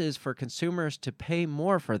response is for consumers to pay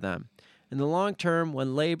more for them. In the long term, when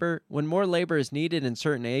more labor is needed in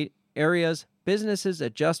certain areas, businesses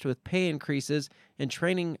adjust with pay increases and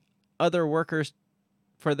training other workers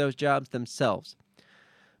for those jobs themselves.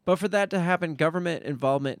 But for that to happen, government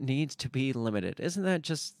involvement needs to be limited. Isn't that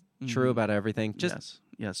just true about everything? Yes.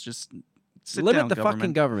 Just sit limit down, the government.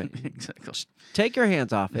 fucking government. Exactly. Take your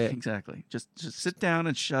hands off it. Exactly. Just sit down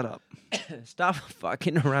and shut up. Stop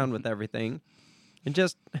fucking around with everything, and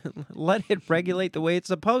just let it regulate the way it's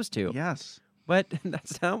supposed to. Yes. But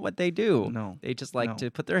that's not what they do. No. They just like to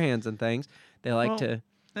put their hands in things. They like to...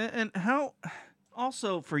 And how...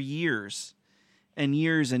 Also, for years and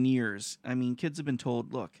years and years, I mean, kids have been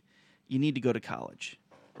told, look, you need to go to college,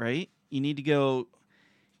 right? You need to go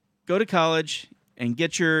to college and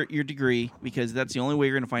get your degree because that's the only way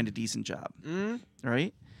you're going to find a decent job,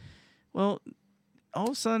 right? Well, all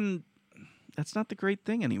of a sudden, that's not the great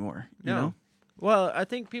thing anymore, you know? Well, I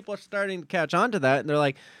think people are starting to catch on to that, and they're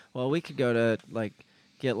like, well, we could go to,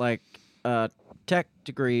 get, a tech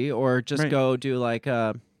degree or just go do,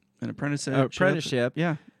 an apprenticeship.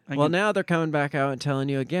 Yeah. Well, now they're coming back out and telling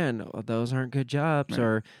you again, oh, those aren't good jobs,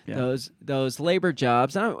 or those labor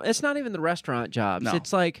jobs. It's not even the restaurant jobs. No.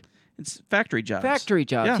 It's like it's factory jobs. Factory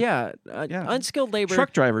jobs, yeah. Unskilled labor.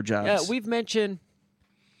 Truck driver jobs. Yeah, we've mentioned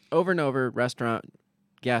over and over restaurant,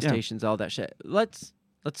 gas stations, all that shit. Let's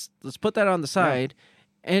put that on the side.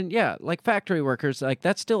 And like factory workers, like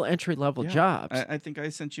that's still entry level jobs. I think I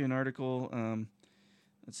sent you an article.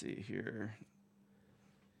 Let's see here.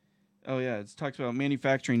 Oh yeah, it talks about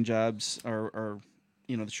manufacturing jobs are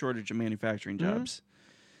the shortage of manufacturing jobs,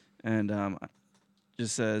 and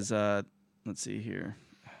just says let's see here.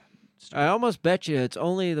 I almost bet you it's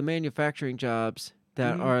only the manufacturing jobs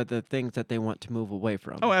that are the things that they want to move away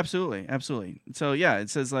from. Oh, absolutely, absolutely. So yeah, it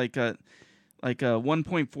says like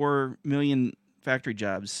 1.4 million factory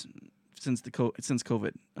jobs since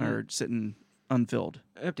COVID are sitting unfilled,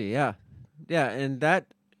 empty. Yeah, and that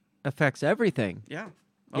affects everything. Yeah.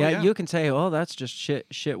 You can say, "Oh, that's just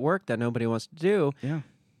shit work that nobody wants to do." Yeah.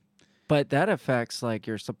 But that affects like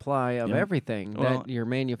your supply of everything, your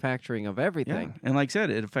manufacturing of everything. Yeah. And like I said,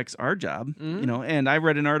 it affects our job, and I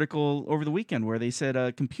read an article over the weekend where they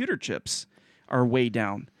said computer chips are way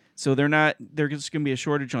down. So there's going to be a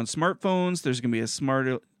shortage on smartphones. There's going to be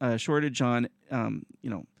a shortage on,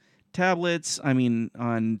 tablets. I mean,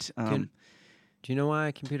 on. Do you know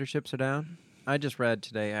why computer chips are down? I just read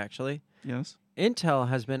today, actually. Yes. Intel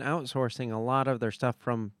has been outsourcing a lot of their stuff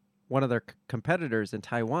from one of their competitors in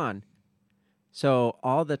Taiwan. So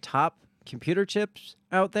all the top computer chips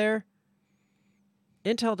out there,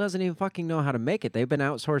 Intel doesn't even fucking know how to make it. They've been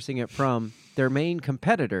outsourcing it from their main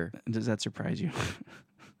competitor. Does that surprise you?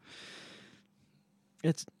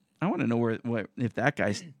 I want to know what if that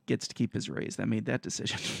guy gets to keep his raise that made that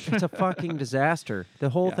decision. It's a fucking disaster. The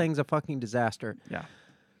whole thing's a fucking disaster. Yeah.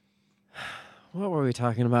 What were we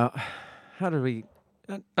talking about? How did we...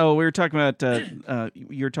 we were talking about...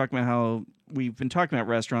 you were talking about how we've been talking about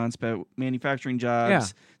restaurants, but manufacturing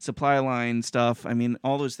jobs, supply line stuff. I mean,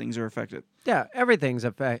 all those things are affected. Yeah, everything's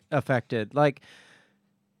affected. Like,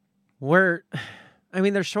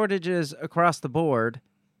 there's shortages across the board,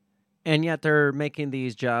 and yet they're making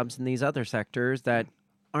these jobs in these other sectors that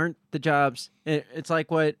aren't the jobs. It's like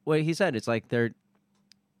what he said. It's like they're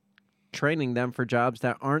training them for jobs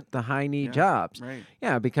that aren't the high-need jobs. Right.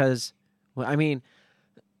 Yeah, because,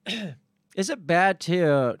 is it bad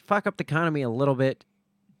to fuck up the economy a little bit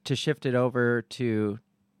to shift it over to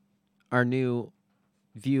our new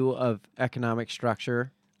view of economic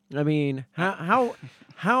structure? I mean, how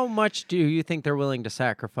much do you think they're willing to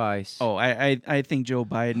sacrifice? Oh, I think Joe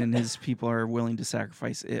Biden and his people are willing to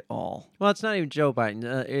sacrifice it all. Well, it's not even Joe Biden.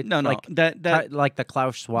 Like the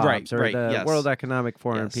Klaus Schwabs or the World Economic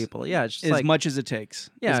Forum people. Yeah, it's just as much as it takes.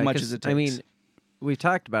 Yeah, as much as it takes. I mean, we've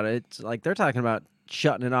talked about it. It's like they're talking about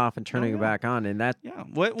shutting it off and turning it back on, and that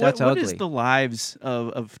what is the lives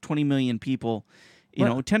of 20 million people?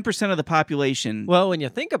 10% of the population. Well, when you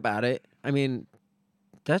think about it, I mean,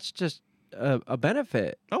 that's just a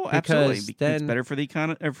benefit. Oh, absolutely. It's better for the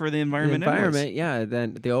economy, for the environment.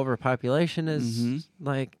 Then the overpopulation is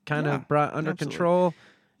kind of brought under control.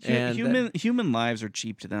 And human lives are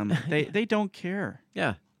cheap to them. They don't care.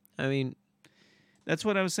 Yeah, I mean, that's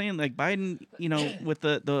what I was saying. Like Biden, with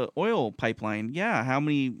the oil pipeline, how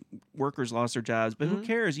many workers lost their jobs, but who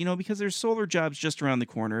cares? Because there's solar jobs just around the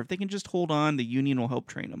corner. If they can just hold on, the union will help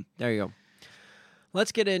train them. There you go.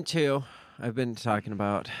 Let's get into. I've been talking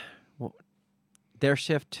about their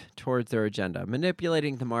shift towards their agenda,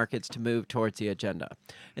 manipulating the markets to move towards the agenda.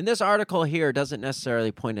 And this article here doesn't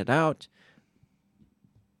necessarily point it out,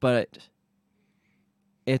 but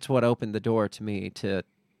it's what opened the door to me to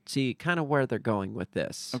see kind of where they're going with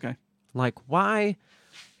this. Okay. Like, why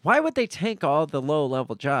would they take all the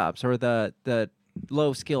low-level jobs or the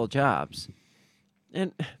low-skill jobs?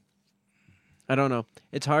 And I don't know.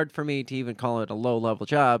 It's hard for me to even call it a low-level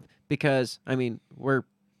job because, I mean, we're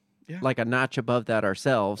like a notch above that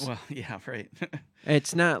ourselves. Well, yeah, right.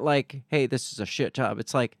 It's not like, hey, this is a shit job.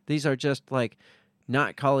 It's like these are just like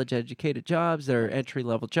not college-educated jobs. They're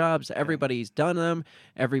entry-level jobs. Everybody's done them.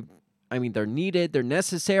 They're needed. They're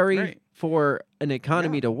necessary for an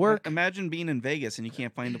economy to work. Imagine being in Vegas and you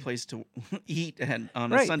can't find a place to eat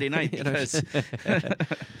on a Sunday night because...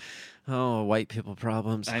 Oh, white people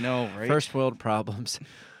problems. I know, right? First world problems.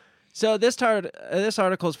 So this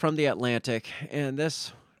article is from The Atlantic, and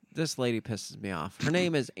this lady pisses me off. Her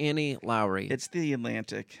name is Annie Lowrey. It's The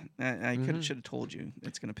Atlantic. I should have told you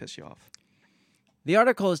it's going to piss you off. The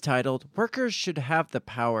article is titled, "Workers Should Have the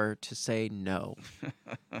Power to Say No."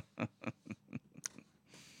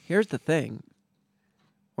 Here's the thing.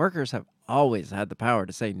 Workers have always had the power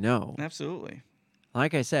to say no. Absolutely.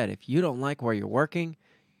 Like I said, if you don't like where you're working,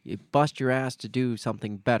 You bust your ass to do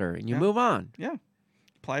something better, and you move on. Yeah.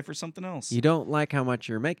 Apply for something else. You don't like how much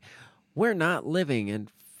you're making. We're not living in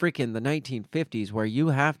freaking the 1950s where you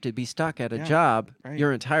have to be stuck at a job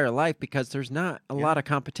your entire life because there's not a lot of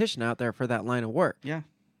competition out there for that line of work. Yeah.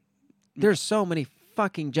 There's so many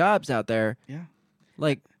fucking jobs out there. Yeah.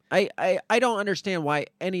 Like, I don't understand why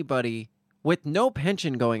anybody with no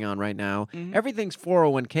pension going on right now, everything's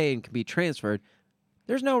 401k and can be transferred.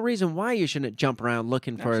 There's no reason why you shouldn't jump around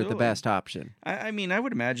looking for the best option. I mean, I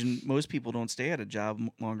would imagine most people don't stay at a job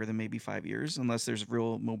longer than maybe 5 years unless there's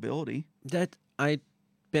real mobility. I've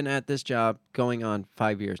been at this job going on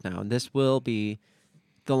 5 years now, and this will be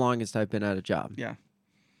the longest I've been at a job. Yeah.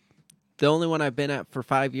 The only one I've been at for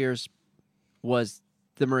 5 years was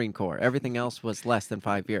the Marine Corps. Everything else was less than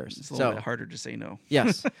 5 years. It's a little bit harder to say no.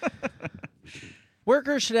 Yes.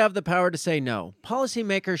 Workers should have the power to say no.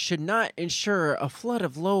 Policymakers should not ensure a flood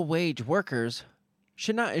of low-wage workers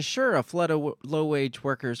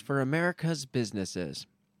for America's businesses.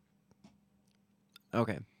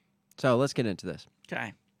 Okay. So let's get into this.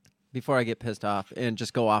 Okay. Before I get pissed off and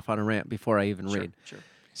just go off on a rant before I even read. Sure.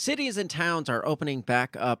 Cities and towns are opening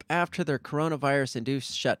back up after their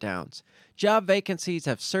coronavirus-induced shutdowns. Job vacancies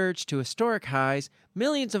have surged to historic highs.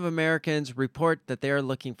 Millions of Americans report that they are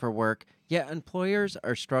looking for work, yet employers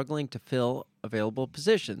are struggling to fill available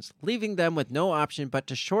positions, leaving them with no option but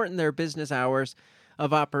to shorten their business hours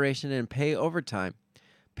of operation and pay overtime.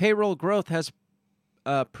 Payroll growth has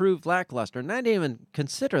proved lackluster, and I didn't even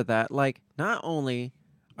consider that. Like, not only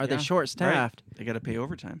are they short-staffed, they got to pay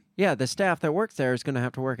overtime. Yeah, the staff that works there is going to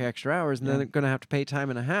have to work extra hours, and then they're going to have to pay time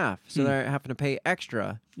and a half. So they're having to pay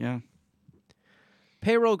extra. Yeah.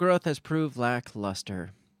 Payroll growth has proved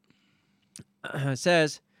lackluster. It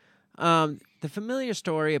says, the familiar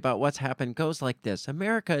story about what's happened goes like this.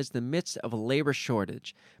 America is in the midst of a labor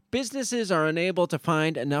shortage. Businesses are unable to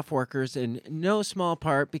find enough workers in no small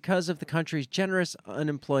part because of the country's generous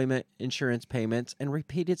unemployment insurance payments and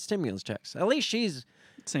repeated stimulus checks. At least she's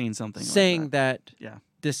saying something saying like that yeah.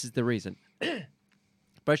 This is the reason.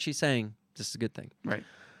 But she's saying this is a good thing. Right.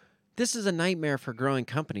 This is a nightmare for growing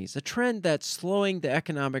companies, a trend that's slowing the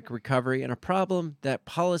economic recovery and a problem that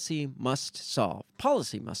policy must solve.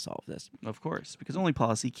 Policy must solve this. Of course, because only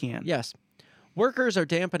policy can. Yes. Workers are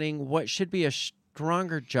dampening what should be a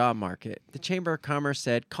stronger job market, the Chamber of Commerce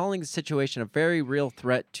said, calling the situation a very real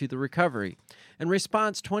threat to the recovery. In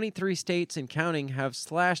response, 23 states and counting have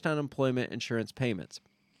slashed unemployment insurance payments.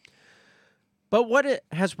 But what it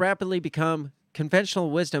has rapidly become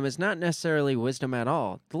conventional wisdom is not necessarily wisdom at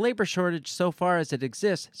all. The labor shortage, so far as it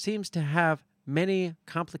exists, seems to have many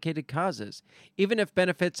complicated causes. Even if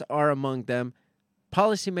benefits are among them,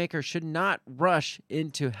 policymakers should not rush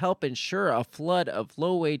in to help ensure a flood of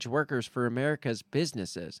low-wage workers for America's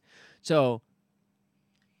businesses. So,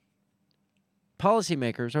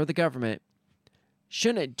 policymakers or the government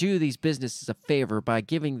shouldn't do these businesses a favor by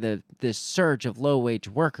giving this surge of low-wage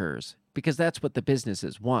workers, because that's what the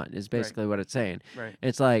businesses want, is basically what it's saying. Right.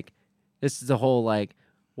 It's like, this is the whole, like,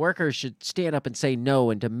 workers should stand up and say no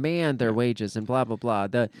and demand their wages and blah, blah, blah.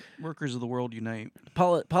 The workers of the world unite.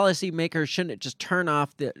 Policymakers shouldn't just turn off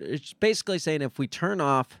it's basically saying if we turn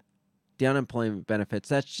off the unemployment benefits,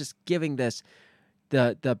 that's just giving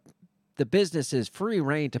the businesses free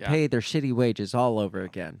reign to pay their shitty wages all over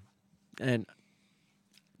again. And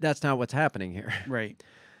that's not what's happening here. Right.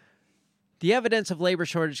 The evidence of labor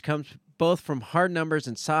shortage comes both from hard numbers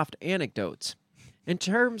and soft anecdotes. In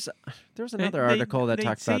terms, there was another article that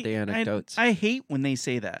talked about the anecdotes. I hate when they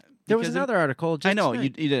say that. There was another article. I know you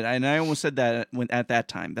did, and I almost said that at that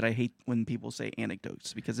time that I hate when people say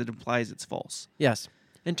anecdotes because it implies it's false. Yes.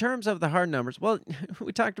 In terms of the hard numbers, well,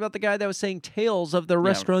 we talked about the guy that was saying tales of the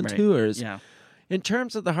restaurateurs. Right. Yeah. In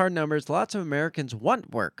terms of the hard numbers, lots of Americans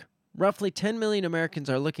want work. Roughly 10 million Americans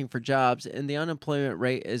are looking for jobs, and the unemployment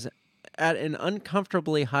rate is at an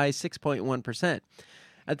uncomfortably high 6.1%.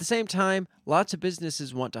 At the same time, lots of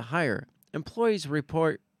businesses want to hire. Employers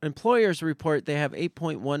report they have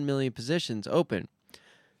 8.1 million positions open.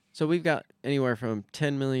 So we've got anywhere from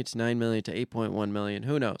 10 million to 9 million to 8.1 million.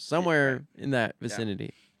 Who knows? Somewhere in that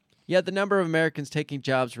vicinity. Yeah. Yet the number of Americans taking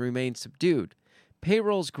jobs remains subdued.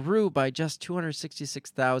 Payrolls grew by just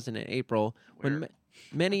 266,000 in April, when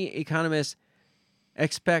many economists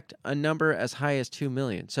expect a number as high as 2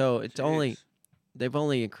 million. So they've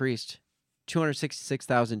only increased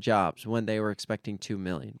 266,000 jobs when they were expecting 2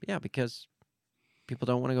 million. Yeah, because people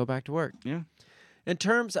don't want to go back to work. Yeah. In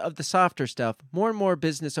terms of the softer stuff, more and more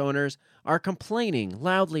business owners are complaining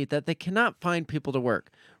loudly that they cannot find people to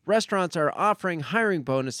work. Restaurants are offering hiring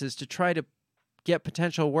bonuses to try to get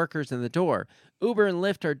potential workers in the door. Uber and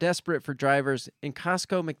Lyft are desperate for drivers, and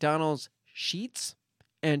Costco, McDonald's, Sheetz,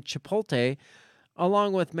 and Chipotle,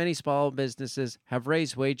 along with many small businesses, have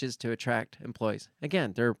raised wages to attract employees.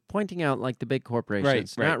 Again, they're pointing out like the big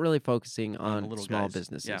corporations, Right. not really focusing on little small guys.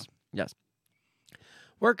 businesses. Yeah. Yes.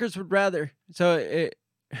 Workers would rather... So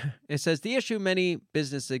it says the issue many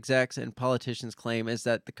business execs and politicians claim is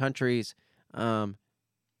that the country's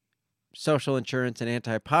social insurance and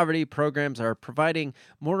anti-poverty programs are providing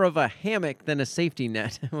more of a hammock than a safety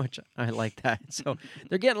net, which I like that. So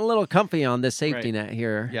they're getting a little comfy on this safety net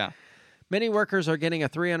here. Yeah. Many workers are getting a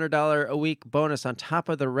 $300 a week bonus on top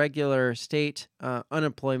of the regular state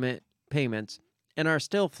unemployment payments and are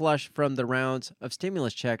still flush from the rounds of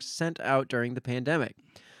stimulus checks sent out during the pandemic.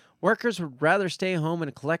 Workers would rather stay home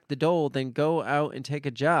and collect the dole than go out and take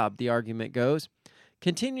a job, the argument goes.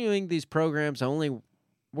 Continuing these programs only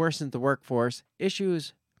worsened the workforce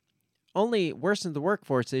issues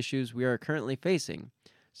we are currently facing,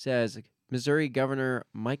 says Missouri Governor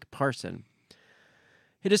Mike Parson.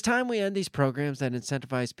 It is time we end these programs that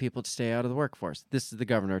incentivize people to stay out of the workforce. This is the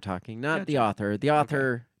governor talking, not the author. The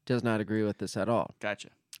author does not agree with this at all. Gotcha.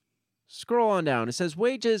 Scroll on down. It says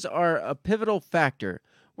wages are a pivotal factor.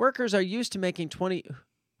 Workers used to making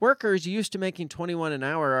 21 an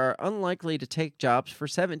hour are unlikely to take jobs for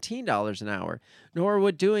 $17 an hour, nor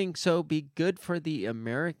would doing so be good for the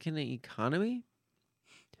American economy.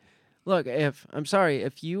 Look, if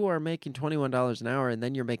you are making $21 an hour and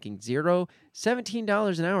then you're making $0,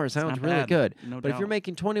 $17 an hour sounds really bad. good. No But if doubt. you're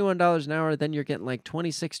making $21 an hour, then you're getting like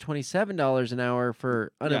 $26, $27 an hour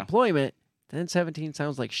for unemployment, then 17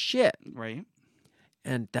 sounds like shit. Right.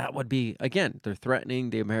 And that would be, again, they're threatening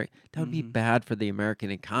the American. That would be bad for the American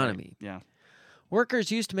economy. Right. Yeah.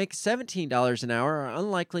 Workers used to make $17 an hour are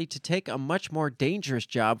unlikely to take a much more dangerous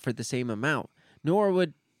job for the same amount, nor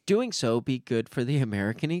would doing so be good for the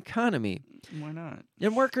American economy. Why not?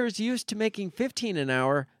 And workers used to making $15 an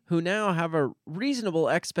hour who now have a reasonable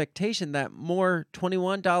expectation that more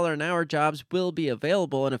 $21 an hour jobs will be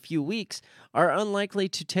available in a few weeks are unlikely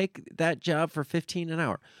to take that job for $15 an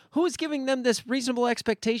hour. Who is giving them this reasonable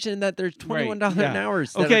expectation that there's $21 an hour?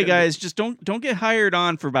 Okay, guys, just don't get hired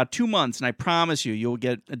on for about 2 months, and I promise you'll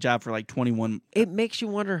get a job for like 21. It makes you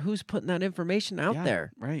wonder who's putting that information out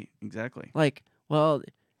there. Right, exactly. Like, well,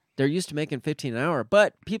 they're used to making $15 an hour,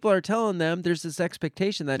 but people are telling them there's this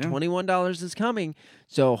expectation that $21 is coming,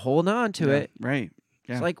 so hold on to it. Right.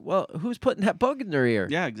 Yeah. It's like, well, who's putting that bug in their ear?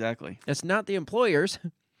 Yeah, exactly. It's not the employers.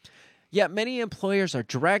 Yet many employers are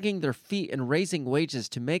dragging their feet and raising wages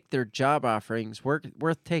to make their job offerings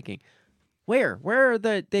worth taking. Where are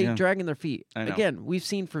they dragging their feet? I know. Again, we've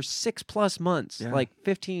seen for 6+ months, like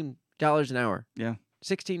 $15 an hour. Yeah.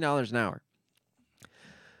 $16 an hour.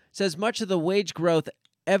 Says much of the wage growth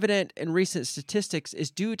evident in recent statistics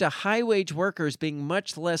is due to high-wage workers being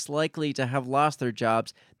much less likely to have lost their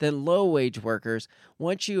jobs than low-wage workers.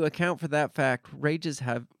 Once you account for that fact, wages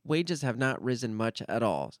have not risen much at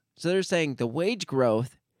all. So they're saying the wage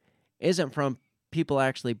growth isn't from people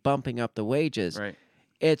actually bumping up the wages. Right.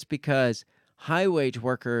 It's because high-wage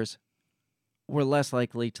workers were less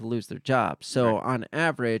likely to lose their jobs. So on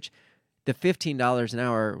average, the $15 an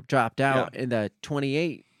hour dropped out and the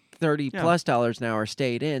 $28 $30+ an hour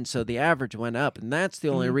stayed in, so the average went up, and that's the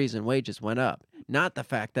only reason wages went up. Not the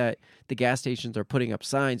fact that the gas stations are putting up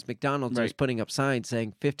signs, McDonald's is putting up signs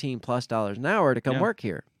saying $15+ an hour to come work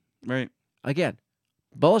here. Right. Again,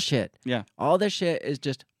 bullshit. Yeah. All this shit is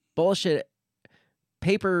just bullshit.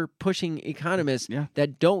 Paper pushing economists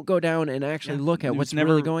that don't go down and actually look at what's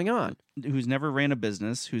really going on. Who's never ran a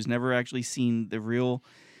business, who's never actually seen the real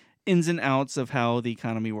ins and outs of how the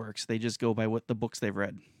economy works. They just go by what the books they've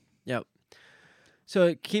read. Yep. So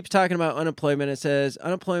it keeps talking about unemployment. It says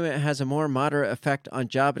unemployment has a more moderate effect on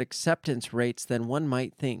job acceptance rates than one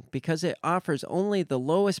might think because it offers only the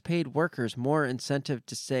lowest paid workers more incentive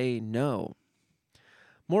to say no.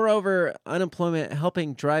 Moreover, unemployment is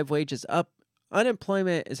helping drive wages up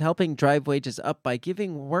by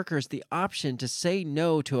giving workers the option to say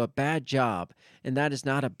no to a bad job, and that is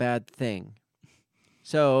not a bad thing.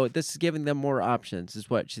 So this is giving them more options, is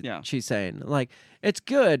what she's saying. Like, it's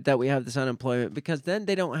good that we have this unemployment because then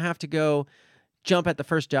they don't have to go jump at the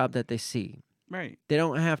first job that they see. Right. They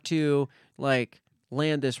don't have to, like,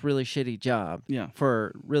 land this really shitty job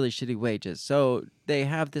for really shitty wages. So they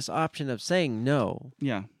have this option of saying no.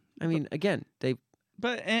 Yeah. I mean, again,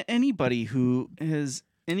 But anybody who has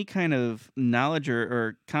any kind of knowledge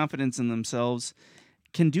or confidence in themselves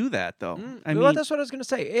can do that, though. I mean, that's what I was going to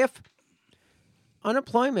say. If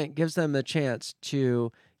unemployment gives them the chance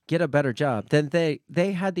to get a better job, then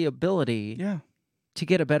they had the ability to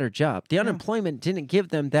get a better job. The unemployment didn't give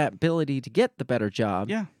them that ability to get the better job.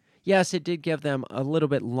 Yeah. Yes, it did give them a little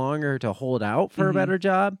bit longer to hold out for a better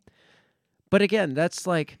job. But again, that's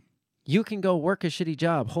like, you can go work a shitty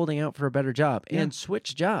job holding out for a better job and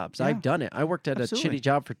switch jobs. Yeah. I've done it. I worked at Absolutely. a shitty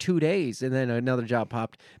job for 2 days and then another job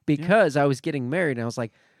popped because I was getting married and I was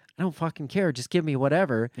like, I don't fucking care. Just give me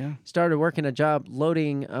whatever. Yeah. Started working a job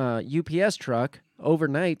loading a UPS truck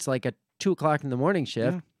overnights, like a 2 o'clock in the morning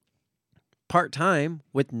shift, part-time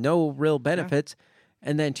with no real benefits.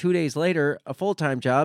 And then 2 days later, a full-time job.